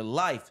overflow in your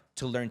life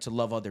to learn to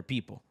love other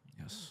people.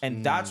 Yes.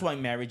 And that's why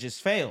marriages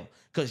fail,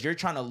 because you're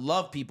trying to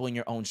love people in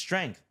your own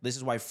strength. This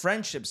is why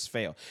friendships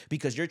fail,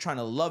 because you're trying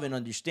to love and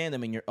understand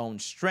them in your own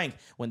strength.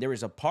 When there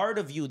is a part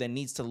of you that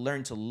needs to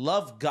learn to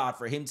love God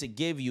for him to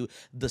give you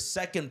the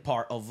second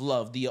part of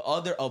love, the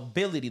other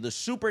ability, the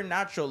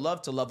supernatural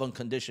love to love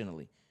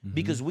unconditionally.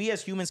 Because we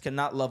as humans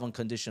cannot love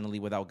unconditionally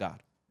without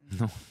God.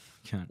 No,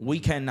 can't. We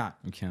cannot.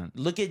 You can't.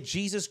 Look at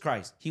Jesus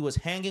Christ. He was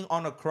hanging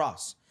on a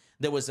cross.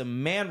 There was a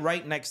man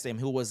right next to him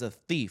who was a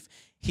thief.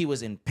 He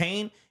was in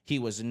pain. He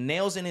was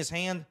nails in his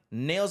hand,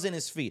 nails in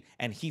his feet,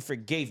 and he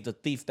forgave the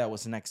thief that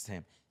was next to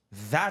him.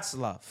 That's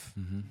love.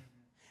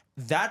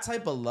 That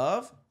type of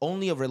love,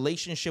 only a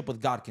relationship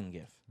with God can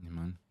give.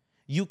 Amen.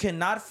 You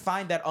cannot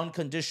find that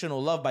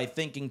unconditional love by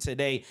thinking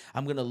today,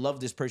 I'm going to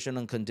love this person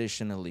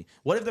unconditionally.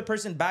 What if the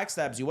person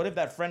backstabs you? What if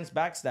that friend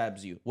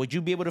backstabs you? Would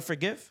you be able to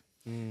forgive?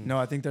 No,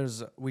 I think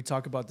we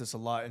talk about this a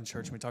lot in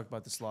church. And we talk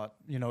about this a lot,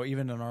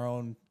 even in our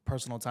own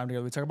personal time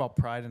together. We talk about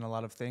pride in a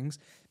lot of things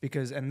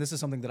and this is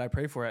something that I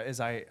pray for, is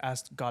I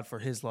ask God for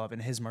his love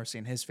and his mercy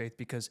and his faith,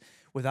 because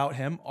without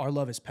him, our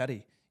love is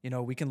petty.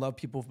 We can love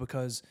people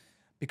because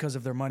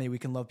of their money. We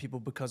can love people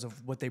because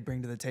of what they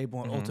bring to the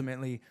table. And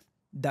ultimately,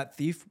 that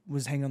thief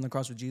was hanging on the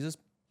cross with Jesus,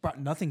 brought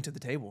nothing to the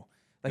table.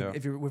 Like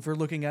if we're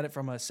looking at it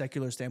from a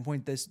secular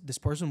standpoint, this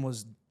person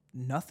was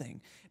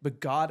nothing,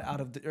 but God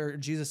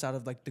Jesus out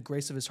of like the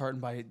grace of his heart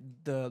and by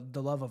the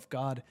love of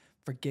God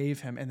forgave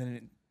him, and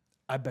then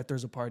I bet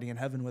there's a party in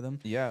heaven with him.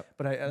 Yeah,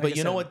 but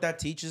you know what that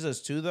teaches us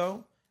too,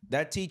 though?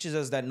 That teaches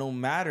us that no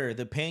matter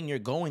the pain you're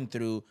going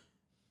through,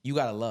 you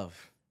gotta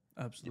love.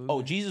 Absolutely.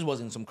 Oh, Jesus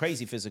was in some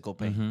crazy physical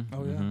pain,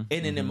 Oh yeah.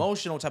 in an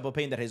emotional type of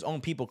pain that his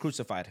own people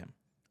crucified him.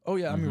 Oh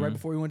yeah. I mean, right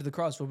before he went to the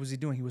cross, what was he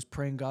doing? He was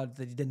praying God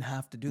that he didn't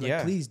have to do that.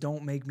 Yeah. Please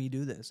don't make me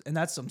do this. And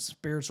that's some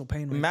spiritual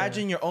pain. Right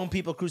Imagine your own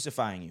people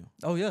crucifying you.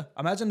 there. Oh yeah.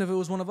 Imagine if it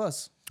was one of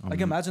us. Like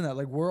imagine that.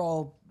 Like we're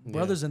all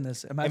brothers in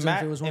this. Imagine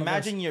if it was one of us.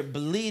 Imagine you're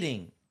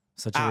bleeding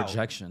Such a out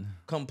rejection.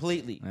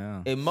 completely,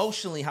 Yeah.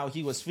 emotionally, how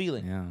he was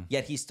feeling. Yeah.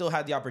 Yet he still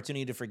had the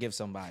opportunity to forgive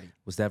somebody.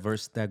 Was that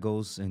verse that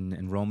goes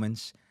in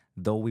Romans?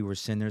 Though we were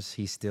sinners,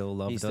 he still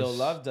loved us. He still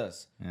loved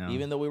us. Yeah.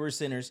 Even though we were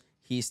sinners,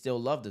 he still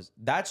loved us.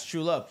 That's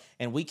true love.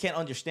 And we can't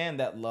understand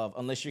that love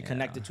unless you're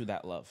connected to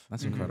that love.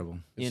 That's incredible.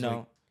 You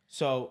know?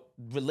 So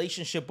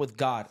relationship with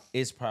God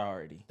is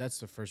priority. That's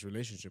the first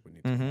relationship we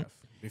need to have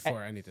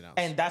before anything else.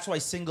 And that's why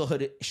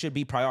singlehood should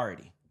be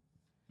priority.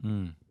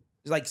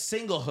 Like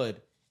singlehood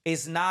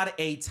is not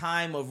a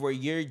time of where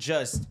you're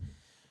just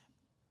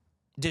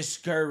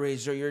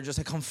discouraged or you're just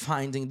like, I'm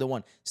finding the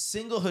one.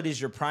 Singlehood is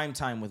your prime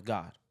time with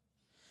God.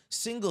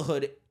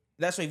 Singlehood,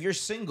 that's why if you're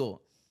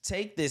single,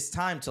 take this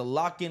time to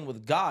lock in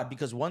with God,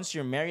 because once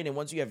you're married and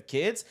once you have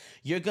kids,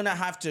 you're going to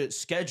have to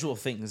schedule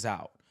things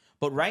out.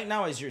 But right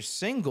now, as you're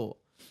single,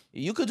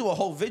 you could do a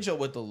whole vigil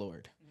with the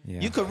Lord. Yeah.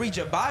 You could read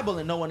your Bible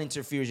and no one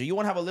interferes. You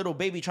won't have a little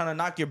baby trying to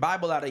knock your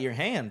Bible out of your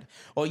hand,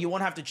 or you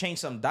won't have to change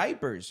some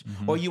diapers,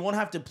 or you won't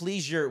have to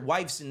please your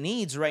wife's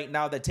needs right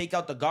now that take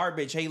out the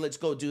garbage. Hey, let's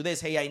go do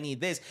this. Hey, I need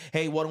this.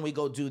 Hey, why don't we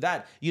go do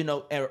that?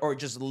 Or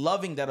just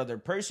loving that other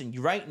person.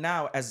 Right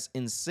now, as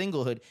in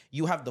singlehood,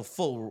 you have the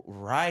full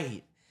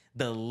right,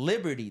 the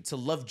liberty to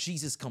love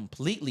Jesus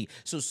completely.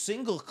 So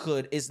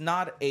singlehood is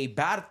not a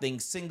bad thing.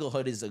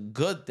 Singlehood is a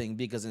good thing,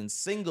 because in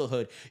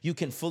singlehood, you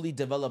can fully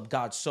develop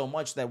God so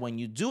much that when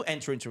you do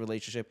enter into a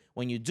relationship,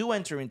 when you do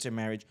enter into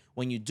marriage,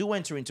 when you do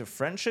enter into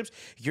friendships,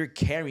 you're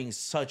carrying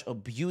such a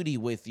beauty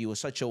with you,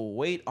 such a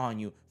weight on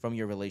you from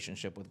your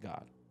relationship with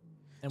God.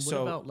 And what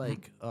So- about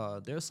like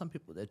there are some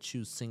people that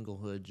choose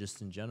singlehood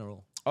just in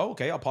general. Oh,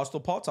 okay.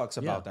 Apostle Paul talks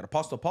about Yeah. that.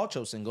 Apostle Paul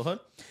chose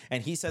singlehood,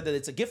 and he said that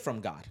it's a gift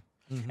from God.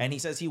 And he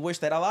says he wished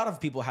that a lot of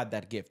people had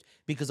that gift,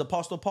 because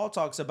Apostle Paul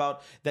talks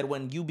about that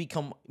when you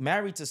become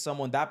married to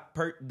someone,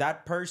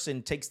 that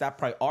person takes that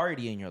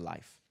priority in your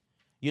life.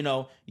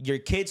 Your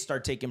kids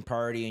start taking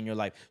priority in your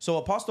life. So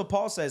Apostle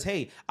Paul says,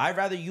 hey, I'd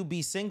rather you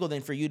be single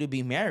than for you to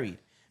be married,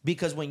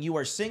 Because when you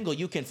are single,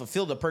 you can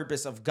fulfill the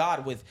purpose of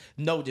God with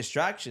no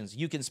distractions.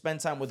 You can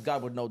spend time with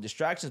God with no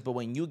distractions. But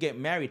when you get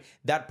married,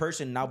 that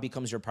person now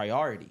becomes your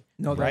priority.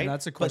 No, right?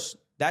 that's a question.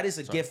 But that is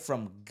a gift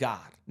from God.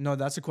 No,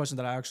 that's a question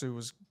that I actually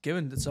was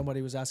given. That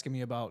somebody was asking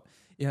me about,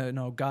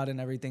 God and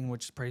everything,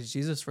 which praise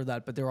Jesus for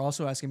that. But they were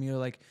also asking me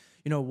like,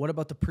 what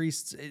about the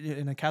priests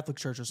in a Catholic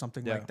church or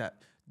something like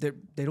that?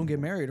 They don't get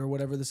married or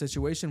whatever the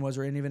situation was,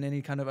 or even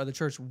any kind of other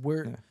church.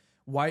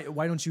 Why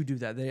don't you do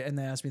that? They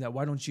asked me that.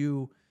 Why don't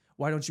you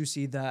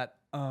see that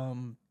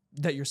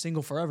that you're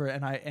single forever?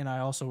 And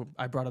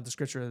I brought up the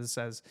scripture that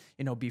says,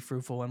 be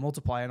fruitful and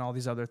multiply and all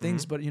these other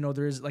things. But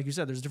there is, like you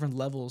said, there's different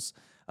levels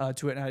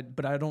to it.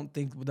 But I don't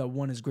think that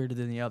one is greater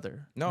than the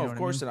other. No, of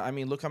course not. I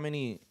mean, look how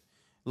many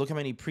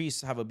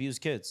priests have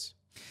abused kids.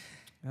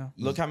 Yeah.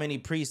 Look how many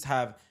priests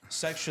have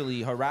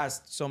sexually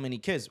harassed so many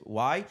kids.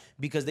 Why?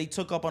 Because they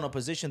took up on a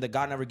position that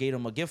God never gave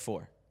them a gift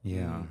for.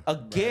 Yeah. A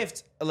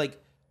gift,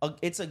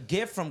 it's a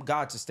gift from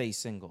God to stay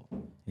single.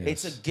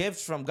 Yes. It's a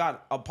gift from God.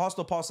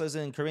 Apostle Paul says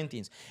in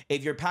Corinthians,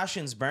 if your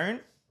passions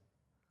burn,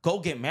 go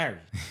get married.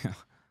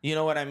 You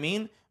know what I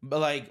mean?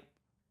 But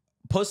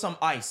put some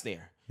ice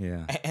there.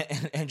 Yeah.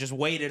 And just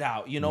wait it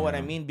out. You know what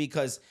I mean?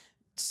 Because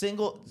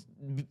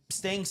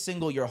staying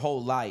single your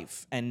whole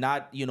life and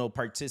not,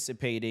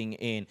 participating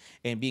in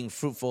being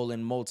fruitful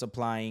and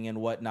multiplying and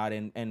whatnot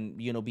and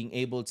being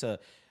able to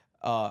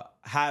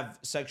have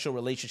sexual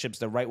relationships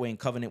the right way in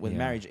covenant with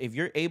marriage. If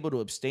you're able to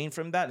abstain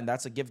from that and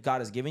that's a gift God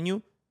has given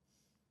you,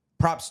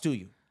 props to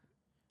you.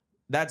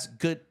 That's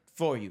good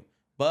for you.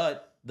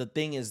 But the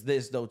thing is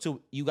this though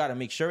too, you got to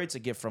make sure it's a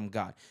gift from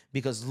God,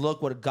 because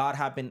look what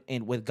happened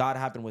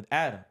with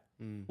Adam.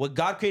 When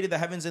God created the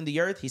heavens and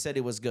the earth, he said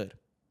it was good.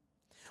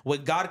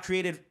 When God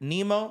created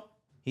Nemo,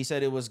 he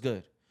said it was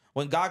good.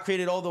 When God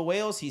created all the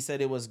whales, he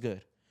said it was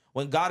good.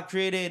 When God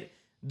created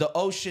the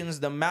oceans,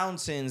 the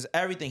mountains,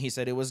 everything, he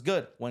said it was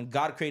good. When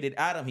God created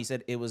Adam, he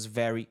said it was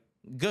very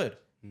good.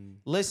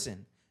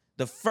 Listen,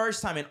 the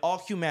first time in all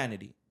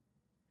humanity,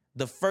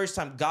 the first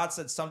time God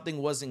said something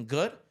wasn't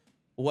good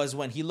was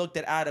when he looked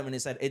at Adam and he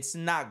said, it's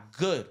not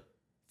good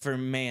for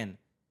man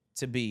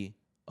to be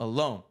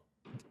alone.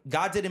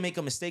 God didn't make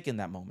a mistake in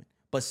that moment,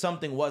 but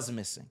something was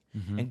missing.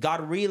 And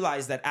God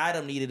realized that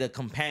Adam needed a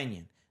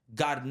companion.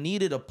 God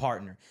needed a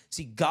partner.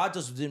 See, God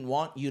just didn't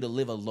want you to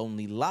live a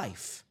lonely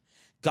life.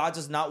 God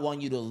does not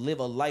want you to live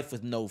a life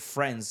with no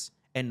friends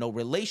and no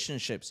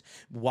relationships.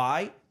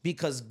 Why?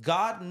 Because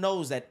God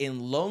knows that in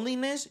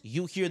loneliness,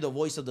 you hear the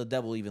voice of the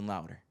devil even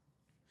louder.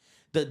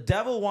 The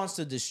devil wants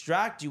to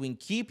distract you and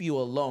keep you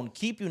alone,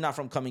 keep you not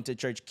from coming to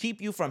church,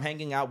 keep you from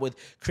hanging out with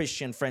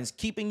Christian friends,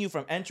 keeping you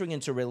from entering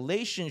into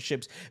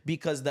relationships,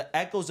 because the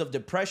echoes of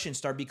depression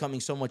start becoming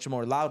so much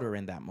more louder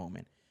in that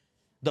moment.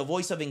 The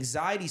voice of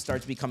anxiety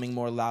starts becoming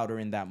more louder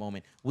in that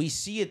moment. We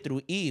see it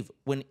through Eve.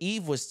 When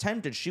Eve was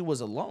tempted, she was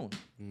alone.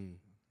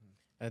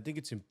 I think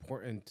it's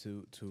important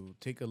to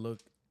take a look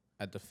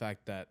at the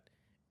fact that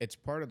it's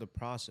part of the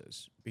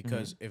process,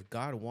 because if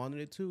God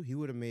wanted it to, he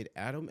would have made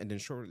Adam and then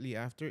shortly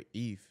after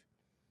Eve.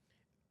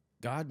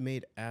 God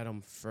made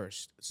Adam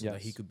first so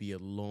that he could be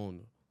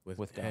alone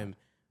with him,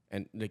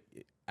 and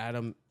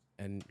Adam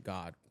and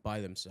God by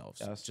themselves,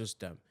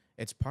 just them.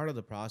 It's part of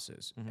the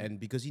process. And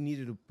because he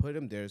needed to put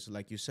him there, so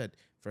like you said,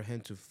 for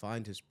him to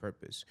find his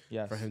purpose,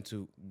 for him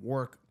to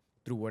work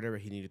through whatever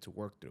he needed to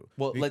work through.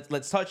 Well,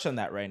 let's touch on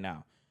that right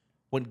now.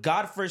 When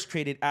God first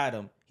created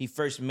Adam, he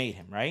first made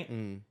him, right?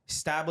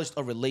 Established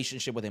a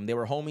relationship with him. They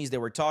were homies. They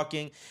were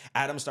talking.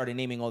 Adam started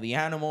naming all the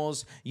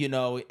animals.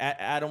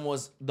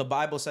 The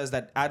Bible says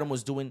that Adam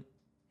was doing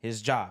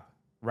his job,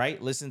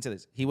 right? Listen to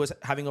this. He was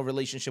having a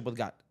relationship with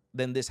God.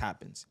 Then this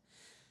happens.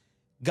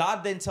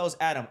 God then tells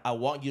Adam, I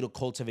want you to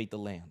cultivate the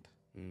land.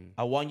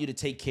 I want you to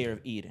take care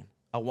of Eden.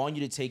 I want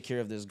you to take care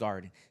of this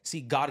garden.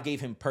 See, God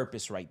gave him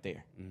purpose right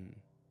there.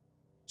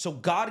 So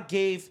God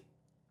gave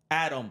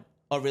Adam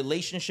a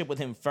relationship with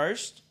him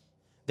first,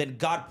 then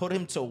God put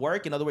him to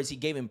work. In other words, he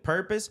gave him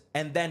purpose,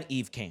 and then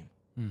Eve came.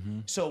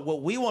 So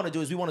what we want to do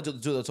is we want to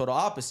do the total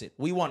opposite.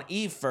 We want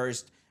Eve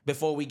first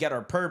before we get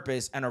our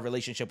purpose and our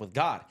relationship with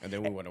God. And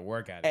then we want to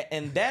work at it.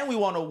 And then we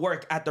want to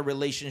work at the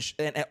relationship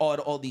and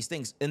all these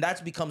things. And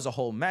that becomes a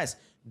whole mess.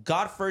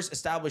 God first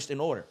established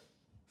an order.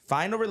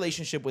 Find a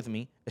relationship with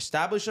me.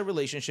 Establish a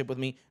relationship with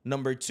me.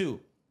 Number 2,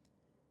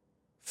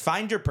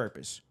 find your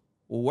purpose.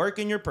 Work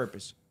in your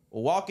purpose.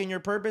 Walk in your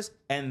purpose,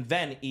 and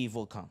then Eve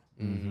will come.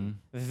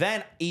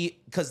 Then Eve,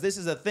 because this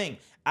is a thing.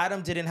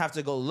 Adam didn't have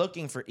to go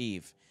looking for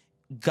Eve.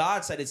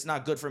 God said it's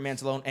not good for man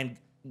to alone, and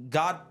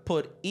God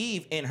put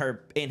Eve in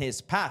his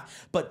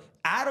path. But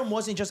Adam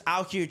wasn't just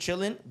out here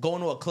chilling,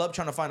 going to a club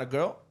trying to find a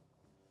girl.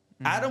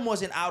 Adam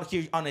wasn't out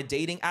here on a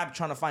dating app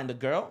trying to find a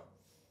girl.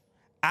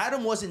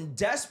 Adam wasn't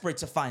desperate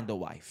to find a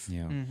wife.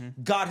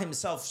 God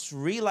himself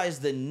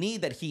realized the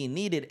need that he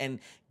needed, and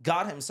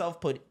God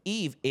himself put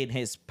Eve in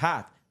his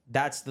path.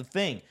 That's the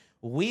thing.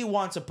 We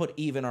want to put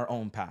Eve in our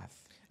own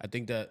path. I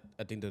think that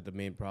the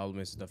main problem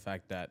is the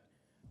fact that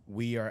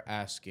we are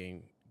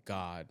asking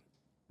God,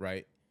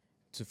 right,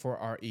 for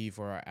our Eve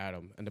or our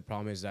Adam, and the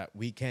problem is that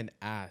we can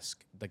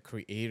ask the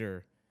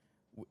Creator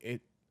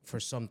for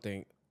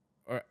something.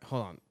 Or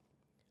hold on,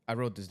 I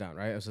wrote this down,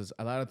 right? It says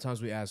a lot of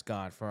times we ask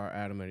God for our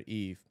Adam and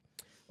Eve,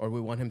 or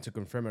we want Him to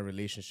confirm a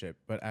relationship.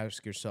 But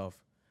ask yourself,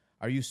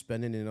 are you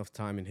spending enough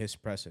time in His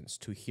presence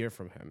to hear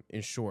from Him?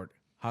 In short,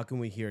 how can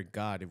we hear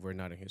God if we're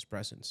not in His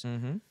presence?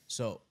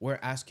 So we're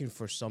asking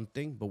for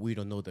something, but we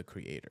don't know the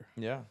Creator.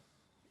 Yeah.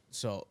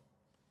 So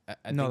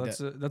I No,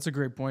 think that's a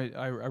great point.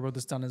 I wrote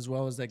this down as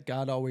well. Is that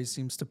God always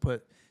seems to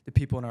put the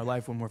people in our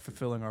life when we're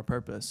fulfilling our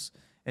purpose.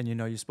 And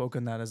you spoke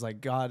on that as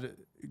like God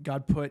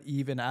put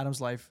Eve in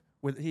Adam's life.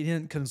 He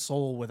didn't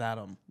console with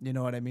Adam. You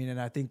know what I mean? And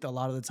I think a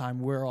lot of the time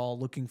we're all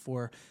looking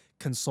for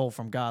console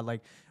from God.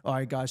 Like, all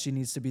right, God, she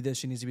needs to be this,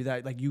 she needs to be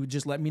that. Like, you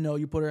just let me know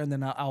you put her, and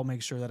then I'll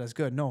make sure that it's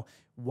good. No,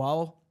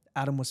 while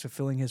Adam was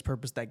fulfilling his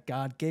purpose that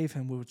God gave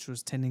him, which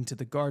was tending to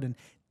the garden,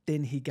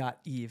 then he got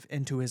Eve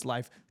into his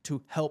life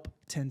to help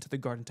tend to the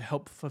garden, to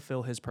help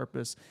fulfill his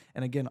purpose.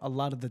 And again, a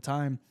lot of the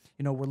time,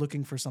 we're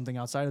looking for something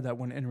outside of that,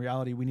 when in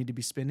reality, we need to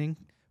be spending.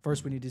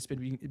 First, we need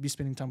to be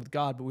spending time with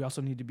God, but we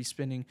also need to be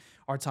spending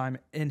our time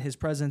in His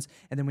presence,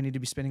 and then we need to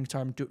be spending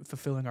time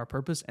fulfilling our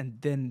purpose,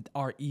 and then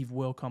our Eve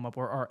will come up,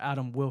 or our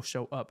Adam will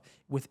show up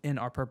within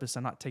our purpose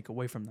and not take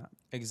away from that.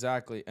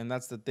 Exactly, and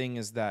that's the thing,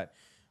 is that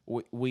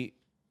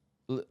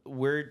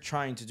we're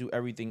trying to do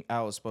everything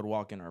else but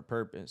walk in our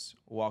purpose,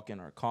 walk in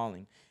our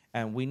calling,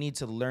 and we need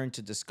to learn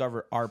to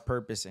discover our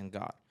purpose in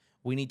God.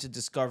 We need to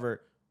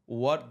discover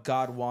what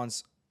God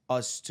wants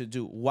us to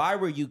do. Why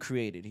were you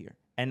created here?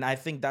 And I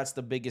think that's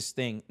the biggest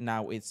thing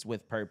now. It's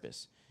with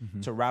purpose.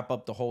 To wrap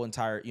up the whole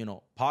entire,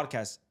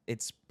 podcast,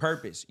 it's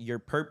purpose. Your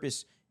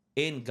purpose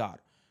in God.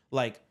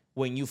 Like,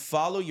 when you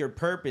follow your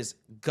purpose,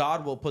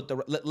 God will put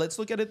let's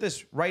look at it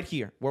this right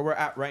here, where we're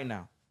at right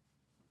now.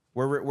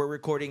 We're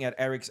recording at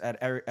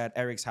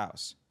Eric's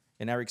house,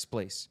 in Eric's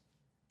place.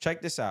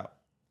 Check this out.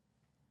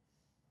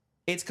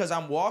 It's because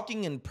I'm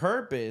walking in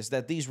purpose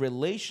that these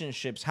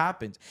relationships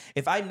happened.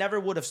 If I never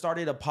would have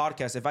started a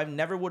podcast, if I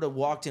never would have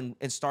walked in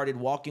and started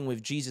walking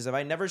with Jesus, if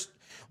I never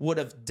would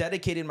have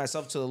dedicated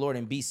myself to the Lord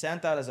and be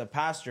sent out as a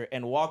pastor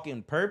and walk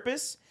in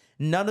purpose,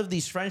 none of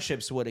these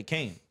friendships would have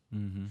came.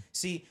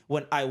 See,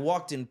 when I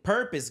walked in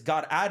purpose,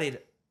 God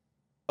added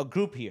a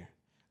group here.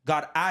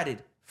 God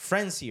added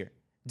friends here.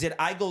 Did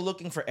I go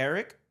looking for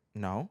Eric?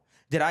 No.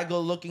 Did I go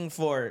looking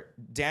for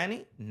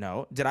Danny?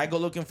 No. Did I go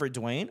looking for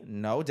Dwayne?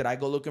 No. Did I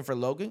go looking for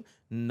Logan?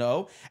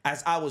 No.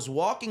 As I was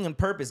walking in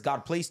purpose,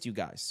 God placed you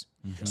guys.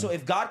 So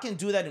if God can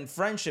do that in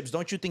friendships,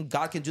 don't you think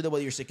God can do that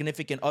with your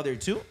significant other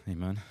too?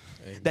 Amen.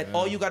 That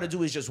all you got to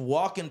do is just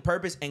walk in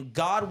purpose, and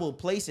God will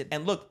place it.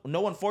 And look,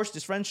 no one forced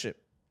this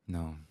friendship.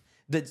 No.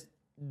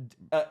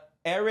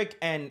 Eric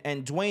and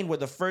Dwayne were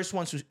the first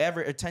ones who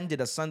ever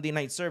attended a Sunday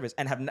night service,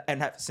 and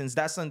have since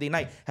that Sunday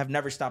night have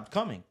never stopped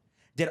coming.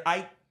 Did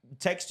I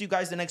text you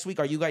guys the next week?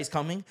 Are you guys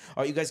coming?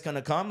 Are you guys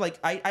gonna come? Like,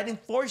 I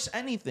didn't force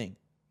anything.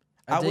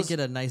 I did get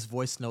a nice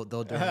voice note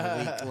though during the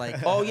week.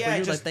 Like, oh yeah,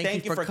 just like,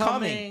 thank you for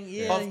coming.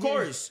 Yeah, of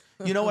course.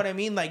 You know what I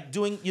mean? Like,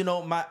 doing,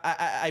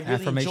 I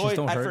really enjoyed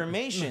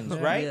affirmations,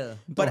 right? Yeah.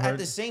 But at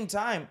the same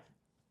time,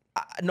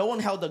 no one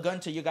held a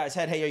gun to you guys'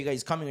 head. Hey, are you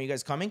guys coming? Are you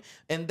guys coming?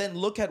 And then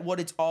look at what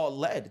it's all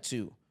led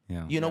to.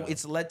 Yeah.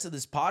 It's led to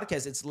this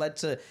podcast. It's led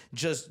to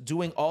just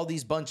doing all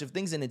these bunch of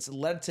things. And it's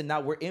led to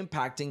now we're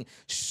impacting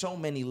so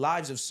many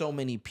lives of so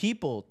many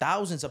people,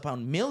 thousands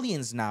upon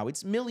millions now.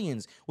 It's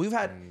millions. We've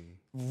had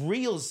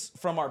reels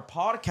from our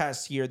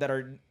podcast here that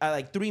are at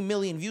like 3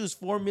 million views,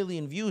 4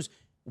 million views.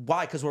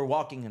 Why? Because we're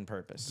walking in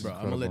purpose. Bro,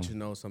 I'm going to let you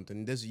know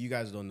something. You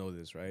guys don't know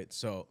this, right?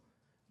 So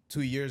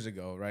 2 years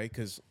ago, right?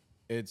 Because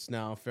it's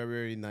now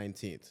February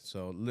 19th.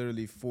 So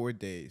literally 4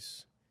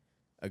 days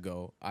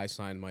ago, I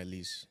signed my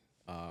lease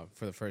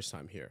for the first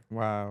time here.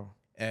 Wow.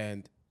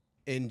 And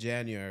in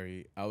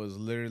January, I was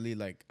literally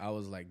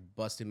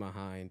busting my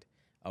hind.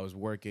 I was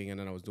working, and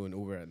then I was doing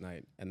Uber at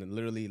night. And then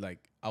literally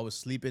I was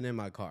sleeping in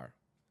my car.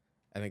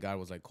 And then God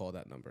was like, call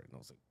that number. And I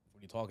was like, what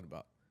are you talking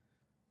about?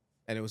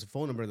 And it was a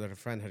phone number that a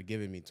friend had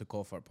given me to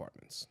call for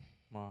apartments.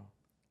 Wow.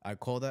 I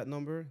called that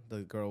number.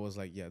 The girl was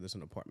like, yeah, there's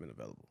an apartment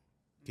available.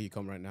 Can you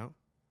come right now?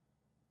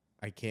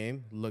 I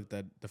came, looked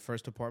at the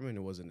first apartment.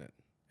 It wasn't it.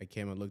 I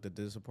came and looked at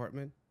this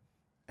apartment.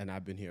 And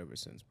I've been here ever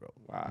since, bro.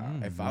 Wow.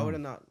 If I would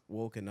have not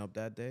woken up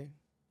that day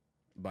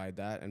by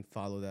that and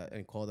follow that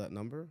and call that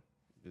number,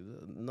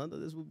 none of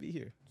this would be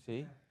here.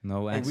 See?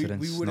 No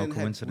accidents, no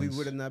coincidence. We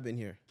would have not been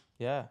here.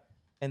 Yeah.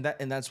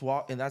 That's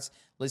walking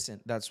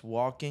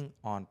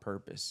on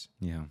purpose.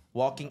 Yeah.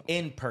 Walking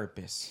in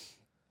purpose.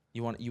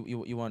 You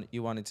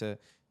wanted to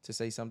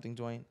say something,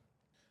 Dwayne?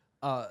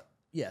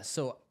 Yeah,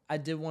 so I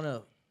did want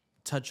to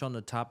touch on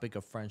the topic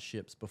of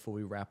friendships before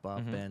we wrap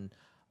up. And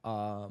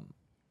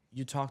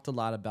you talked a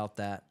lot about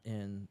that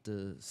in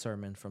the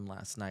sermon from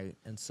last night.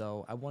 And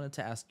so I wanted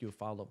to ask you a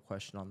follow-up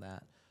question on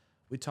that.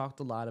 We talked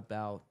a lot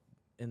about,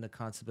 in the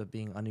concept of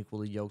being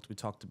unequally yoked, we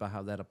talked about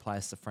how that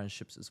applies to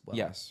friendships as well.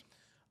 Yes.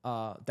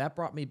 that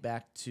brought me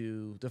back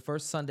to the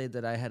first Sunday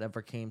that I had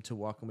ever came to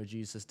Walking with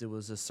Jesus. There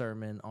was a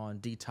sermon on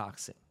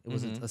detoxing. It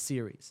was a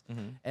series.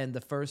 And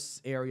the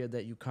first area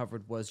that you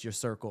covered was your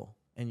circle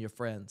and your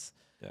friends.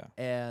 Yeah.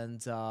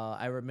 And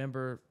I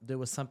remember there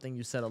was something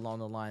you said along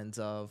the lines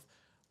of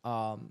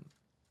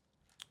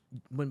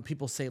when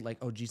people say like,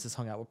 oh, Jesus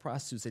hung out with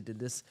prostitutes, they did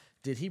this.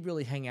 Did he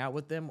really hang out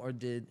with them, or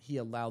did he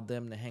allow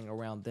them to hang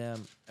around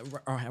them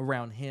or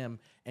around him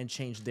and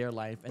change their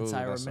life? And so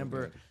I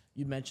remember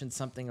you mentioned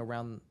something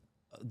around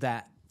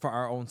that for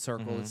our own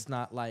circle. It's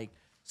not like,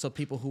 so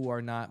people who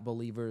are not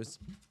believers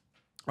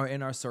are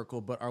in our circle,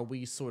 but are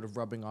we sort of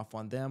rubbing off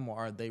on them, or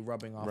are they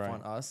rubbing off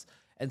on us?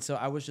 And so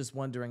I was just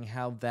wondering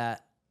how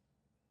that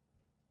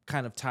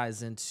kind of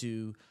ties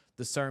into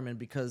the sermon,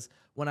 because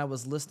when I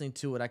was listening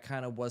to it, I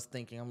kind of was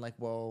thinking, I'm like,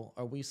 well,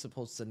 are we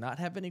supposed to not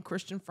have any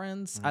Christian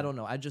friends? I don't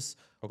know. I just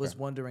was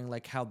wondering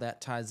like how that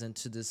ties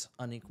into this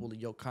unequally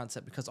yoked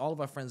concept, because all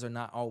of our friends are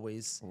not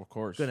always, of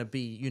course, going to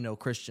be, you know,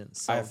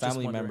 Christians. So I have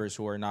family members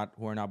who are not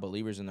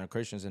believers and they're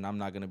Christians, and I'm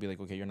not going to be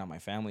like, okay, you're not my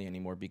family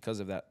anymore because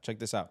of that. Check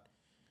this out.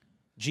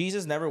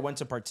 Jesus never went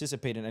to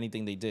participate in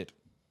anything they did.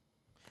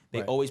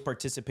 They always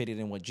participated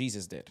in what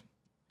Jesus did.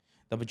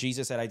 But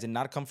Jesus said, I did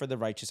not come for the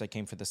righteous, I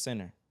came for the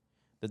sinner.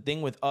 The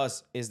thing with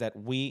us is that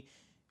we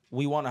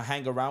want to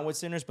hang around with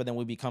sinners, but then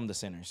we become the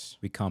sinners.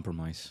 We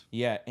compromise.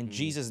 Yeah, and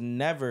Jesus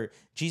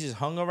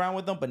hung around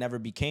with them, but never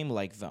became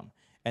like them.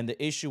 And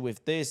the issue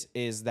with this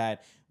is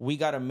that we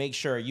got to make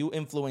sure, are you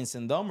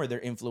influencing them or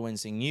they're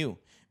influencing you?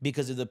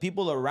 Because if the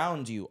people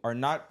around you are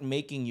not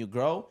making you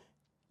grow,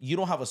 you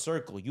don't have a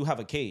circle, you have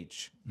a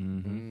cage.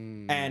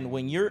 And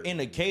when you're in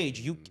a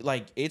cage,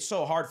 it's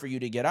so hard for you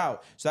to get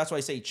out. So that's why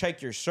I say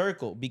check your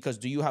circle, because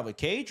do you have a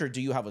cage or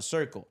do you have a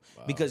circle?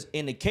 Because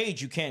in a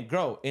cage, you can't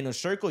grow. In a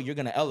circle, you're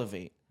going to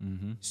elevate.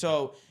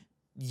 So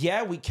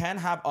yeah, we can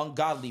have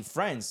ungodly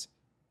friends,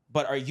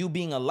 but are you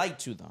being a light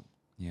to them?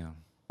 Yeah.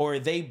 Or are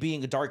they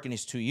being a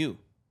darkness to you?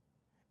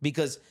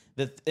 Because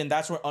and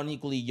that's where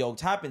unequally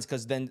yoked happens,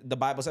 because then the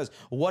Bible says,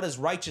 what does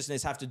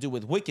righteousness have to do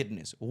with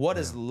wickedness? What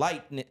does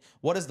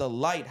the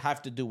light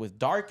have to do with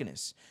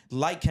darkness?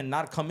 Light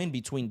cannot come in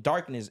between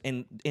darkness.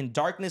 In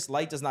darkness,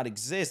 light does not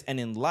exist. And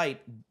in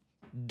light,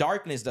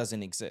 darkness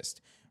doesn't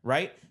exist,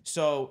 right?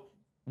 So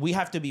we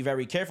have to be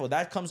very careful.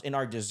 That comes in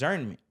our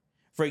discernment.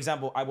 For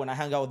example, when I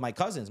hang out with my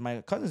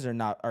cousins are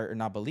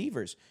not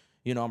believers.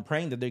 You know, I'm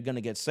praying that they're going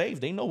to get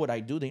saved. They know what I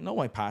do. They know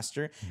my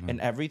pastor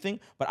and everything.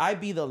 But I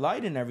be the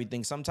light in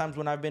everything. Sometimes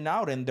when I've been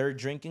out and they're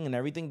drinking and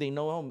everything, they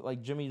know, oh,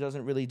 like Jimmy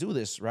doesn't really do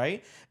this,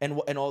 right? And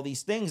all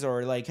these things,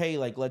 or like, hey,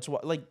 like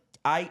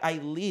I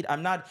lead.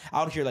 I'm not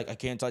out here like, I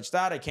can't touch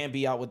that. I can't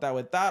be out with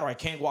that, or I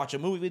can't watch a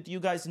movie with you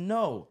guys.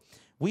 No,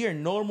 we are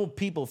normal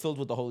people filled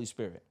with the Holy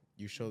Spirit.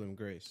 You show them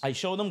grace. I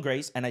show them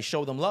grace and I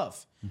show them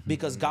love,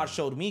 because God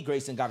showed me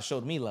grace and God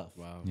showed me love.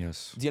 Wow.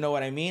 Yes. Do you know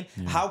what I mean?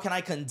 Yeah. How can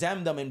I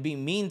condemn them and be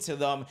mean to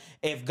them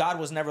if God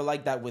was never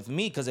like that with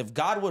me? Because if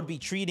God would be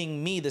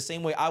treating me the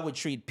same way I would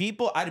treat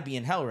people, I'd be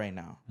in hell right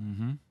now.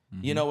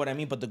 You know what I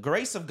mean? But the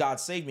grace of God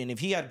saved me. And if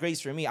he had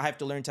grace for me, I have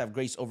to learn to have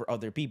grace over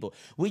other people.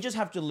 We just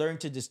have to learn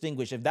to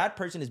distinguish. If that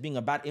person is being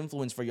a bad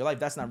influence for your life,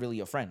 that's not really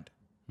a friend.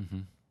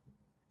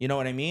 You know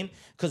what I mean?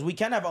 Because we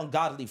can have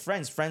ungodly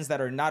friends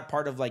that are not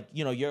part of, like,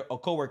 you know, a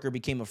coworker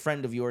became a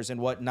friend of yours and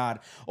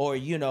whatnot, or,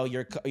 you know,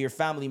 your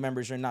family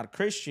members are not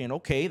Christian.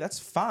 Okay, that's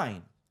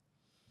fine.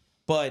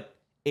 But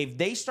if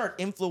they start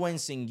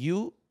influencing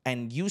you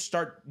and you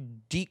start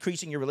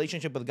decreasing your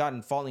relationship with God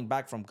and falling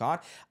back from God,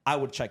 I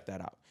would check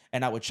that out.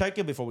 And I would check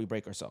it before we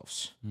break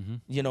ourselves.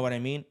 You know what I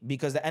mean?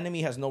 Because the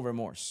enemy has no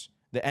remorse.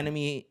 The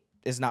enemy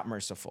is not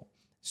merciful.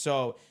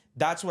 So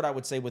that's what I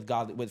would say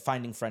with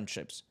finding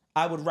friendships.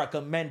 I would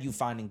recommend you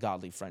finding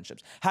godly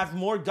friendships. Have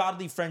more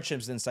godly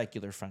friendships than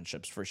secular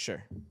friendships, for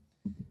sure.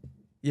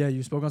 Yeah,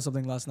 you spoke on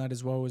something last night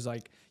as well. It was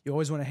like, you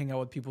always want to hang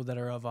out with people that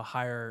are of a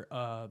higher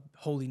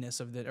holiness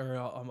of that, or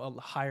a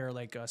higher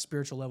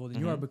spiritual level than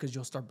you are, because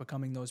you'll start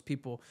becoming those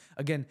people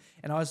again.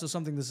 And also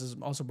something this is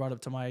also brought up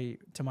to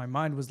my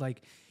mind was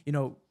like, you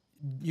know,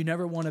 you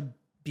never want to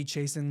be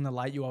chasing the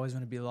light. You always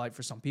want to be the light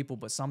for some people,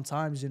 but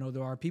sometimes, you know,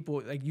 there are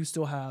people like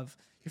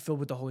you're filled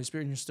with the Holy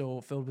Spirit and you're still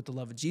filled with the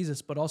love of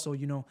Jesus, but also,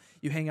 you know,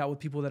 you hang out with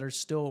people that are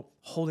still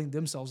holding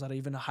themselves at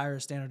even a higher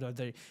standard of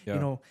you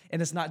know,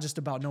 and it's not just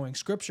about knowing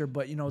scripture,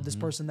 but, you know, this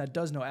person that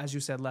does know, as you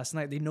said last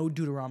night, they know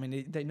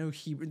Deuteronomy, they know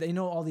Hebrew, they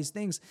know all these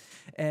things.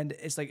 And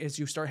it's like, as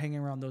you start hanging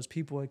around those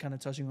people and kind of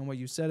touching on what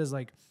you said is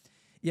like,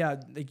 yeah,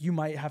 like you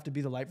might have to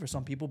be the light for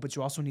some people, but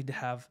you also need to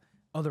have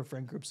other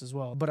friend groups as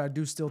well. But I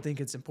do still think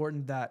it's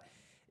important that,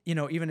 you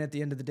know, even at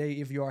the end of the day,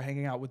 if you are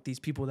hanging out with these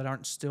people that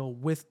aren't still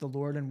with the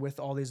Lord and with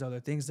all these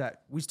other things,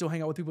 that we still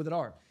hang out with people that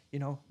are, you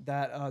know,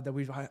 that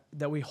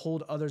we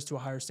hold others to a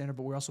higher standard,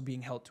 but we're also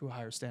being held to a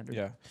higher standard.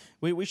 Yeah,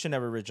 we should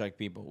never reject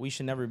people. We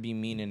should never be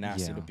mean and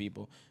nasty to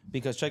people,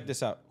 because check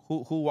this out: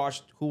 who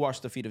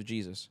washed the feet of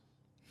Jesus?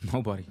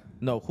 Nobody.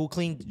 No, who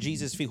cleaned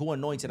Jesus' feet? Who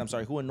anointed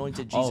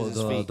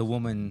Jesus' feet? The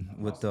woman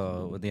with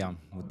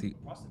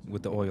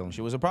the oil. She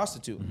was a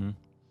prostitute.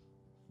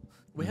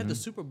 We had the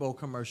Super Bowl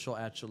commercial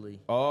actually.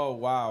 Oh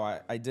wow,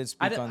 I did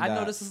speak on that. I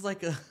know this is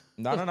like a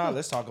No.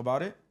 Let's talk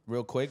about it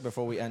real quick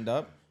before we end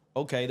up.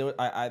 Okay,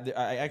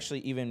 I actually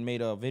even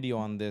made a video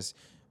on this.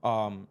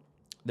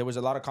 There was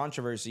a lot of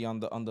controversy on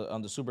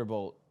the Super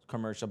Bowl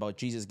commercial about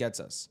Jesus Gets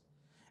Us,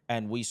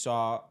 and we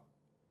saw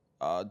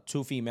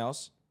two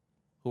females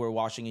who were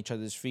washing each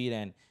other's feet,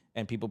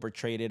 and people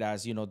portrayed it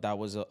as, you know, that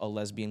was a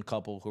lesbian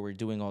couple who were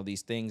doing all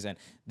these things, and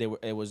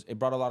it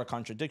brought a lot of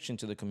contradiction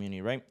to the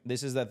community, right?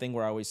 This is that thing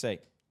where I always say,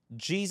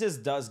 Jesus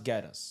does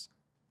get us,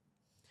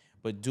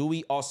 but do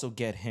we also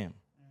get him?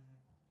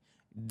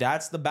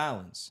 That's the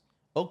balance.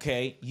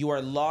 Okay, you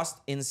are lost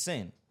in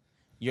sin.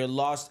 You're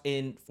lost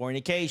in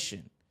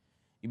fornication.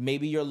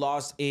 Maybe you're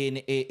lost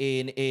in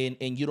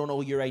you don't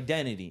know your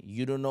identity.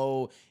 You don't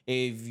know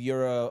if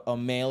you're a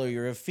male or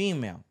you're a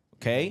female.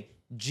 Okay?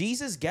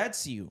 Jesus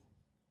gets you.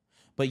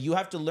 But you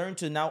have to learn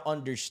to now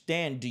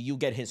understand, do you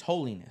get his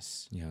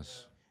holiness?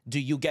 Yes. Do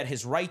you get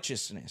his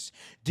righteousness?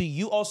 Do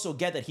you also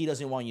get that he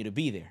doesn't want you to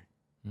be there?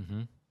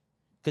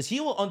 Because he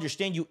will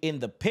understand you in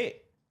the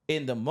pit,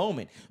 in the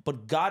moment.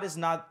 But God is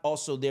not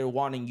also there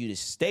wanting you to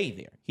stay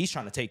there. He's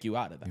trying to take you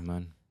out of that.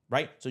 Amen.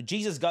 Right? So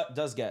Jesus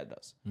does get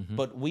us.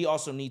 But we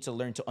also need to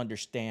learn to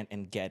understand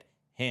and get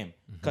him.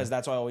 Because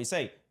that's why I always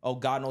say, oh,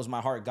 God knows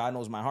my heart. God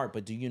knows my heart.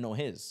 But do you know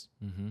his?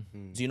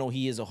 Do you know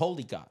he is a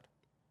holy God?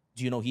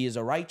 Do you know he is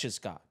a righteous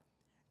God?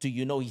 Do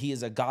you know he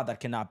is a God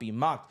that cannot be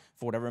mocked?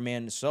 For whatever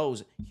man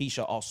sows, he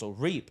shall also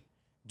reap.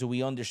 Do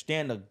we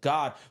understand a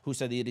God who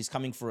said that he's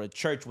coming for a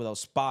church without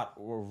spot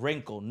or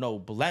wrinkle, no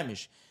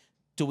blemish?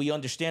 Do we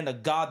understand a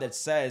God that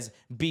says,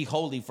 "Be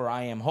holy, for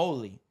I am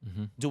holy"?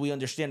 Do we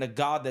understand a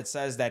God that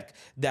says that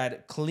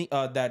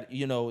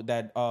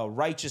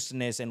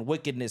righteousness and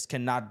wickedness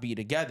cannot be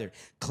together?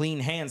 Clean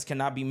hands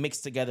cannot be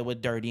mixed together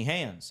with dirty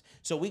hands.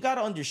 So we got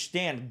to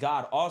understand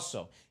God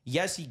also.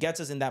 Yes, he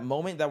gets us in that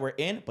moment that we're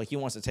in, but he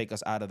wants to take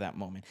us out of that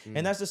moment.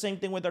 And that's the same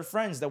thing with our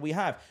friends that we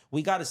have.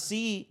 We got to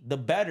see the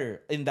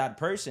better in that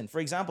person. For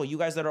example, you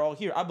guys that are all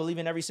here, I believe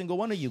in every single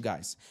one of you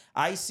guys.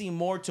 I see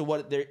more to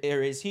what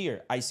there is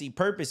here. I see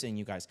purpose in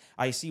you guys.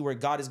 I see where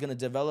God is going to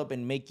develop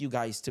and make you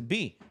guys to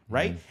be,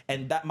 right?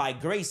 And that my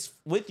grace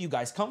with you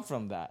guys come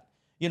from that.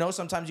 You know,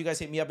 sometimes you guys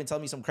hit me up and tell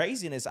me some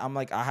craziness. I'm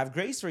like, I have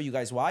grace for you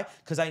guys. Why?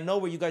 Because I know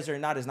where you guys are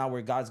not is not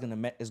where God's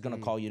gonna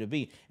call you to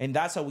be. And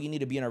that's how we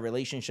need to be in our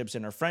relationships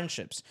and our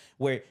friendships,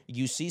 where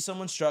you see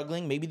someone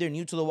struggling, maybe they're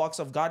new to the walks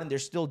of God and they're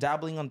still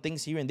dabbling on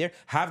things here and there.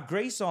 Have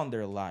grace on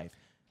their life.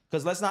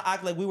 Because let's not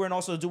act like we weren't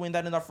also doing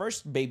that in our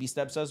first baby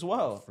steps as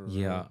well.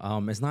 Yeah,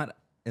 it's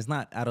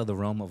not out of the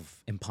realm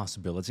of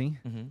impossibility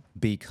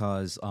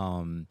because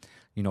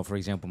you know, for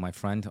example, my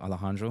friend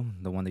Alejandro,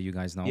 the one that you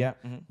guys know.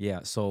 Yeah.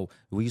 So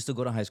we used to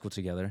go to high school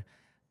together,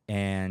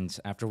 and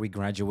after we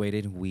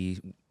graduated,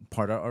 we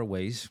parted our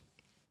ways.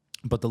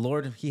 But the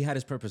Lord, he had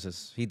his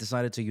purposes. He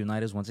decided to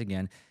unite us once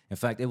again. In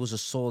fact, it was a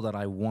soul that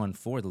I won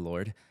for the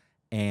Lord,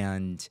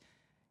 and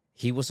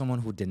he was someone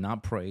who did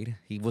not pray.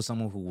 He was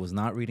someone who was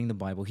not reading the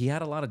Bible. He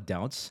had a lot of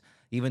doubts,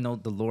 even though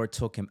the Lord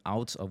took him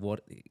out of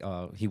what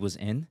he was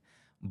in.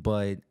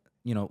 But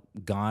you know,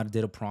 God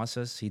did a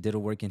process. He did a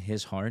work in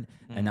his heart.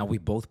 And now we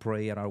both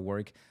pray at our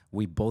work.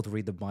 We both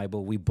read the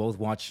Bible. We both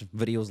watch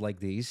videos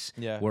like these.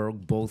 Yeah. We're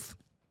both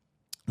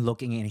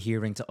looking and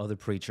hearing to other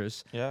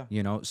preachers. Yeah.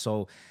 You know,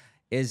 so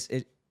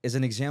it is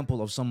an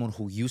example of someone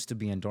who used to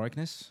be in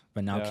darkness,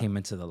 but now came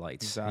into the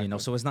light. Exactly. You know,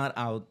 so it's not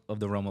out of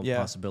the realm of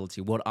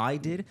possibility. What I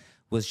did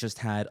was just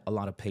had a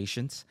lot of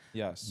patience.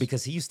 Yes.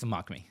 Because he used to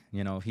mock me.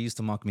 You know, he used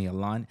to mock me a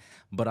lot.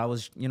 But I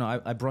was, you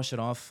know, I brushed it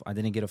off. I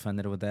didn't get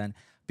offended with that.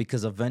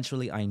 Because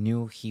eventually I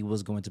knew he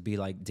was going to be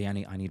like,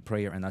 Danny, I need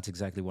prayer. And that's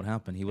exactly what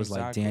happened. He was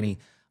like, Danny,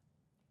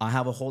 I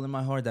have a hole in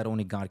my heart that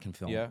only God can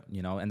fill. Yeah.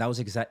 You know, and that was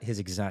his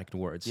exact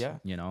words. Yeah.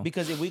 You know,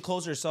 because if we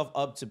close ourselves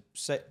up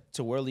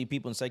to worldly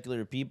people and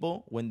secular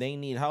people, when they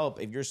need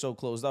help, if you're so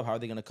closed up, how are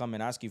they going to come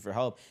and ask you for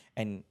help?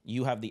 And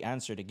you have the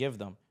answer to give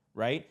them,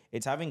 right?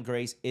 It's having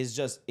grace. Is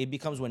just, it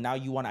becomes when now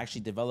you want to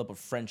actually develop a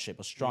friendship,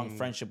 a strong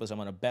friendship with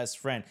someone, a best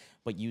friend,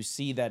 but you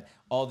see that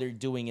all they're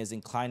doing is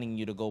inclining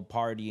you to go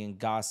partying,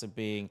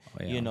 gossiping,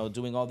 you know,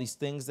 doing all these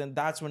things. Then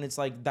that's when it's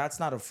like,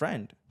 that's not a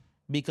friend.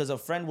 Because a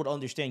friend would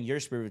understand your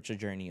spiritual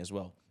journey as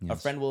well. Yes.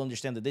 A friend will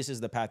understand that this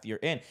is the path you're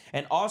in.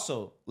 And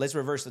also, let's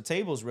reverse the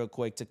tables real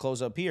quick to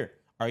close up here.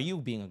 Are you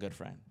being a good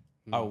friend?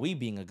 Are we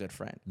being a good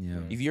friend? Yeah.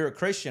 If you're a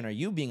Christian, are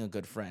you being a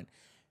good friend?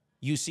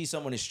 You see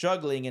someone is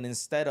struggling, and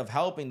instead of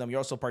helping them, you're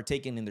also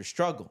partaking in their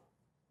struggle.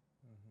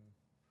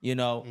 You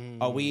know,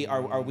 are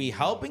we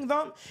helping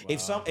them?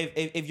 Wow.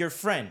 If your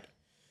friend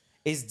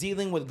is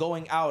dealing with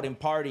going out and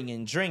partying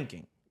and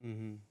drinking,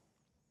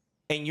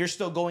 and you're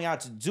still going out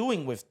to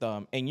doing with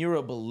them, and you're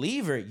a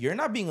believer, you're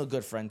not being a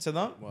good friend to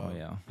them. Wow. Oh,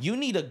 yeah. You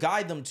need to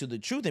guide them to the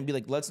truth and be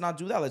like, let's not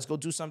do that. Let's go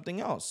do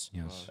something else.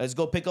 Yes. Let's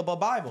go pick up a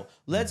Bible.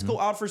 Let's go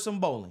out for some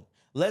bowling.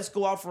 Let's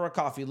go out for a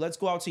coffee. Let's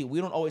go out to eat.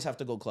 We don't always have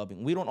to go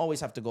clubbing. We don't always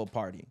have to go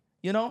partying.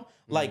 You know?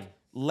 Like,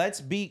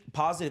 let's be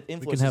positive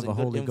influences. We can have a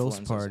Holy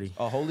Ghost party.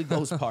 A Holy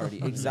Ghost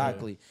party,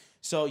 exactly.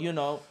 So, you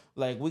know,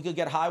 Like we could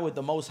get high with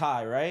the Most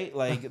High, right?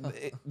 Like,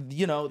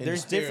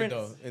 there's different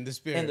in the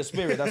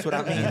spirit. That's what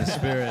I mean.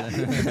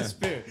 in the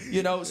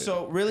spirit.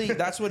 So really,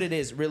 that's what it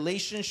is.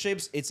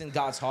 Relationships, it's in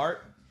God's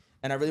heart.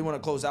 And I really want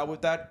to close out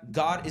with that.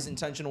 God is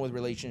intentional with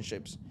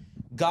relationships.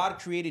 God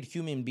created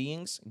human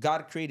beings.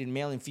 God created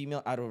male and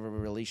female out of a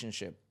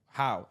relationship.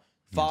 How?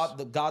 God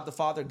the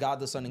Father, God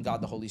the Son, and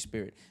God the Holy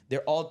Spirit.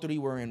 They're all three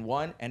were in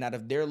one. And out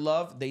of their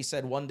love, they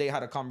said one day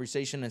had a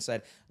conversation and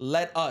said,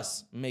 let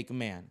us make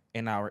man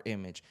in our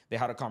image. They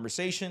had a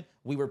conversation.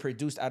 We were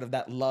produced out of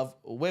that love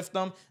with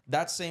them.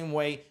 That same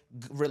way,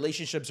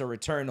 relationships are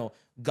eternal.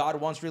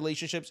 God wants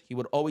relationships. He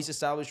would always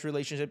establish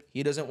relationships.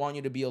 He doesn't want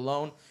you to be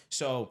alone.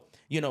 So,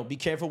 be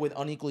careful with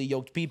unequally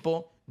yoked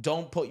people.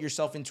 Don't put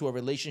yourself into a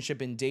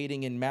relationship in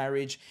dating and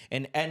marriage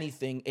and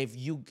anything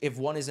if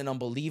one is an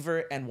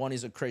unbeliever and one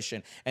is a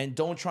Christian. And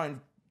don't try and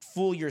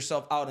fool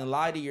yourself out and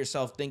lie to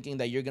yourself thinking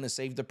that you're going to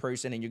save the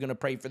person and you're going to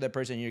pray for the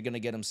person and you're going to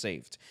get them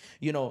saved.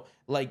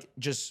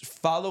 Just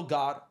follow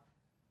God,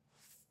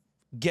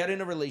 get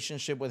in a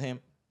relationship with him,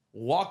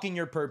 walk in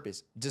your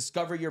purpose,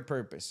 discover your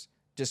purpose.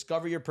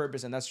 Discover your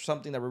purpose, and that's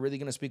something that we're really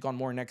going to speak on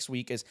more next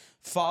week, is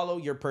follow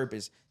your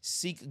purpose.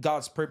 Seek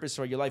God's purpose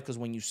for your life, because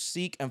when you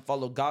seek and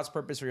follow God's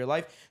purpose for your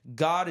life,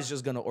 God is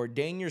just going to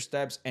ordain your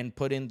steps and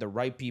put in the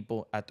right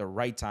people at the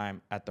right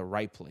time, at the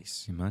right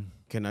place. Amen.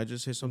 Can I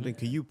just say something?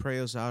 Can you pray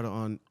us out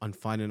on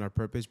finding our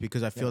purpose?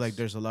 Because I feel like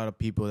there's a lot of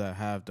people that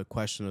have the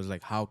question is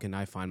like, how can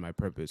I find my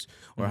purpose?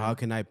 Or how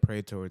can I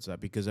pray towards that?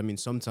 Because,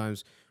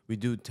 sometimes we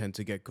do tend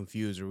to get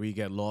confused or we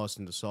get lost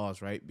in the sauce,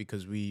 right?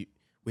 Because we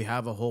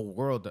have a whole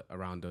world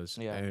around us.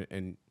 Yeah.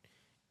 And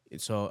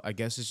so I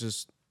guess it's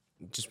just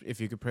if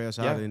you could pray us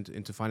out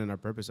into finding our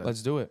purpose.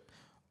 Let's do it.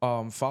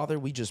 Father,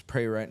 we just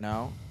pray right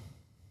now.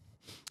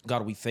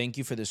 God, we thank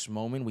you for this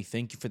moment. We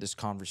thank you for this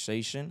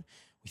conversation.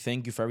 We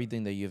thank you for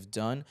everything that you've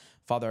done.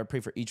 Father, I pray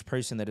for each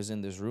person that is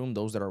in this room,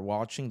 those that are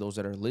watching, those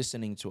that are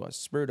listening to us.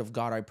 Spirit of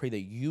God, I pray that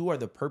you are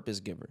the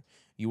purpose giver.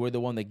 You are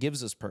the one that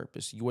gives us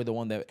purpose. You are the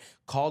one that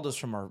called us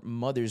from our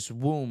mother's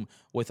womb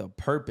with a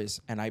purpose.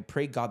 And I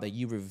pray, God, that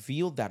you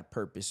reveal that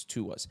purpose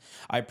to us.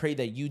 I pray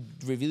that you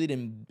reveal it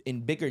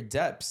in bigger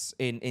depths,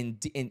 in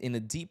a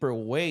deeper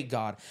way,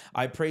 God.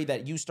 I pray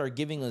that you start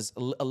giving us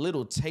a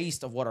little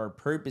taste of what our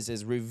purpose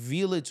is.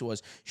 Reveal it to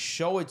us.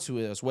 Show it to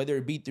us, whether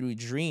it be through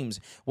dreams,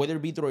 whether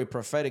it be through a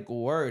prophetic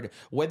word,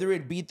 whether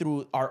it be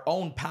through our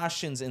own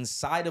passions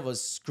inside of us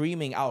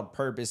screaming out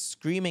purpose,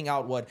 screaming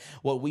out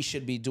what we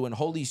should be doing.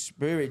 Holy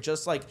Spirit,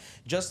 just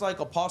like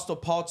Apostle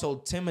Paul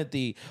told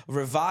Timothy,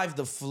 revive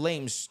the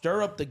flame,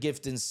 stir up the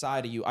gift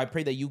inside of you. I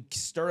pray that you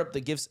stir up the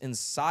gifts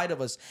inside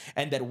of us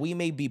and that we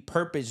may be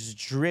purpose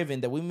driven,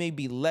 that we may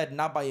be led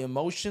not by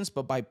emotions,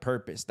 but by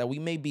purpose, that we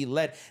may be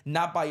led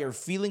not by our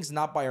feelings,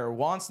 not by our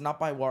wants, not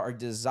by our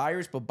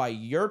desires, but by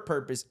your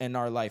purpose in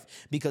our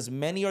life. Because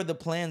many are the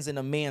plans in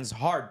a man's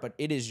heart, but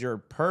it is your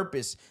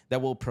purpose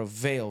that will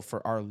prevail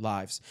for our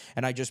lives.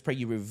 And I just pray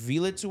you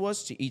reveal it to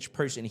us, to each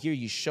person here.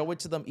 You show it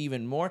to them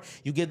even more.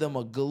 You give them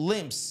a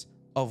glimpse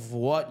of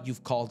what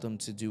you've called them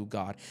to do,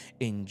 God.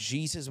 In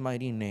Jesus'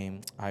 mighty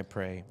name, I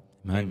pray.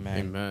 Amen.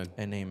 Amen.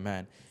 And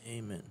amen.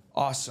 Amen.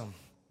 Awesome.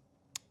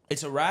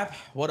 It's a wrap.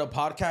 What a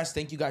podcast.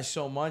 Thank you guys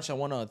so much. I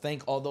want to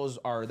thank all those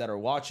that are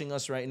watching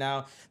us right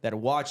now, that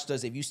watched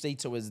us. If you stayed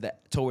towards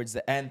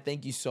the end,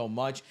 thank you so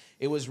much.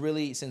 It was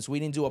really, since we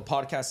didn't do a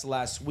podcast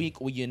last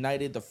week, we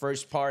united the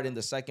first part and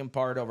the second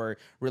part of our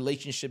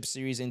relationship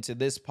series into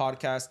this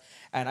podcast.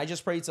 And I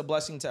just pray it's a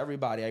blessing to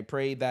everybody. I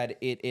pray that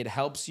it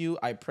helps you.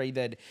 I pray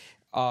that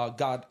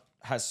God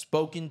has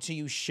spoken to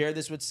you. Share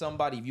this with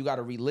somebody. If you got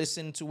to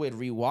re-listen to it,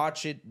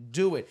 rewatch it,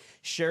 do it.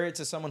 Share it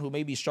to someone who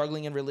may be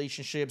struggling in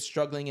relationships,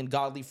 struggling in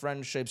godly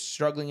friendships,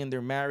 struggling in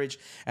their marriage.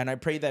 And I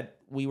pray that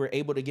we were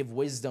able to give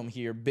wisdom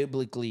here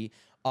biblically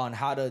on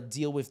how to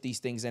deal with these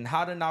things and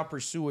how to now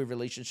pursue a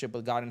relationship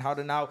with God and how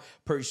to now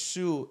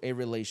pursue a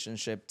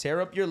relationship.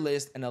 Tear up your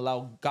list and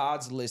allow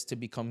God's list to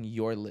become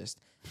your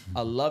list.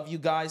 I love you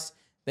guys.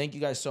 Thank you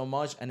guys so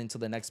much. And until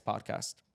the next podcast.